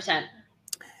 yeah, 100%.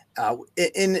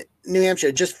 In New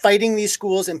Hampshire, just fighting these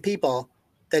schools and people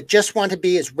that just want to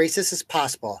be as racist as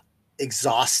possible.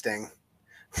 Exhausting.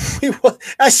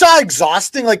 I saw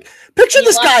exhausting. Like, picture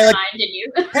this guy. Like,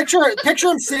 picture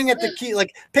him sitting at the key.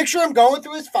 Like, picture him going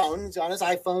through his phone. He's on his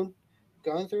iPhone,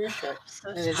 going through his shit,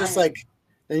 and it's just like.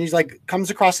 And he's like, comes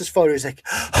across his photo. He's like,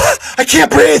 I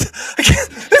can't breathe.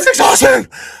 It's exhausting.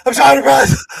 I'm trying to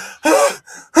breathe.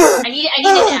 I need a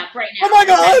nap right now. Oh my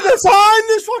God, the sign.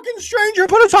 This fucking stranger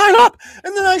put a sign up.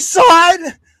 And then I saw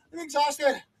it. I'm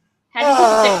exhausted. I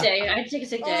had to take a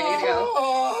sick day. I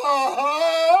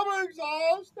I'm gotta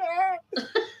exhausted.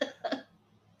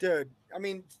 Dude, I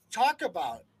mean, talk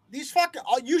about these fucking.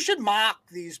 You should mock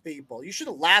these people. You should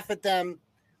laugh at them.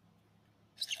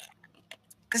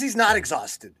 Because he's not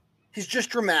exhausted. He's just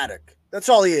dramatic. That's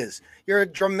all he is. You're a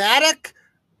dramatic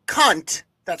cunt.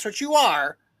 That's what you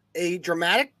are. A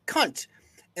dramatic cunt.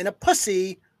 And a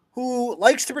pussy who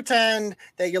likes to pretend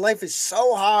that your life is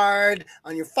so hard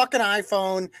on your fucking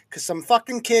iPhone because some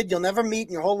fucking kid you'll never meet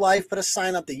in your whole life put a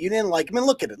sign up that you didn't like. I mean,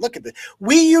 look at it. Look at it.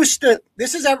 We used to...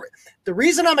 The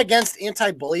reason I'm against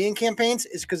anti-bullying campaigns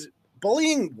is because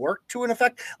bullying worked to an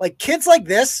effect. Like, kids like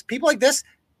this, people like this,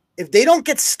 if they don't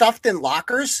get stuffed in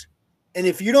lockers, and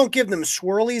if you don't give them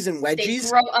swirlies and wedgies,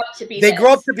 they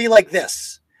grow up to be like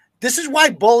this. This is why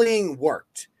bullying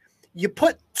worked. You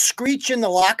put Screech in the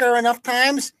locker enough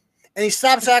times, and he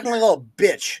stops acting like a little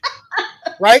bitch,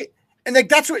 right? And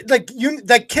that's what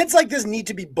kids like this need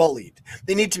to be bullied.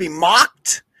 They need to be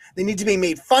mocked. They need to be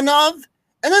made fun of,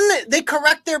 and then they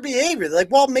correct their behavior. They're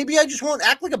like, well, maybe I just won't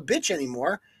act like a bitch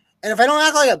anymore, and if I don't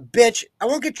act like a bitch, I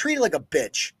won't get treated like a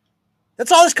bitch.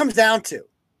 That's all this comes down to.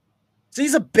 So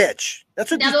he's a bitch.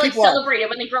 That's what now these people are. Celebrated.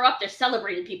 When they grow up, they're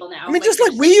celebrating people now. I mean, just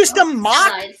like we used to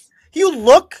mock. You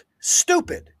look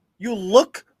stupid. You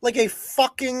look like a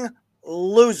fucking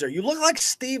loser. You look like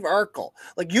Steve Urkel.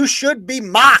 Like, you should be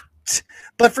mocked.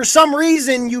 But for some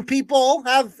reason, you people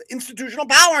have institutional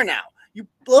power now. You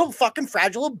little fucking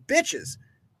fragile little bitches.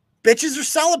 Bitches are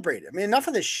celebrated. I mean, enough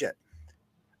of this shit.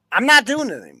 I'm not doing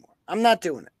it anymore. I'm not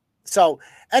doing it. So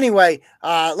anyway,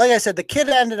 like I said, the kid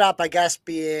ended up, I guess,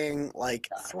 being like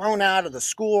thrown out of the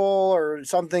school or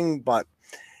something. But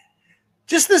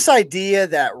just this idea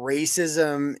that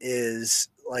racism is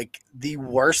like the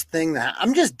worst thing that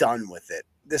I'm just done with it.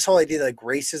 This whole idea that like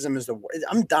racism is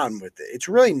I'm done with it. It's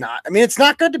really not. I mean, it's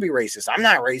not good to be racist. I'm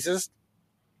not racist.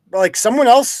 But like someone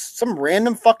else, some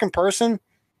random fucking person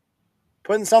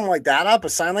putting something like that up, a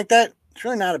sign like that, it's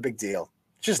really not a big deal.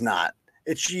 It's just not.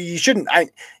 You shouldn't.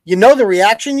 You know the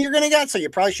reaction you're going to get, so you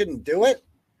probably shouldn't do it.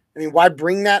 I mean, why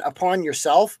bring that upon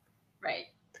yourself? Right.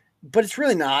 but it's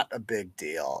really not a big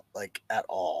deal, like at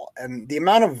all. And the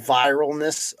amount of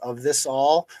viralness of this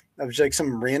all, of just like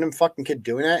some random fucking kid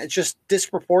doing that, it's just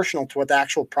disproportional to what the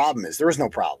actual problem is. There is no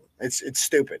problem. It's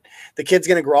stupid. The kid's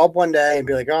gonna grow up one day and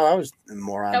be like, "Oh, I was a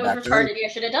moron. That was back retarded. then." I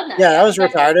should have done that. Yeah, that was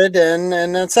retarded,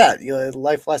 and that's that.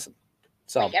 Life lesson.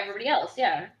 So like everybody else,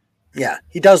 yeah. Yeah,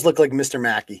 he does look like Mr.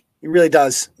 Mackey. He really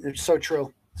does. It's so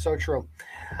true. So true.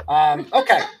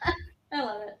 Okay. I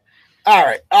love it. All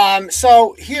right.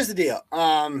 So here's the deal.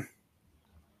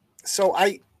 So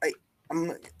I'm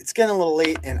it's getting a little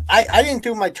late, and I didn't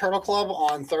do my Turtle Club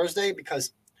on Thursday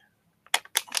because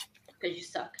you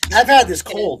suck. I've had this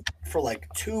cold for like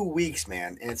 2 weeks,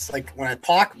 man. And it's like when I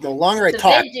talk, the longer I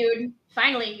talk. Vid, dude.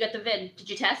 Finally, you got the vid. Did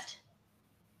you test?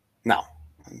 No.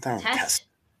 I don't test.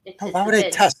 Why would I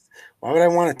test? Why would I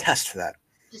want to test for that?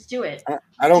 Just do it.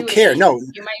 I don't care. No.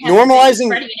 You might have normalizing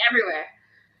spreading it everywhere.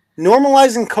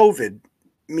 Normalizing COVID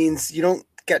means you don't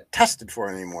get tested for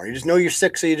it anymore. You just know you're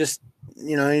sick, so you just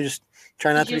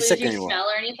try not to be sick anymore. Did you smell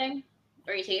or anything?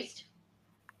 Or you taste?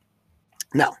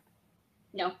 No.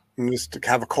 No. You just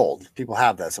have a cold. People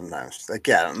have that sometimes. Like,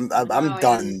 yeah, I'm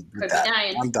done with that.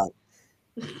 I'm done.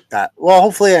 Well,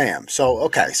 hopefully I am. So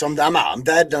okay, so I'm out. I'm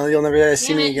dead. You'll never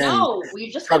see me again. No,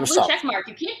 you just got a blue check mark.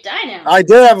 You can't die now. I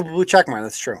did have a blue check mark.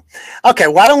 That's true. Okay,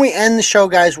 why don't we end the show,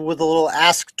 guys, with a little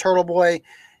Ask Turtle Boy?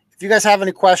 If you guys have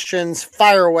any questions,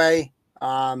 fire away.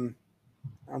 I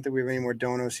don't think we have any more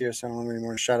donos here, so I don't have any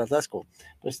more shout outs. That's cool.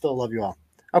 But I still love you all.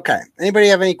 Okay. Anybody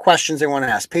have any questions they want to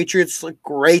ask? Patriots look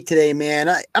great today, man.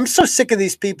 I'm so sick of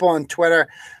these people on Twitter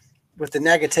with the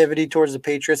negativity towards the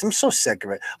Patriots. I'm so sick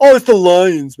of it. Oh, it's the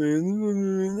Lions,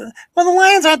 man. Well, the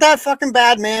Lions aren't that fucking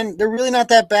bad, man. They're really not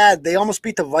that bad. They almost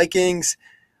beat the Vikings.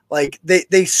 Like,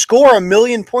 they score 1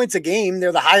 million points a game.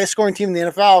 They're the highest scoring team in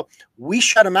the NFL. We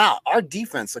shut them out. Our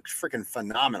defense looks freaking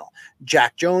phenomenal.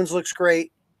 Jack Jones looks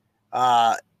great.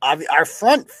 Our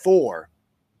front four,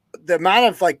 the amount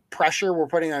of like pressure we're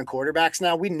putting on quarterbacks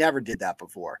now, we never did that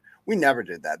before. We never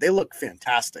did that. They look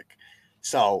fantastic.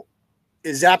 So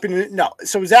is Zappy? No.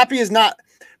 So Zappy is not,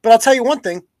 but I'll tell you one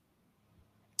thing.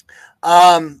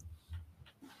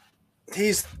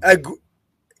 He's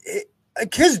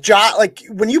his job. Like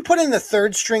when you put in the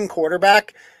third string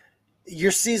quarterback,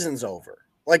 your season's over.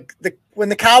 Like when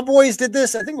the Cowboys did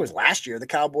this, I think it was last year. The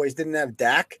Cowboys didn't have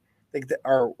Dak.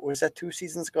 Or was that 2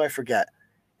 seasons ago? I forget.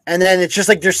 And then it's just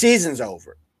like their season's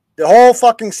over. The whole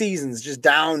fucking season's just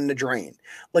down the drain.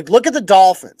 Like, look at the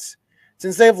Dolphins.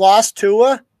 Since they've lost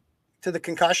Tua to the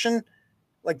concussion,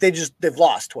 like they've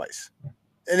lost twice.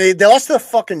 And they lost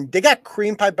to they got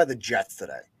cream piped by the Jets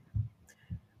today.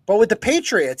 But with the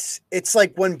Patriots, it's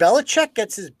like when Belichick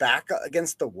gets his back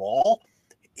against the wall,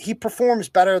 he performs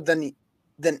better than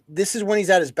this is when he's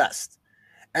at his best.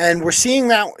 And we're seeing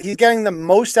that he's getting the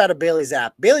most out of Bailey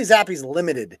Zappe. Bailey Zappe's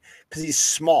limited because he's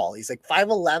small. He's like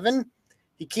 5'11".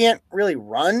 He can't really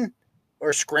run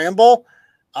or scramble.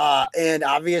 And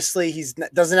obviously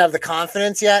doesn't have the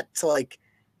confidence yet to like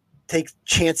take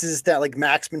chances that like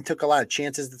Maxman took a lot of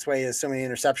chances. That's why he has so many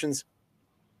interceptions.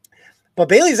 But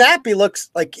Bailey Zappe looks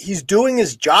like he's doing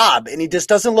his job and he just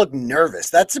doesn't look nervous.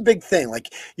 That's a big thing.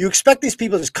 Like you expect these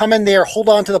people to just come in there, hold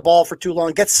on to the ball for too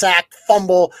long, get sacked,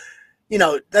 fumble. You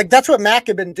know, like that's what Mac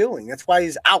had been doing. That's why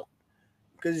he's out,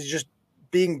 because he's just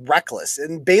being reckless.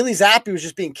 And Bailey Zappe was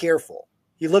just being careful.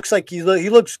 He looks like he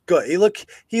looks good.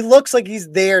 He looks like he's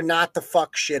there not to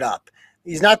fuck shit up.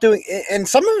 He's not doing. And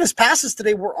some of his passes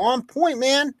today were on point,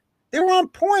 man. They were on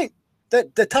point.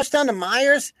 The touchdown to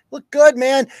Myers looked good,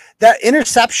 man. That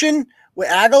interception with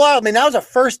Aguilar, I mean, that was a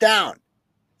first down.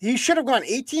 He should have gone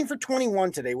 18 for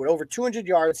 21 today with over 200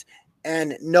 yards.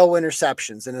 And no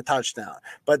interceptions and a touchdown.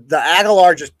 But the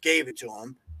Aguilar just gave it to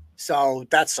him. So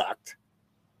that sucked.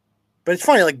 But it's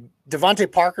funny, like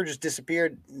Devontae Parker just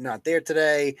disappeared, not there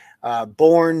today.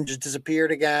 Bourne just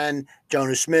disappeared again.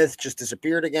 Jonas Smith just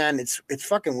disappeared again. It's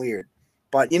fucking weird.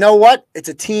 But you know what? It's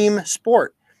a team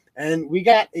sport. And we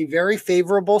got a very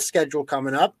favorable schedule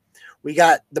coming up. We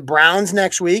got the Browns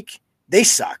next week. They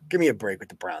suck. Give me a break with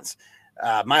the Browns.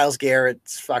 Myles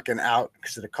Garrett's fucking out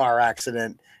because of the car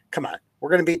accident. Come on, we're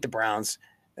going to beat the Browns.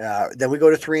 Then we go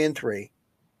to 3-3,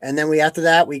 and then after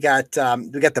that we got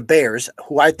the Bears,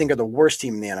 who I think are the worst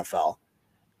team in the NFL,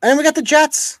 and then we got the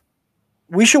Jets.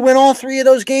 We should win all 3 of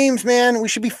those games, man. We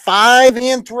should be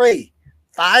 5-3,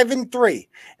 5-3,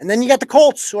 and then you got the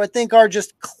Colts, who I think are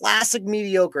just classic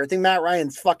mediocre. I think Matt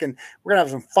Ryan's fucking. We're gonna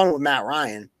have some fun with Matt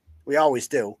Ryan. We always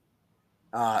do.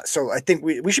 So I think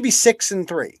we should be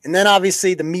 6-3, and then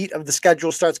obviously the meat of the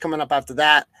schedule starts coming up after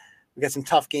that. We got some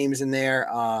tough games in there.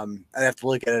 I'd have to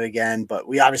look at it again, but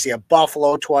we obviously have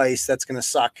Buffalo twice. That's going to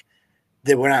suck.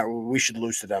 we're not. We should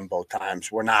lose to them both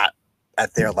times. We're not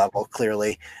at their level,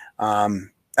 clearly. I'd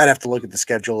have to look at the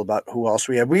schedule about who else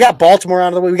we have. We got Baltimore out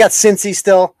of the way. We got Cincy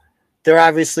still. They're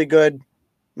obviously good.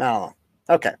 I don't know.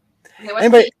 Okay. What's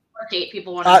Kate's court date?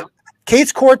 People want to know.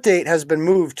 Kate's court date has been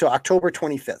moved to October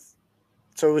 25th.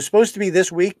 So it was supposed to be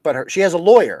this week, but she has a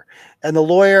lawyer, and the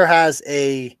lawyer has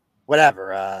a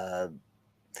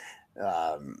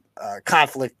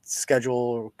conflict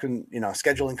schedule,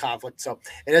 scheduling conflict. So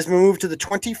it has been moved to the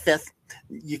 25th.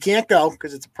 You can't go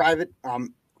because it's a private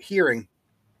hearing.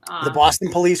 The Boston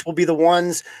police will be the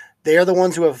ones. They are the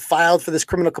ones who have filed for this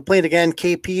criminal complaint. Again,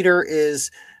 Kate Peter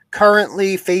is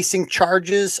currently facing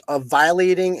charges of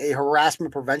violating a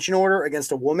harassment prevention order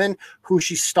against a woman who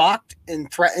she stalked and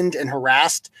threatened and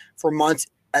harassed for months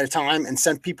at a time and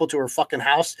sent people to her fucking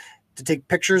house to take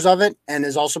pictures of it, and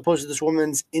has also posted this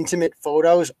woman's intimate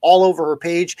photos all over her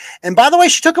page. And by the way,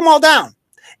 she took them all down,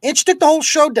 and she took the whole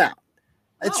show down.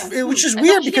 Which is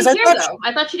weird because I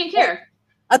thought she didn't care.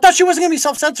 I thought she wasn't going to be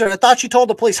self-censored. I thought she told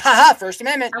the police, "Ha, First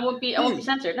Amendment." I won't be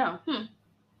censored. No.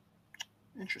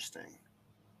 Interesting.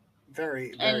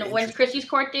 Very. And when's Chrissy's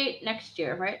court date? Next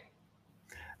year, right?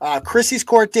 Chrissy's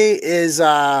court date is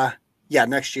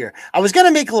next year. I was going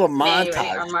to make a little montage.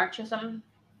 Right? Or March or something.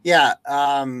 Yeah.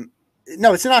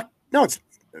 No, it's not. No, it's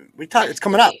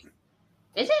coming up.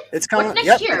 Is it? It's coming. What's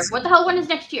next year? What the hell? When is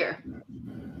next year?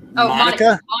 Oh,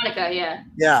 Monica. Monica, yeah.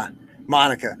 Yeah,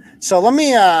 Monica. So let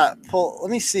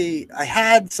me see. I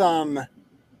had some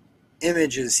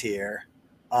images here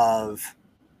of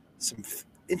some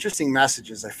interesting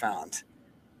messages I found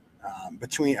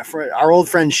between our old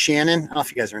friend Shannon. I don't know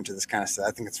if you guys are into this kind of stuff.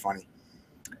 I think it's funny.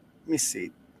 Let me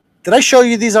see. Did I show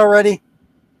you these already?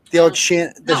 The old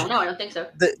Shannon. No, I don't think so.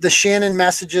 The Shannon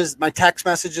messages, my text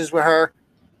messages with her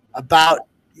about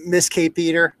Miss Kate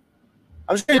Peter.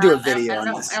 I was going to do a video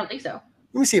on this. I don't think so.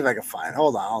 Let me see if I can find.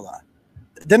 Hold on.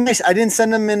 I didn't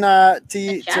send them in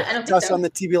to us on the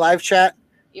TV live chat.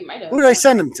 You might have. Who did I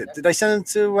send them to? Did I send them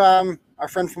to our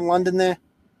friend from London there?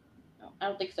 No, I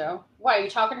don't think so. Why are you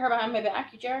talking to her behind my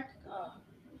back, you jerk? Oh.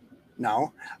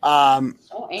 No.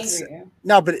 So angry.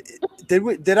 No, but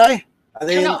did I? Are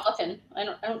they? I'm not looking. I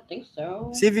don't think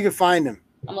so. See if you can find them.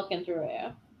 I'm looking through it.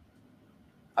 Yeah.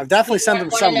 I've definitely sent them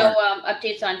somewhere. Want to know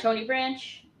updates on Tony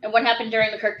Branch and what happened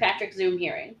during the Kirkpatrick Zoom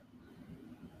hearing?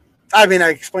 I mean, I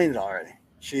explained it already.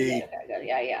 Yeah.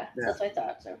 That's what I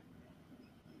thought. So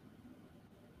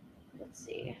let's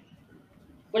see.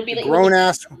 Would it be like grown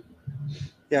ass?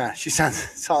 Yeah, she sounds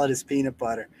solid as peanut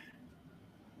butter.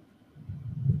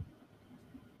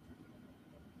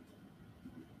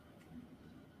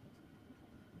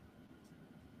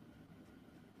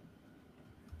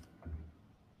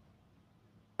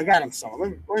 I got him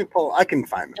somewhere. Let me pull. I can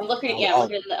find them. I'm looking at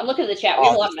the chat. We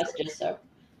have a lot of messages, so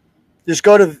just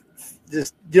go to. You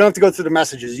don't have to go through the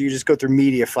messages. You just go through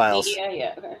media files.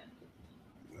 Yeah. Okay.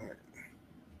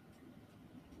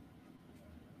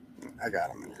 I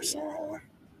got them in there somewhere.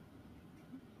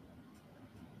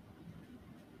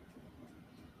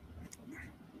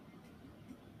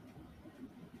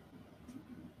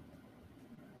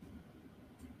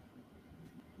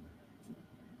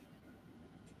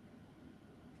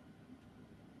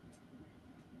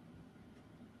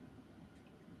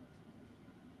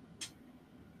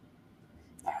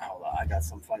 Hold on, I got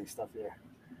some funny stuff here.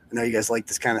 I know you guys like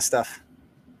this kind of stuff.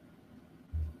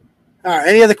 All right.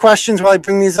 Any other questions while I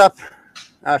bring these up?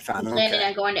 I found them. Planning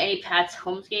on going to any Pats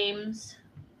Homes games?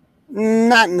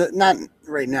 Not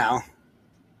right now.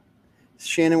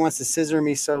 Shannon wants to scissor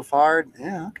me so hard.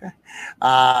 Yeah, okay.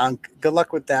 Good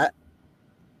luck with that.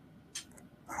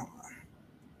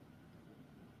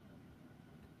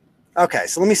 Okay,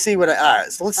 so let me see what all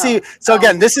right. So let's see. So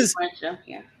again, this is.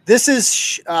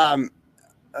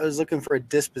 I was looking for a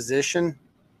disposition.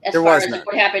 There was none.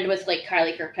 What happened with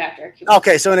Kylie Kirkpatrick?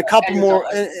 Okay, so in a couple more,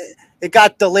 it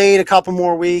got delayed a couple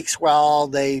more weeks while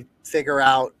they figure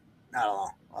out, I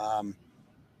don't know,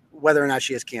 whether or not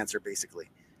she has cancer, basically.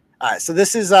 All right, so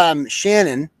this is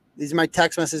Shannon. These are my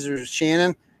text messages with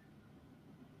Shannon,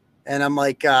 and I'm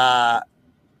like,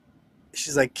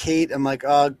 she's like, Kate. I'm like,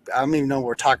 I don't even know what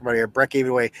we're talking about here. Brett gave it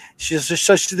away. This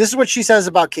is what she says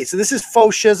about Kate. So this is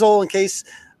faux shizzle in case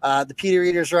the Peter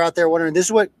Eaters are out there wondering. This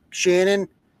is what Shannon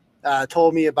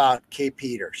told me about Kate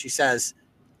Peter. She says,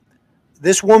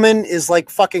 this woman is like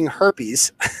fucking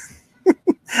herpes.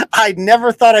 I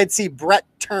never thought I'd see Brett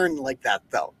turn like that,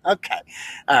 though. Okay.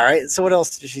 All right. So what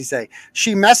else did she say?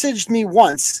 She messaged me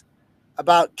once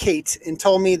about Kate and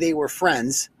told me they were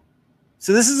friends.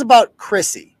 So this is about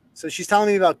Chrissy. So she's telling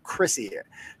me about Chrissy here.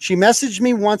 She messaged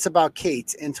me once about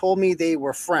Kate and told me they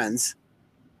were friends.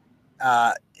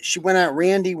 she went at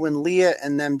Randy when Leah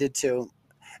and them did too.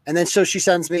 And then so she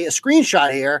sends me a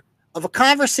screenshot here of a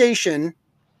conversation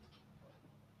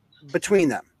between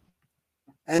them.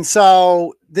 And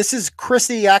so this is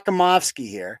Chrissy Yakimovsky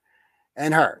here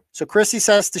and her. So Chrissy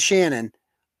says to Shannon,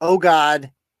 "Oh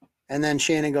God." And then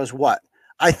Shannon goes, "What?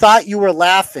 I thought you were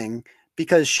laughing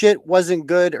because shit wasn't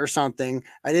good or something.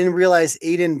 I didn't realize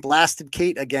Aiden blasted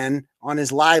Kate again on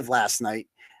his live last night.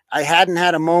 I hadn't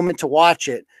had a moment to watch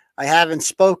it. I haven't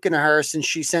spoken to her since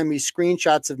she sent me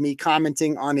screenshots of me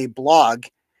commenting on a blog.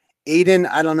 Aiden,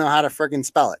 I don't know how to friggin'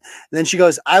 spell it." And then she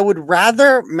goes, "I would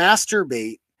rather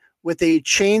masturbate with a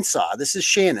chainsaw," this is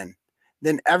Shannon,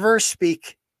 "than ever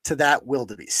speak to that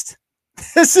wildebeest."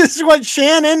 This is what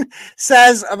Shannon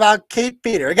says about Kate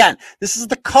Peter. Again, this is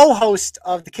the co-host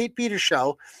of the Kate Peter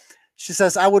show. She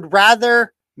says, "I would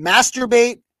rather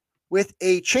masturbate with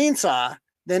a chainsaw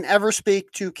than ever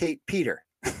speak to Kate Peter."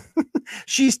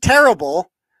 She's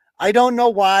terrible. I don't know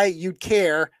why you'd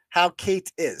care how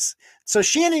Kate is. So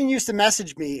Shannon used to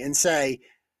message me and say,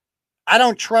 "I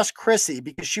don't trust Chrissy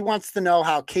because she wants to know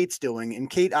how Kate's doing, and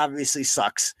Kate obviously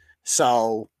sucks.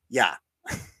 So yeah."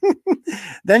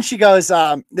 Then she goes,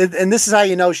 and this is how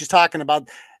you know she's talking about.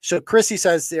 So Chrissy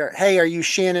says there, "Hey, are you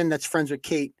Shannon that's friends with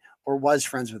Kate or was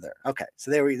friends with her?" Okay,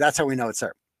 so that's how we know it's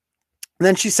her. And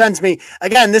then she sends me,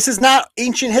 again, this is not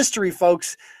ancient history,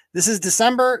 folks. This is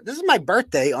December. This is my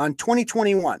birthday on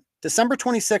 2021, December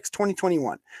 26,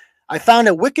 2021. I found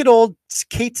a wicked old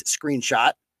Kate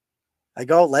screenshot. I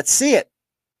go, "Let's see it."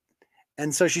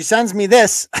 And so she sends me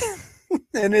this,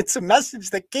 and it's a message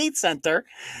that Kate sent her.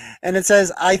 And it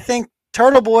says, "I think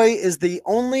Turtle Boy is the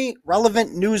only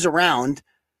relevant news around,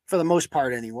 for the most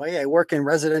part anyway. I work in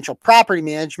residential property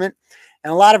management,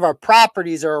 and a lot of our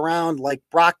properties are around like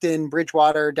Brockton,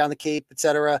 Bridgewater, down the Cape,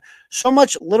 etc. So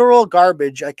much literal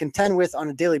garbage I contend with on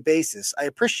a daily basis. I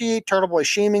appreciate Turtle Boy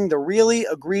shaming the really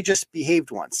egregious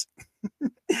behaved ones."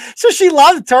 So she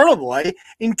loved Turtle Boy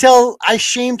until I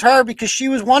shamed her because she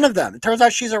was one of them. It turns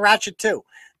out she's a ratchet too.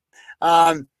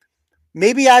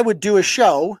 Maybe I would do a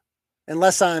show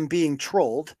unless I'm being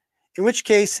trolled, in which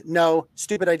case, no,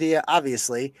 stupid idea,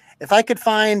 obviously. If I could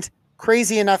find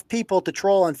crazy enough people to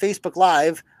troll on Facebook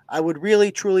Live, I would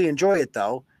really, truly enjoy it,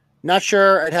 though. Not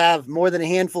sure I'd have more than a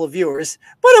handful of viewers,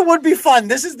 but it would be fun.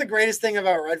 This is the greatest thing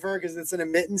about Redford, because it's an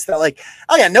admittance that, like,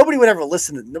 oh yeah, nobody would ever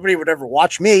listen to, nobody would ever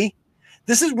watch me.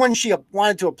 This is when she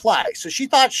wanted to apply. So she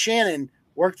thought Shannon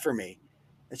worked for me.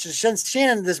 And she sends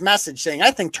Shannon this message saying, "I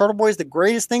think Turtle Boy is the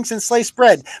greatest thing since sliced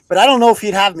bread, but I don't know if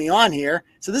he'd have me on here."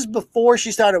 So this is before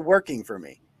she started working for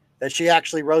me that she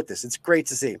actually wrote this. It's great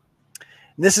to see. And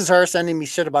this is her sending me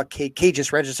shit about Kate. Kate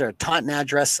just registered a Taunton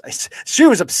address. She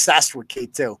was obsessed with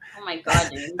Kate too. Oh my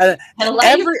God,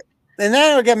 dude. And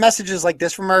then I would get messages like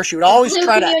this from her. She would always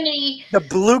try to. The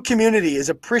blue community is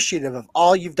appreciative of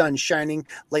all you've done shining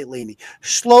light lately.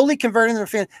 Slowly converting their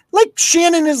fans. Like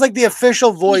Shannon is like the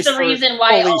official voice. He's the reason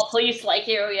why all police like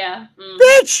you, yeah.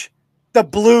 Bitch! The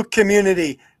blue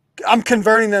community. I'm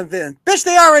converting them in. Bitch,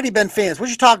 they already been fans. What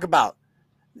you talk about?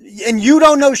 And you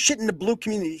don't know shit in the blue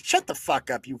community. Shut the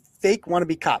fuck up, you fake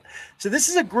wannabe cop. So this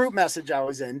is a group message I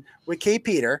was in with Kate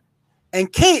Peter.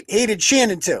 And Kate hated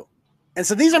Shannon too. And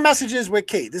so these are messages with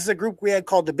Kate. This is a group we had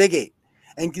called the Big Eight.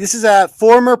 And this is a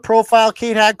former profile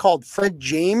Kate had called Fred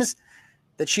James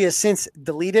that she has since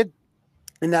deleted.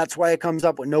 And that's why it comes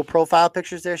up with no profile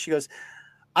pictures there. She goes,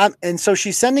 and so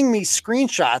she's sending me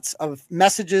screenshots of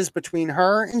messages between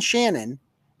her and Shannon.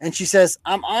 And she says,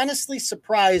 "I'm honestly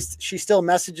surprised she still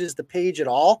messages the page at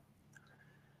all.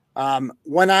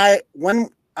 When I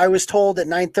was told at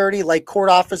 9:30, like court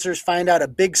officers find out a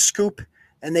big scoop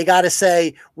and they got to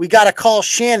say, we got to call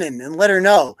Shannon and let her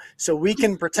know so we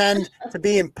can pretend to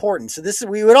be important." So this is,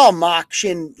 we would all mock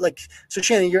Shannon. Like, so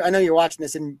Shannon, I know you're watching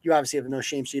this and you obviously have no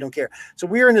shame, so you don't care. So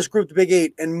we were in this group, the Big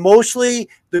Eight, and mostly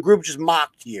the group just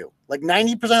mocked you. Like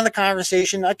 90% of the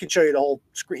conversation, I could show you the whole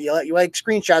screen. You like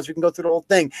screenshots, we can go through the whole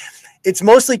thing. It's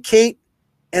mostly Kate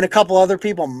and a couple other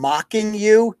people mocking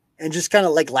you and just kind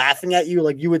of like laughing at you.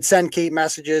 Like you would send Kate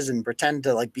messages and pretend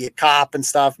to like be a cop and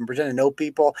stuff and pretend to know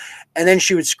people. And then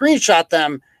she would screenshot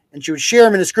them and she would share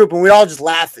them in this group and we'd all just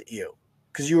laugh at you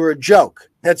because you were a joke.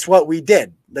 That's what we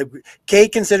did. Like,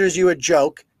 Kate considers you a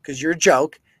joke because you're a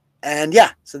joke. And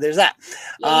yeah, so there's that.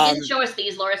 Yeah, you didn't show us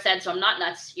these, Laura said, so I'm not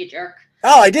nuts, you jerk.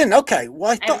 Oh, I didn't? Okay.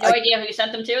 Well, I have no idea who you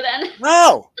sent them to then.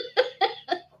 No.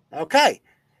 Okay.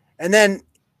 And then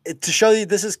to show you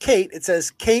this is Kate, it says,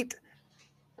 "Kate,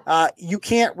 you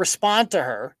can't respond to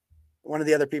her," one of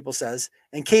the other people says.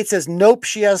 And Kate says, "Nope,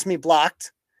 she has me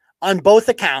blocked on both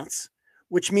accounts,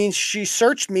 which means she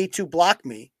searched me to block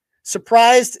me.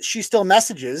 Surprised she still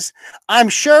messages. I'm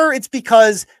sure it's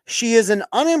because she is an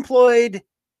unemployed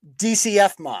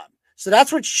DCF mom. So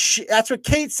that's what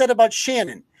Kate said about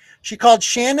Shannon. She called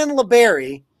Shannon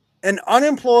LeBerry an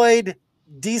unemployed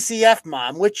DCF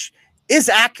mom, which is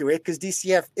accurate because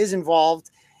DCF is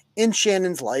involved in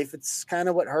Shannon's life. It's kind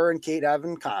of what her and Kate have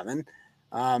in common.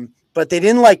 But they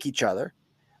didn't like each other.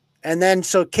 And then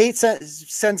so Kate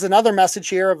sends another message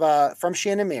here from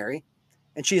Shannon Mary.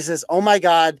 And she says, oh my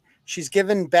God, she's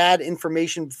given bad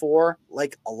information before,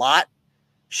 like a lot.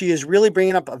 She is really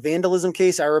bringing up a vandalism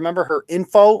case. I remember her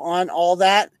info on all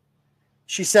that.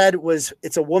 She said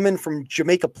it's a woman from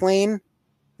Jamaica Plain,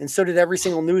 and so did every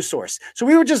single news source. So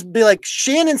we would just be like,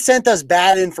 Shannon sent us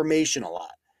bad information a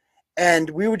lot. And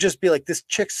we would just be like, this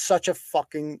chick's such a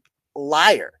fucking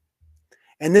liar.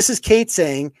 And this is Kate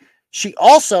saying she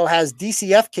also has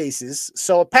DCF cases.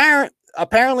 So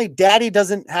apparently Daddy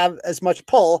doesn't have as much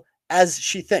pull as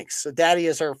she thinks. So Daddy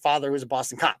is her father, who's a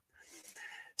Boston cop.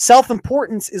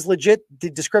 Self-importance is legit the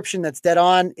description that's dead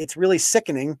on. It's really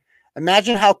sickening.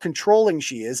 Imagine how controlling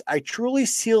she is. I truly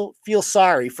feel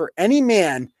sorry for any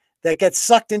man that gets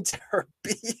sucked into her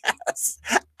BS.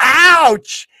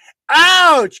 Ouch!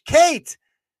 Ouch! Kate,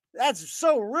 that's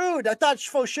so rude. I thought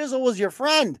Faux Shizzle was your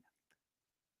friend.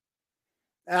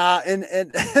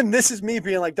 And this is me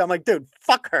being like, I'm like, dude,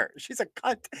 fuck her. She's a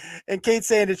cunt. And Kate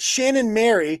saying it's Shannon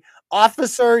Mary,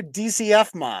 officer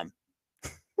DCF mom.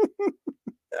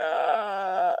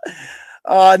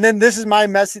 And then this is my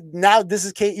message. Now this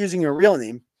is Kate using her real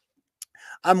name.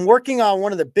 I'm working on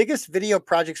one of the biggest video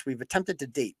projects we've attempted to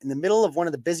date in the middle of one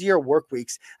of the busier work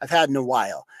weeks I've had in a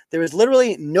while. There is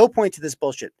literally no point to this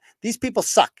bullshit. These people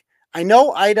suck. I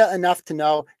know Ida enough to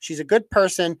know she's a good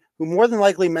person who more than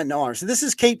likely meant no harm. So this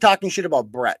is Kate talking shit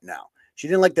about Brett now. She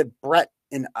didn't like that Brett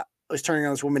was turning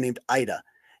on this woman named Ida.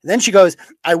 And then she goes,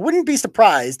 I wouldn't be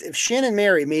surprised if Shannon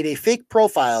Mary made a fake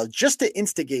profile just to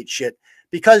instigate shit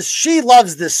because she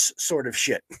loves this sort of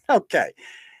shit. Okay.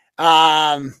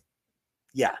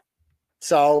 Yeah.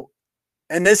 So,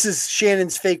 and this is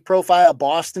Shannon's fake profile,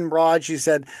 Boston Broad. She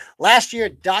said, last year,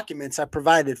 documents I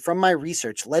provided from my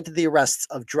research led to the arrests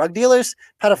of drug dealers,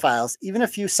 pedophiles, even a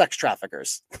few sex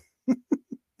traffickers. Can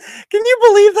you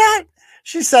believe that?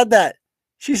 She said that.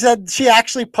 She said she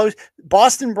actually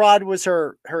Boston Broad was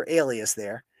her alias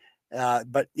there.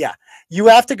 But yeah, you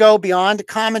have to go beyond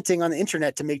commenting on the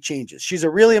internet to make changes. She's a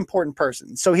really important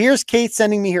person. So here's Kate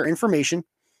sending me her information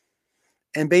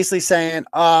and basically saying,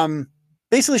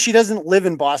 basically she doesn't live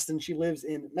in Boston. She lives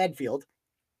in Medfield.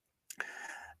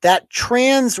 That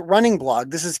trans running blog,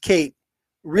 this is Kate,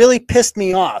 really pissed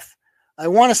me off. I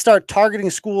want to start targeting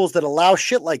schools that allow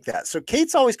shit like that. So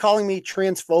Kate's always calling me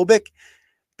transphobic,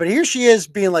 but here she is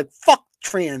being like, fuck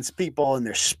trans people and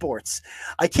their sports.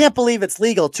 I can't believe it's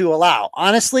legal to allow.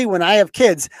 Honestly, when I have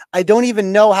kids, I don't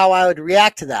even know how I would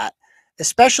react to that,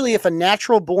 especially if a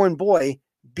natural born boy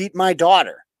beat my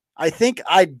daughter. I think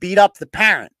I'd beat up the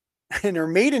parent. And her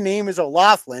maiden name is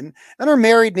O'Laughlin and her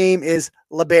married name is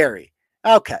LeBerry.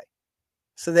 Okay.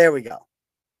 So there we go.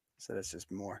 So that's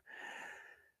just more.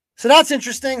 So that's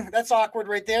interesting. That's awkward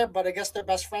right there, but I guess they're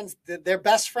best friends. They're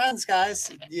best friends,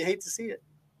 guys. You hate to see it.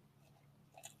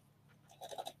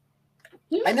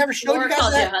 I never showed Laura you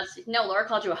guys that. No, Laura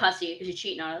called you a hussy because you're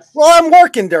cheating on us. Well, I'm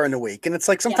working during the week, and it's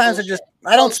like sometimes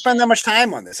I don't spend that much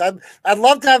time on this. I'd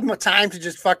love to have more time to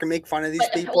just fucking make fun of these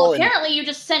people. Well, apparently you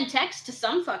just sent text to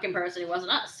some fucking person who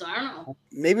wasn't us, so I don't know.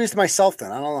 Maybe it's myself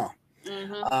then. I don't know.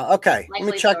 Mm-hmm. Okay, let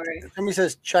me check. Somebody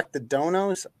says check the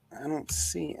donos. I don't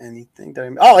see anything.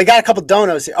 I got a couple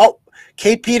donos here. Oh,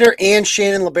 Kate Peter and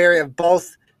Shannon LeBerry have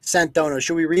both sent donos.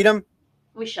 Should we read them?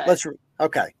 We should.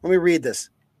 Okay, let me read this.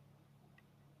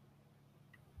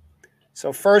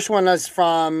 So first one is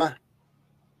from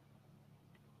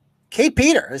Kate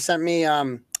Peter. It sent me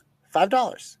 $5.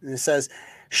 And it says,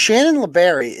 Shannon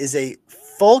LeBerry is a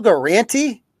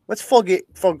fulguranti. What's fulguranti?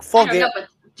 I don't know, but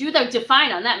do the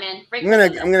define on that, man.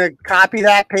 I'm gonna copy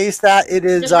that, paste that. It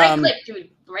is just right click, dude.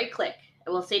 Right click. It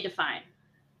will say define.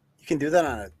 You can do that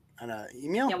on a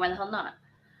email? Yeah, why the hell not?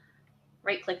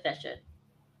 Right click that shit.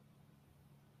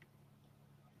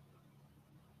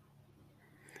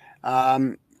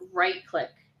 Right click.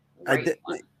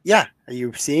 Yeah. Are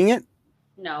you seeing it?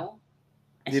 No.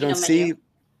 You don't see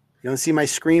my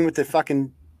screen with the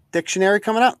fucking dictionary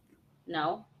coming up?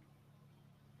 No.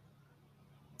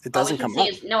 It doesn't come up.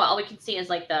 All we can see is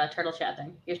like the turtle chat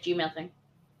thing. Your Gmail thing.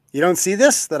 You don't see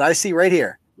this that I see right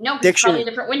here? No, it's probably a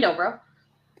different window, bro.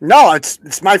 No,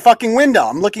 it's my fucking window.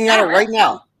 I'm looking at it right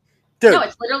now. Dude. No,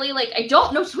 it's literally like, I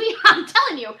don't know, sweet. I'm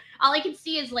telling you. All I can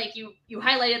see is like you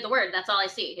highlighted the word. That's all I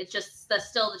see. It's just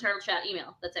still the turtle chat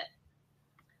email. That's it.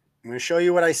 I'm going to show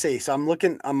you what I see. So I'm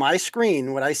looking on my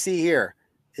screen. What I see here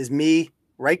is me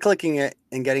right-clicking it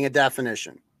and getting a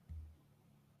definition.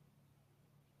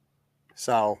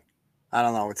 So I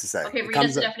don't know what to say. Okay, read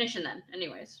us the definition then.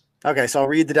 Anyways. Okay, so I'll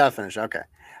read the definition. Okay.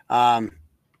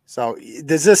 So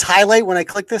does this highlight when I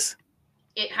click this?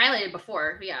 It highlighted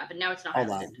before, yeah, but now it's not. Hold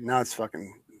on. Now it's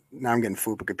fucking. Now I'm getting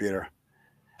FUPA computer.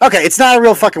 Okay, it's not a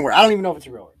real fucking word. I don't even know if it's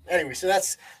a real word. Anyway, so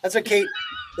that's what Kate.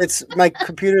 It's my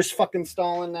computer's fucking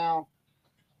stalling now.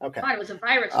 Okay. God, it was a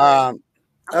virus.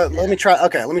 Let me try.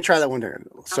 Okay, let me try that one there.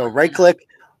 So right click,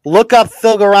 look up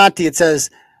fulguranti. It says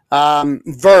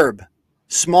verb,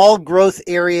 small growth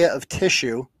area of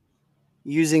tissue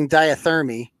using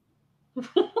diathermy.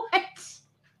 What?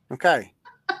 Okay.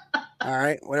 All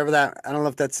right. Whatever that. I don't know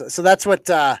if that's. So that's what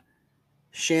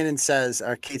Shannon says,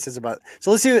 or Kate says about.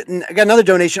 So let's see. I got another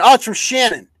donation. Oh, it's from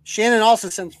Shannon. Shannon also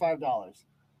sends $5.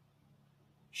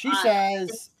 She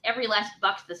says every last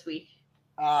buck this week.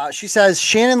 She says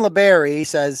Shannon LeBerry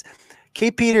says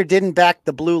Kate Peter didn't back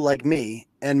the blue like me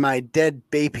and my dead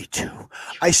baby too.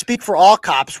 I speak for all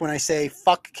cops when I say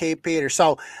fuck Kate Peter.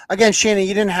 So again, Shannon,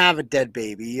 you didn't have a dead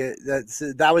baby.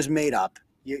 That was made up.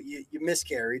 You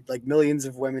miscarried like millions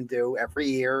of women do every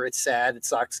year. It's sad. It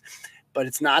sucks, but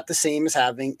it's not the same as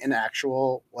having an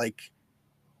actual like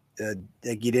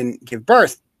you didn't give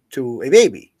birth to a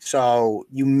baby. So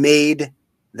you made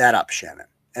that up, Shannon.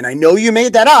 And I know you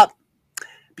made that up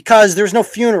because there's no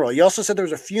funeral. You also said there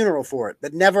was a funeral for it.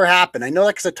 That never happened. I know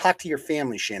that because I talked to your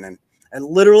family, Shannon. I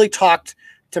literally talked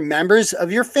to members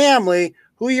of your family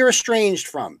who you're estranged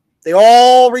from. They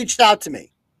all reached out to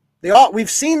me. We've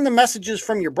seen the messages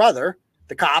from your brother,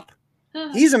 the cop.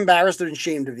 He's embarrassed and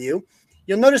ashamed of you.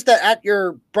 You'll notice that at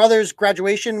your brother's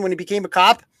graduation when he became a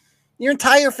cop, your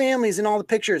entire family's in all the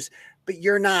pictures, but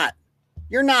you're not.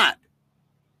 You're not.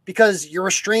 Because you're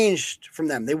estranged from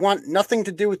them. They want nothing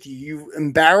to do with you. You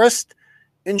embarrassed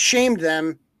and shamed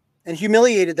them and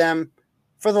humiliated them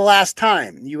for the last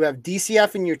time. You have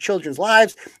DCF in your children's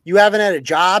lives. You haven't had a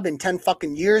job in 10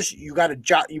 fucking years. You got a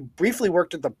job. You briefly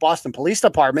worked at the Boston Police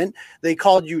Department. They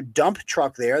called you Dump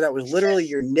Truck there. That was literally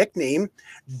your nickname,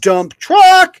 Dump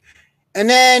Truck. And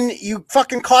then you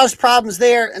fucking caused problems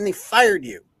there and they fired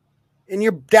you. And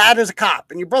your dad is a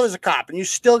cop and your brother's a cop and you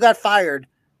still got fired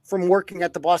from working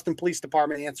at the Boston Police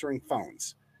Department answering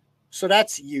phones. So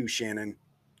that's you, Shannon.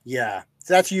 Yeah,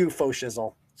 that's you, faux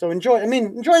shizzle. So enjoy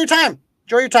your time.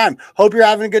 Enjoy your time. Hope you're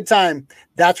having a good time.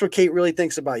 That's what Kate really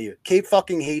thinks about you. Kate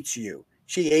fucking hates you.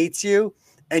 She hates you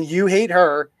and you hate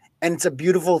her. And it's a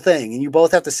beautiful thing. And you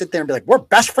both have to sit there and be like, we're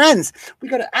best friends. We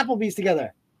go to Applebee's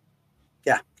together.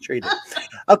 Yeah, sure you do.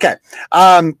 Okay.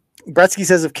 Bretsky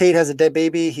says if Kate has a dead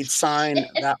baby, he'd sign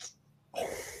that.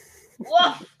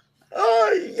 Whoa.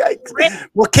 Oh, yikes.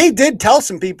 Well, Kate did tell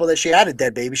some people that she had a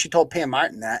dead baby. She told Pam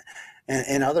Martin that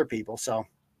and other people. So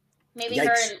maybe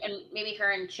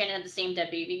her and Shannon had the same dead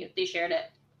baby. If they shared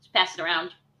it, just pass it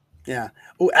around. Yeah.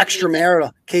 Oh,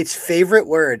 extramarital. Kate's favorite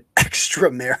word,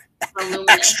 extramarital.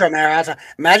 Extramarital.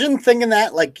 Imagine thinking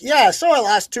that, like, yeah, so I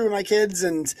lost 2 of my kids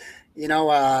and, you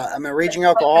know, I'm a raging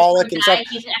alcoholic and stuff.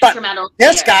 But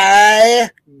this guy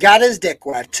got his dick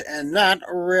wet and that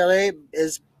really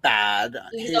is bad.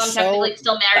 Even though I'm technically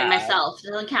still married myself.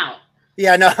 It doesn't count.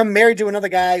 Yeah, no, I'm married to another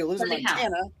guy who lives in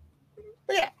Montana.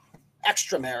 But yeah,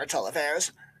 extramarital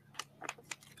affairs.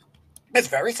 It's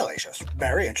very salacious.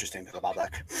 Very interesting to the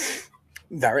public.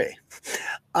 Very.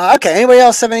 Okay, anybody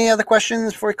else have any other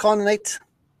questions before we call it a night?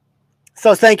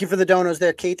 So thank you for the donos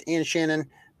there, Kate and Shannon.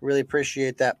 Really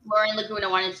appreciate that. Lauren Laguna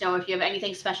wanted to know if you have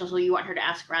anything special so you want her to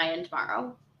ask Ryan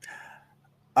tomorrow.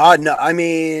 No, I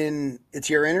mean, it's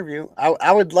your interview.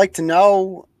 I would like to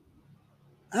know.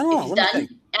 I don't know. If he's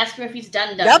done. Ask him if he's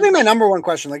done. That'd be my number one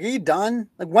question. Like, are you done?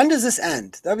 Like, when does this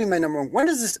end? That'd be my number one. When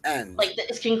does this end? Like,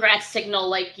 this congrats signal,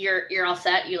 like, you're all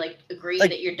set. You, like, agree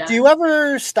that you're done. Do you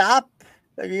ever stop?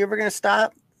 Are you ever going to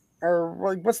stop? Or,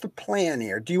 like, what's the plan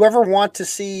here? Do you ever want to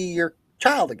see your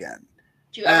child again?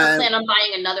 Do you ever plan on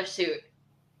buying another suit?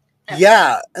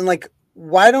 Yeah. And, like,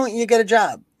 why don't you get a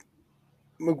job?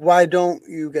 Why don't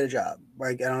you get a job?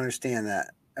 Like, I don't understand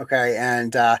that. Okay.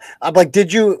 And I'm like,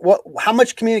 how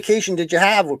much communication did you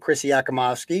have with Chrissy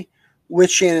Yakimovsky, with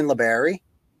Shannon LeBerry,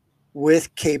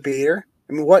 with Kate Peter?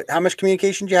 I mean, how much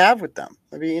communication did you have with them?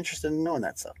 I'd be interested in knowing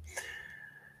that stuff.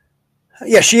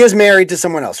 Yeah, she is married to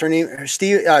someone else.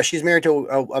 She's married to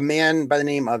a man by the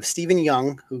name of Stephen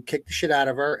Young, who kicked the shit out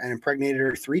of her and impregnated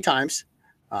her 3 times.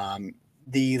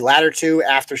 The latter 2,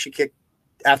 after he kicked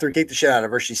the shit out of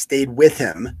her, she stayed with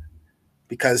him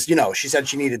because, you know, she said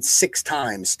she needed 6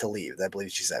 times to leave. I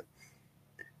believe she said.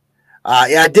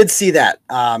 Yeah, I did see that.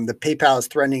 The PayPal is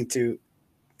threatening to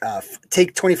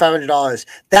take $2,500.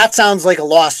 That sounds like a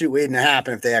lawsuit waiting to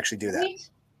happen if they actually do that. Right?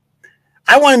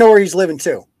 I want to know where he's living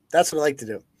too. That's what I like to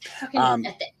do. Fucking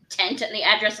at the tent and the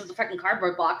address of the fucking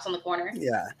cardboard box on the corner.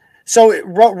 Yeah. So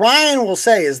Ryan will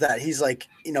say is that he's like,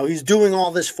 he's doing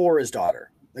all this for his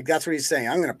daughter. Like, that's what he's saying.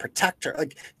 I'm going to protect her.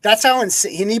 Like, that's how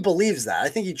insane. And he believes that. I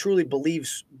think he truly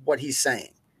believes what he's saying.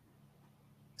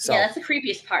 So, yeah, that's the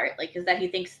creepiest part. Like, is that he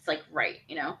thinks it's like right,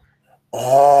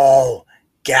 Oh,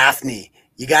 Gaffney.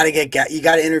 You got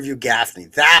to interview Gaffney.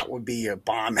 That would be a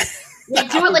bomb. Yeah,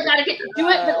 do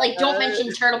it, but like don't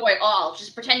mention Turtle Boy at all.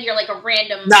 Just pretend you're like a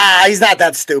random. Nah, he's not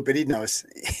that stupid. He knows.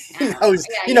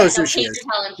 He knows who she is.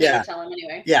 Tell him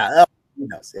anyway. Yeah, he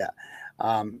knows.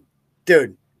 Yeah,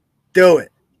 dude, do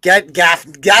it. Get Gaff.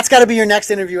 That's got to be your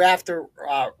next interview after.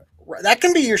 That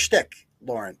can be your shtick,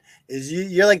 Lauren.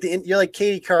 You're like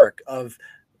Katie Couric of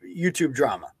YouTube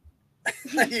drama.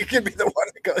 You could be the one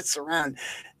that goes around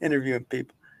interviewing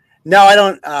people. No, I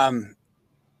don't.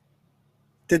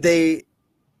 Did they?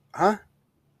 Huh?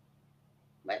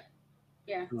 What?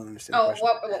 Yeah.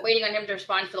 What, waiting on him to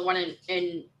respond for the one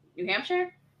in New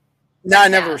Hampshire? No, I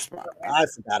never responded. I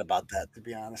forgot about that, to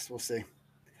be honest. We'll see.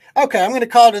 Okay, I'm going to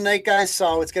call it a night, guys.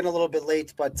 So it's getting a little bit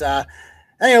late, but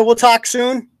anyway, we'll talk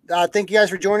soon. Thank you guys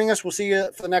for joining us. We'll see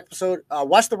you for the next episode.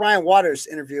 Watch the Ryan Waters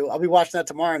interview. I'll be watching that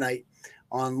tomorrow night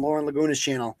on Lauren Laguna's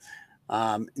channel.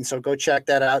 And so go check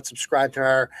that out. Subscribe to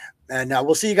her. And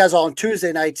we'll see you guys all on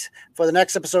Tuesday nights for the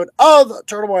next episode of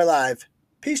Turtle Boy Live.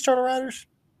 Peace, Turtle Riders.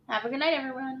 Have a good night,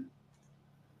 everyone.